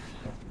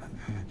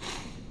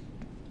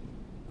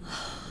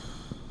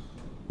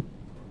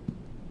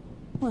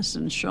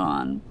 Listen,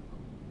 Sean.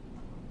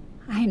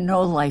 I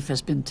know life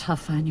has been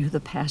tough on you the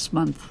past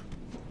month.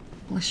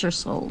 Bless your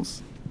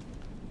souls.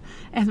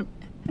 And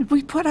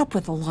we put up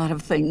with a lot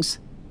of things.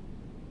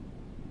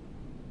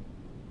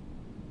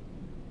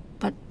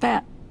 But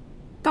that,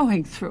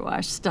 going through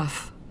our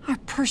stuff, our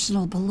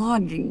personal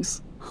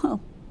belongings, well,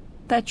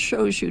 that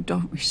shows you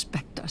don't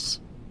respect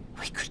us.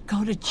 We could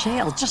go to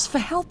jail just for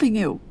helping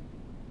you.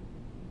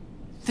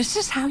 This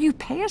is how you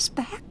pay us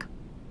back?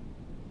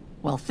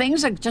 Well,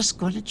 things are just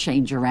going to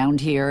change around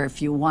here if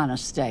you want to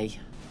stay.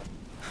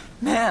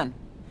 Man,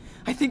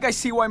 I think I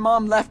see why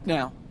Mom left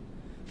now.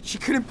 She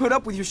couldn't put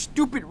up with your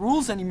stupid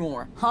rules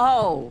anymore.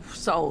 Oh,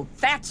 so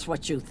that's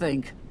what you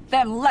think.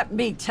 Then let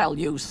me tell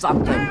you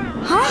something.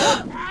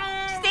 Huh?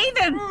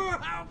 Stephen!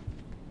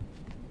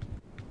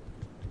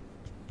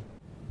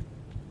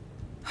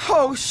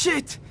 Oh,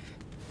 shit!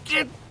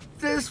 Get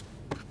this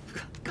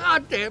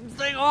goddamn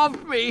thing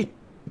off me!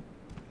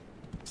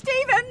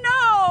 Stephen,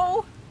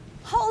 no!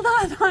 Hold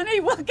on, honey,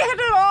 we'll get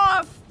it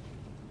off!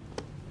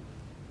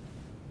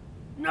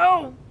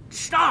 No!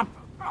 Stop!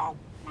 Oh,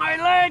 my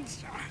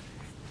legs!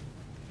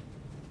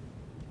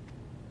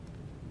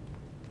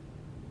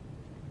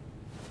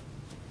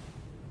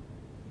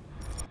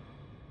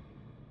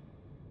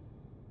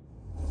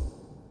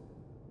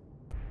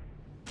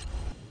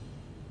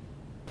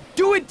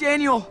 Do it,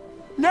 Daniel!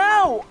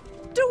 Now!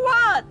 Do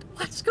what?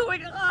 What's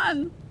going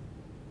on?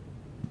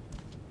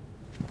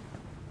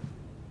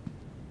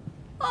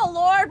 Oh,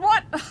 Lord,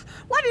 what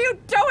are you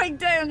doing,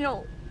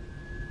 Daniel?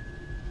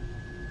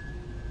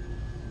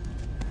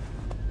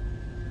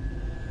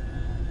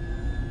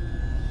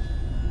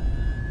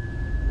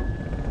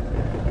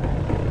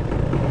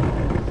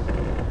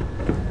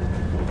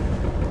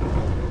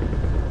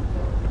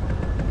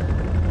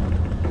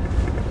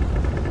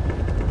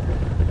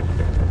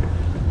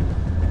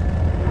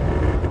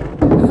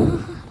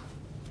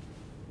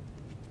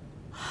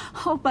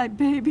 Oh, my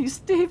baby,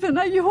 Stephen,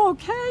 are you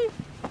okay?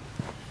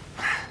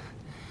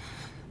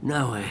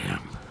 Now I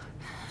am.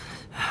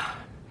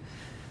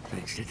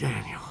 Thanks to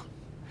Daniel.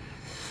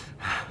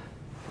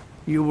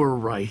 You were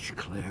right,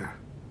 Claire.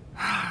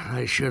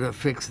 I should have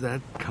fixed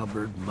that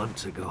cupboard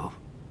months ago.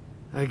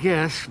 I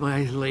guess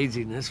my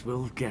laziness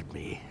will get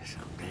me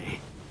someday.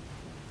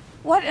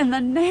 What in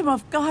the name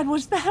of God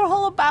was that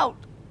all about?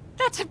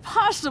 That's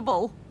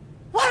impossible.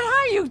 What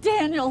are you,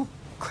 Daniel?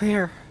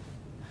 Claire.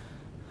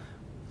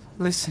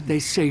 Listen. They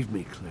saved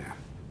me, Claire.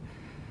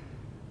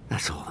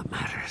 That's all that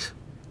matters.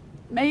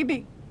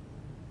 Maybe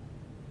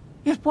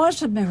it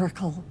was a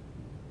miracle.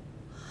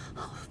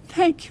 Oh,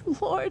 thank you,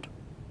 Lord.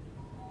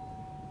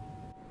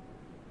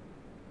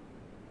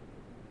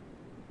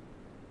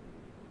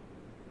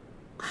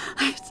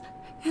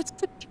 It's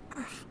the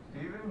sheriff.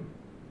 Stephen?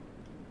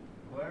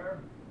 Claire?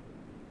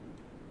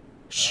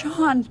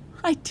 Sean,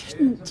 I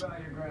didn't. It's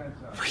about your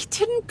grandson. We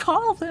didn't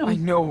call them. I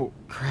know,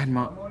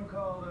 Grandma. Someone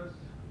called us.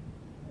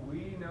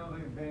 We know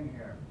they've been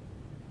here.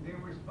 They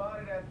were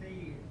spotted at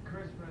the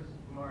Christmas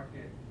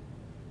market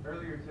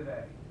earlier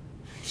today.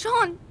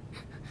 Sean,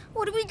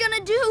 what are we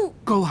gonna do?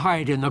 Go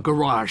hide in the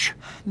garage.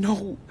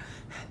 No.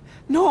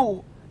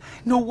 No.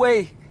 No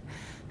way.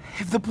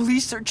 If the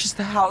police searches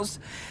the house,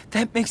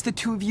 that makes the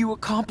two of you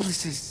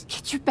accomplices.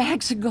 Get your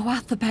bags and go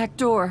out the back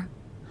door.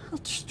 I'll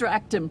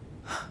distract him.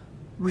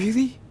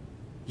 Really?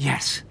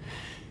 Yes.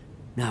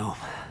 Now,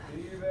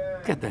 Steven,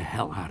 get the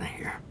hell out of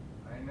here.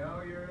 I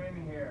know you're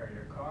in here.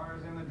 Your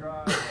car's in the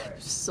driveway.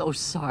 So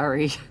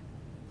sorry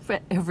for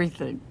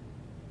everything.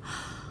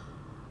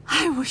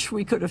 I wish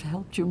we could have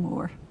helped you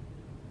more.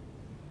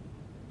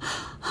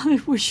 I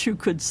wish you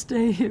could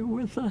stay here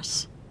with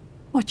us.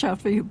 Watch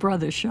out for your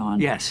brother, Sean.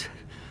 Yes.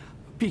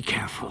 Be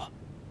careful.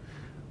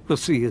 We'll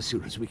see you as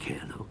soon as we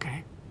can,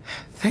 okay?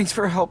 Thanks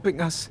for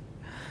helping us.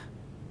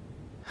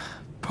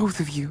 Both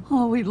of you.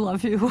 Oh, we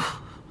love you.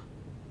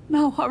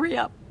 Now hurry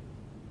up.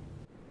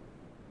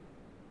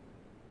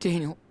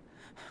 Daniel,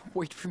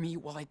 wait for me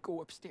while I go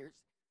upstairs.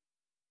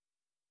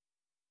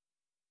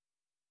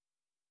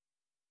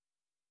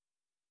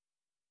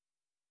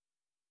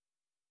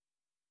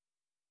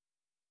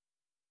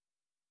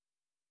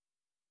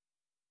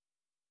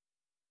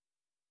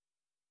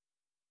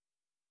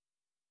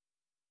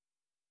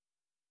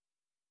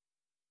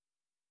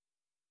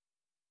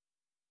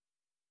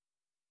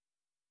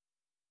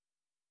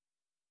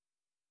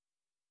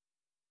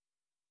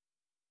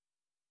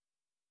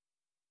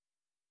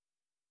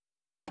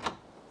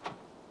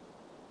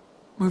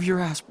 Move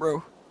your ass,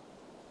 bro.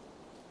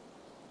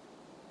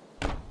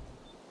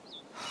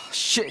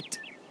 Shit.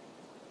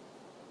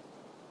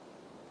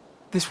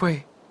 This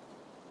way.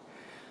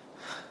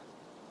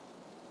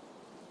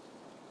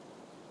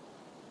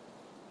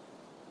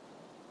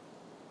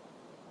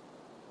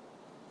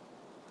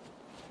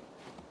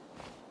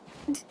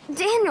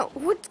 Daniel,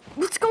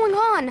 what's going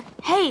on?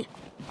 Hey,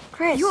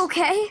 Chris. you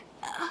okay?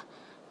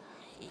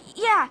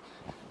 Yeah.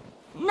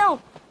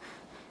 No.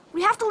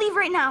 We have to leave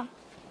right now.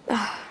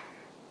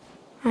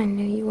 I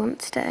knew you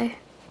wouldn't stay.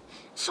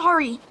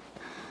 Sorry.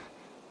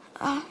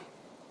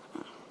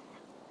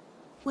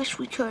 Wish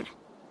we could.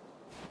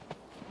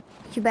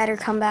 You better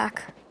come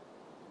back.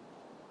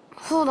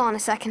 Hold on a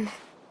second.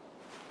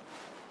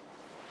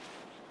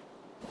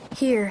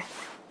 Here.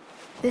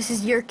 This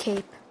is your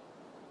cape.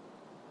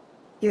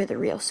 You're the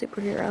real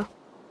superhero.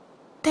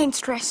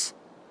 Thanks, Chris.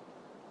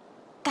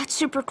 That's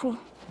super cool.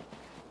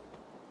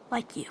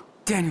 Like you.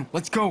 Daniel,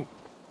 let's go.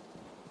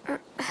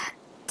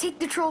 Take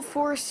the Troll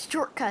Forest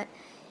shortcut.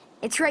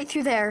 It's right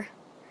through there.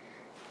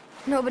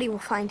 Nobody will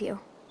find you.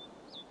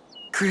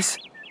 Chris.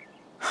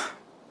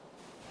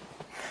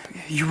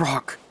 You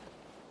rock.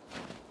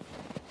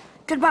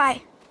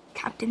 Goodbye,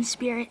 Captain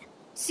Spirit.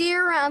 See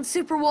you around,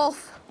 Super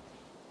Wolf.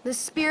 The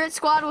Spirit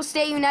Squad will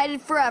stay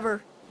united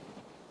forever.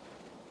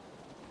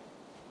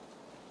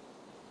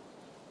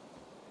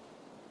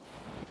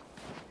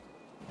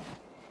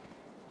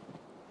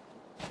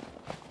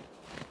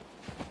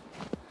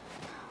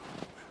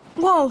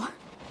 Whoa.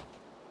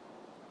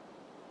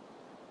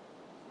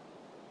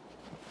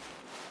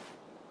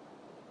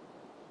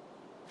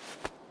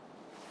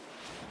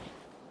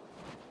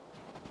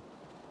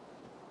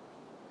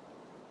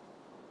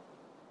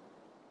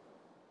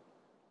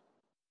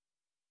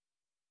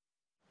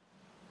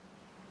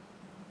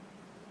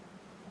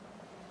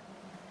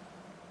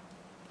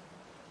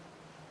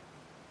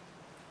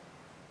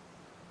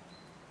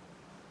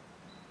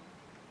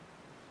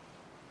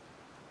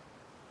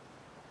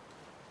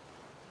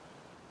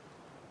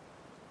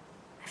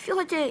 I feel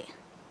like a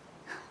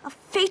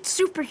fake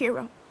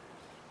superhero.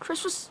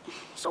 Chris was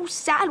so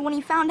sad when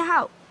he found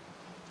out.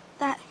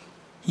 that...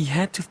 He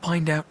had to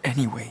find out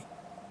anyway.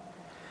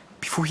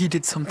 Before he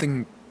did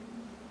something...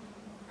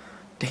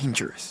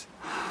 dangerous.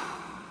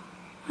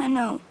 I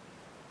know.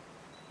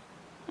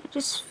 I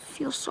just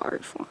feel sorry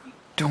for him.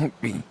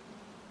 Don't be.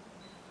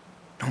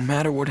 No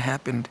matter what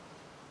happened,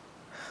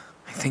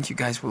 I think you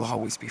guys will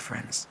always be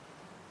friends.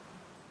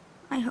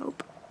 I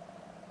hope.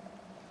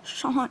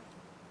 Sean.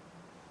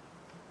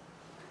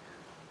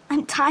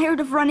 I'm tired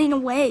of running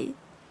away.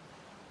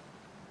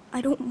 I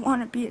don't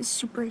want to be a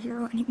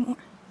superhero anymore.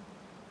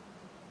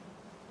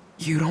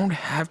 You don't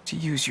have to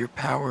use your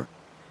power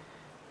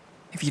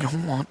if you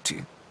don't want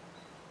to.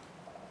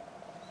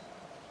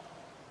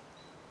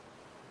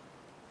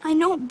 I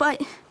know,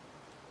 but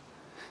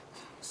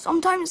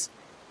sometimes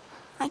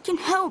I can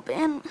help,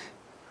 and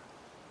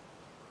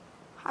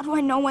how do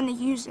I know when to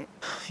use it?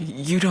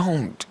 You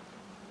don't.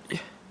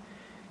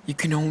 You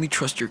can only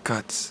trust your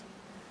guts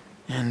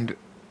and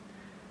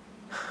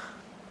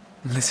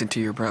listen to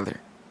your brother.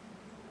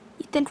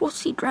 You think we'll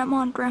see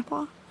Grandma and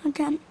Grandpa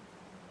again?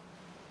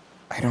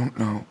 I don't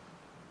know.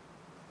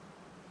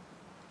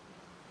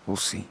 We'll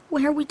see.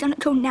 Where are we gonna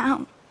go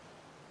now?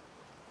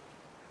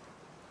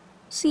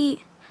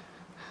 See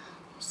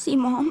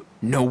Mom?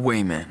 No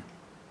way, man.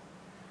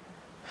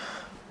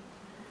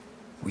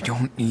 We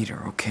don't need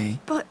her, okay?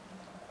 But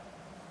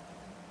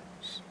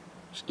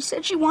she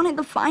said she wanted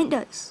to find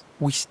us.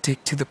 We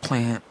stick to the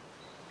plan.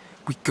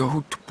 We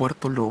go to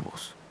Puerto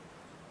Lobos.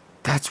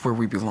 That's where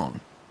we belong.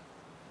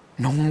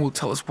 No one will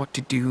tell us what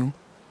to do.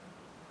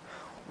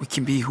 We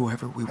can be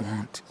whoever we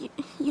want.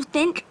 You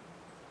think?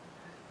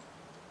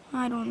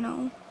 I don't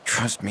know.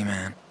 Trust me,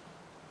 man.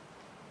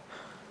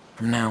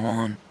 From now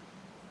on,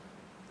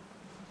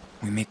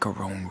 we make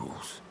our own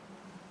rules.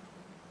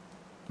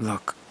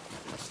 Look.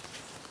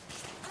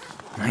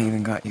 I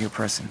even got you a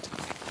present.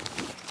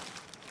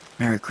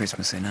 Merry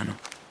Christmas, Enano.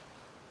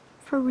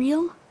 For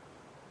real?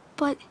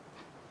 But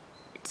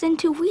it's in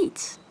 2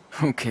 weeks.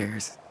 Who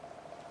cares?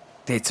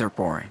 Dates are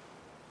boring.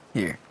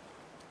 Here.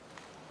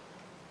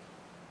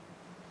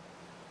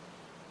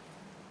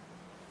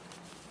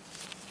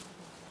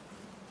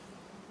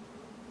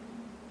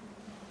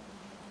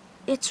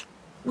 It's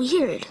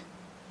weird.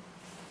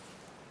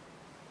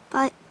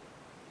 But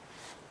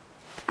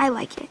I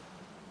like it.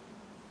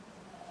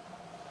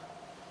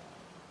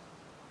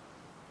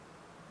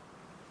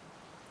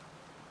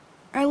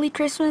 Early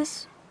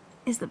Christmas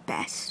is the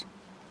best.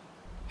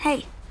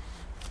 Hey,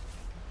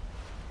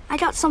 I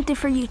got something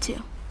for you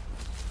too.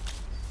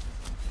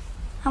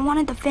 I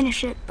wanted to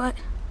finish it, but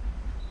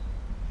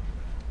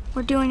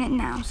we're doing it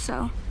now,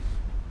 so.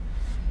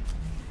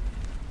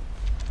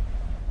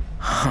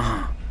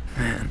 Huh,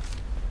 man.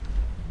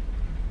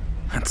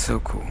 That's so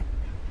cool.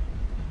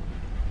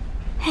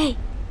 Hey,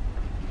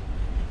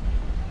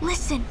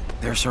 listen.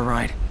 There's our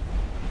ride.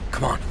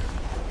 Come on.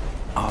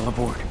 All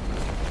aboard.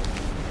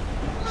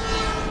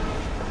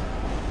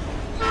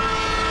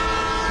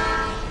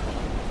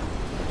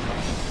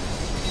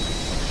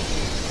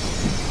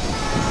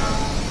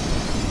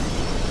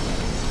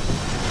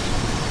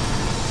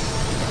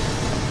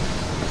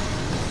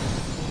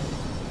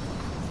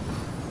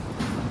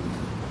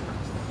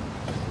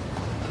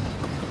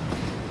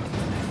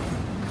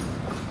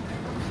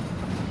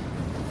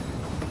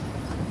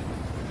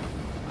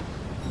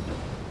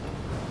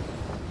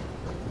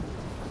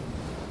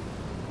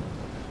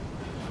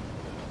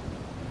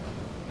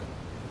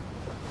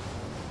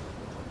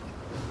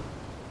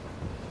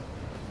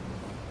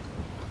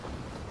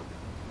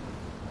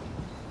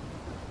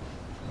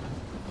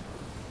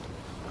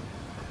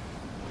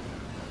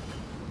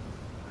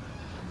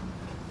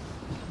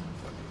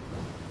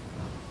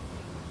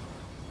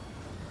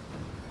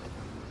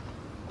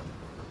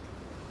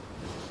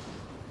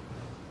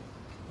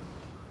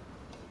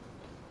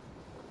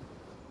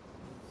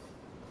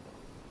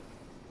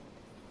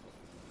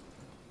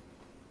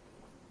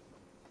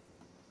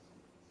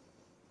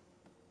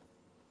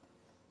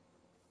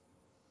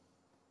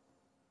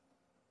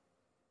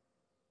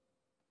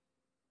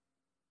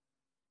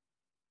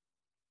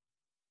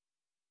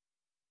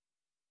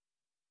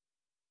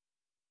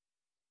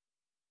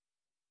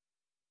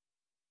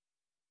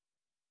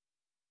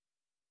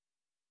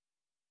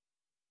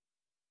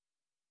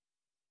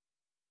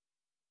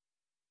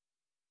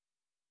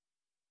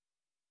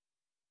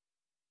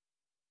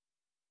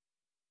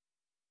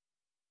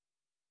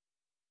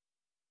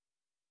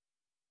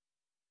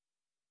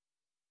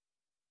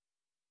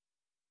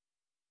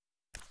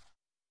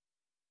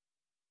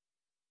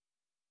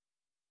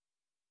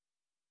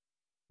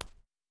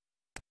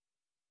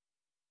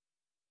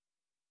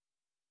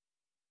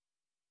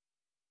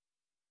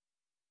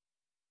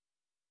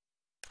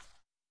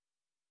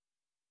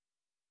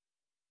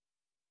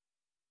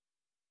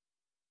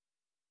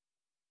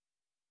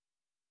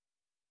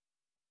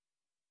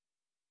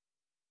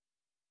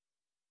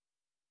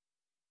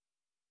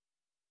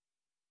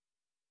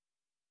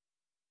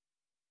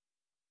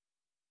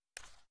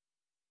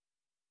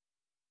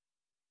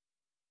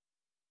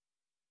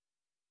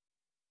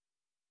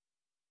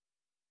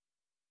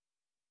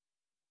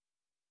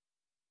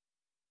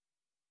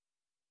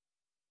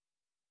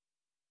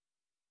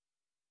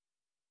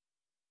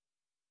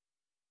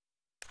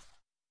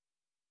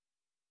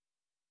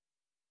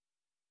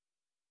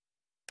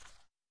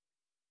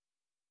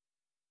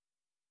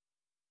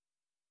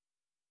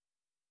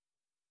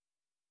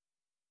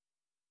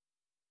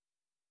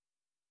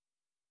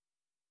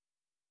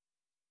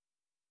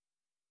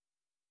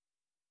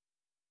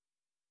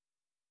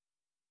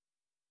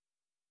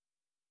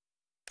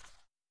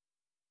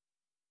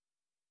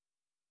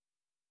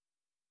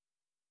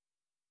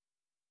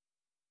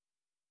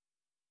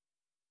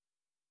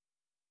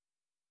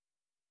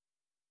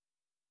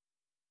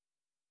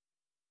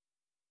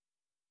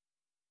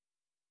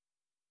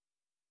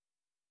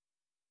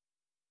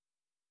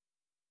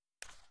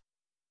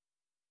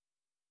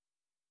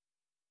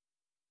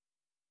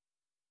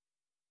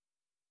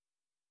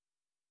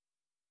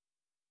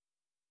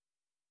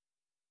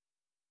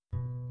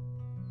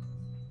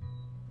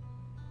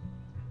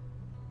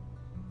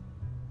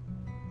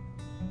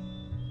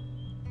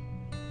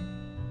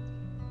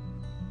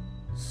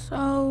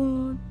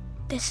 So,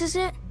 this is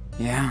it?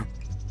 Yeah.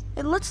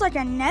 It looks like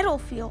a nettle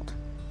field.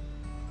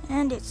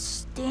 And it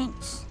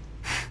stinks.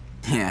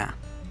 Yeah.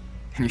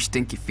 And your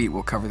stinky feet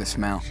will cover the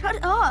smell. Shut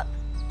up!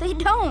 They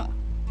don't!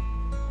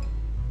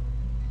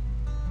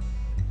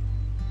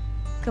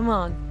 Come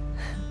on.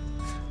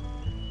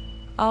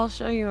 I'll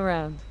show you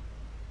around.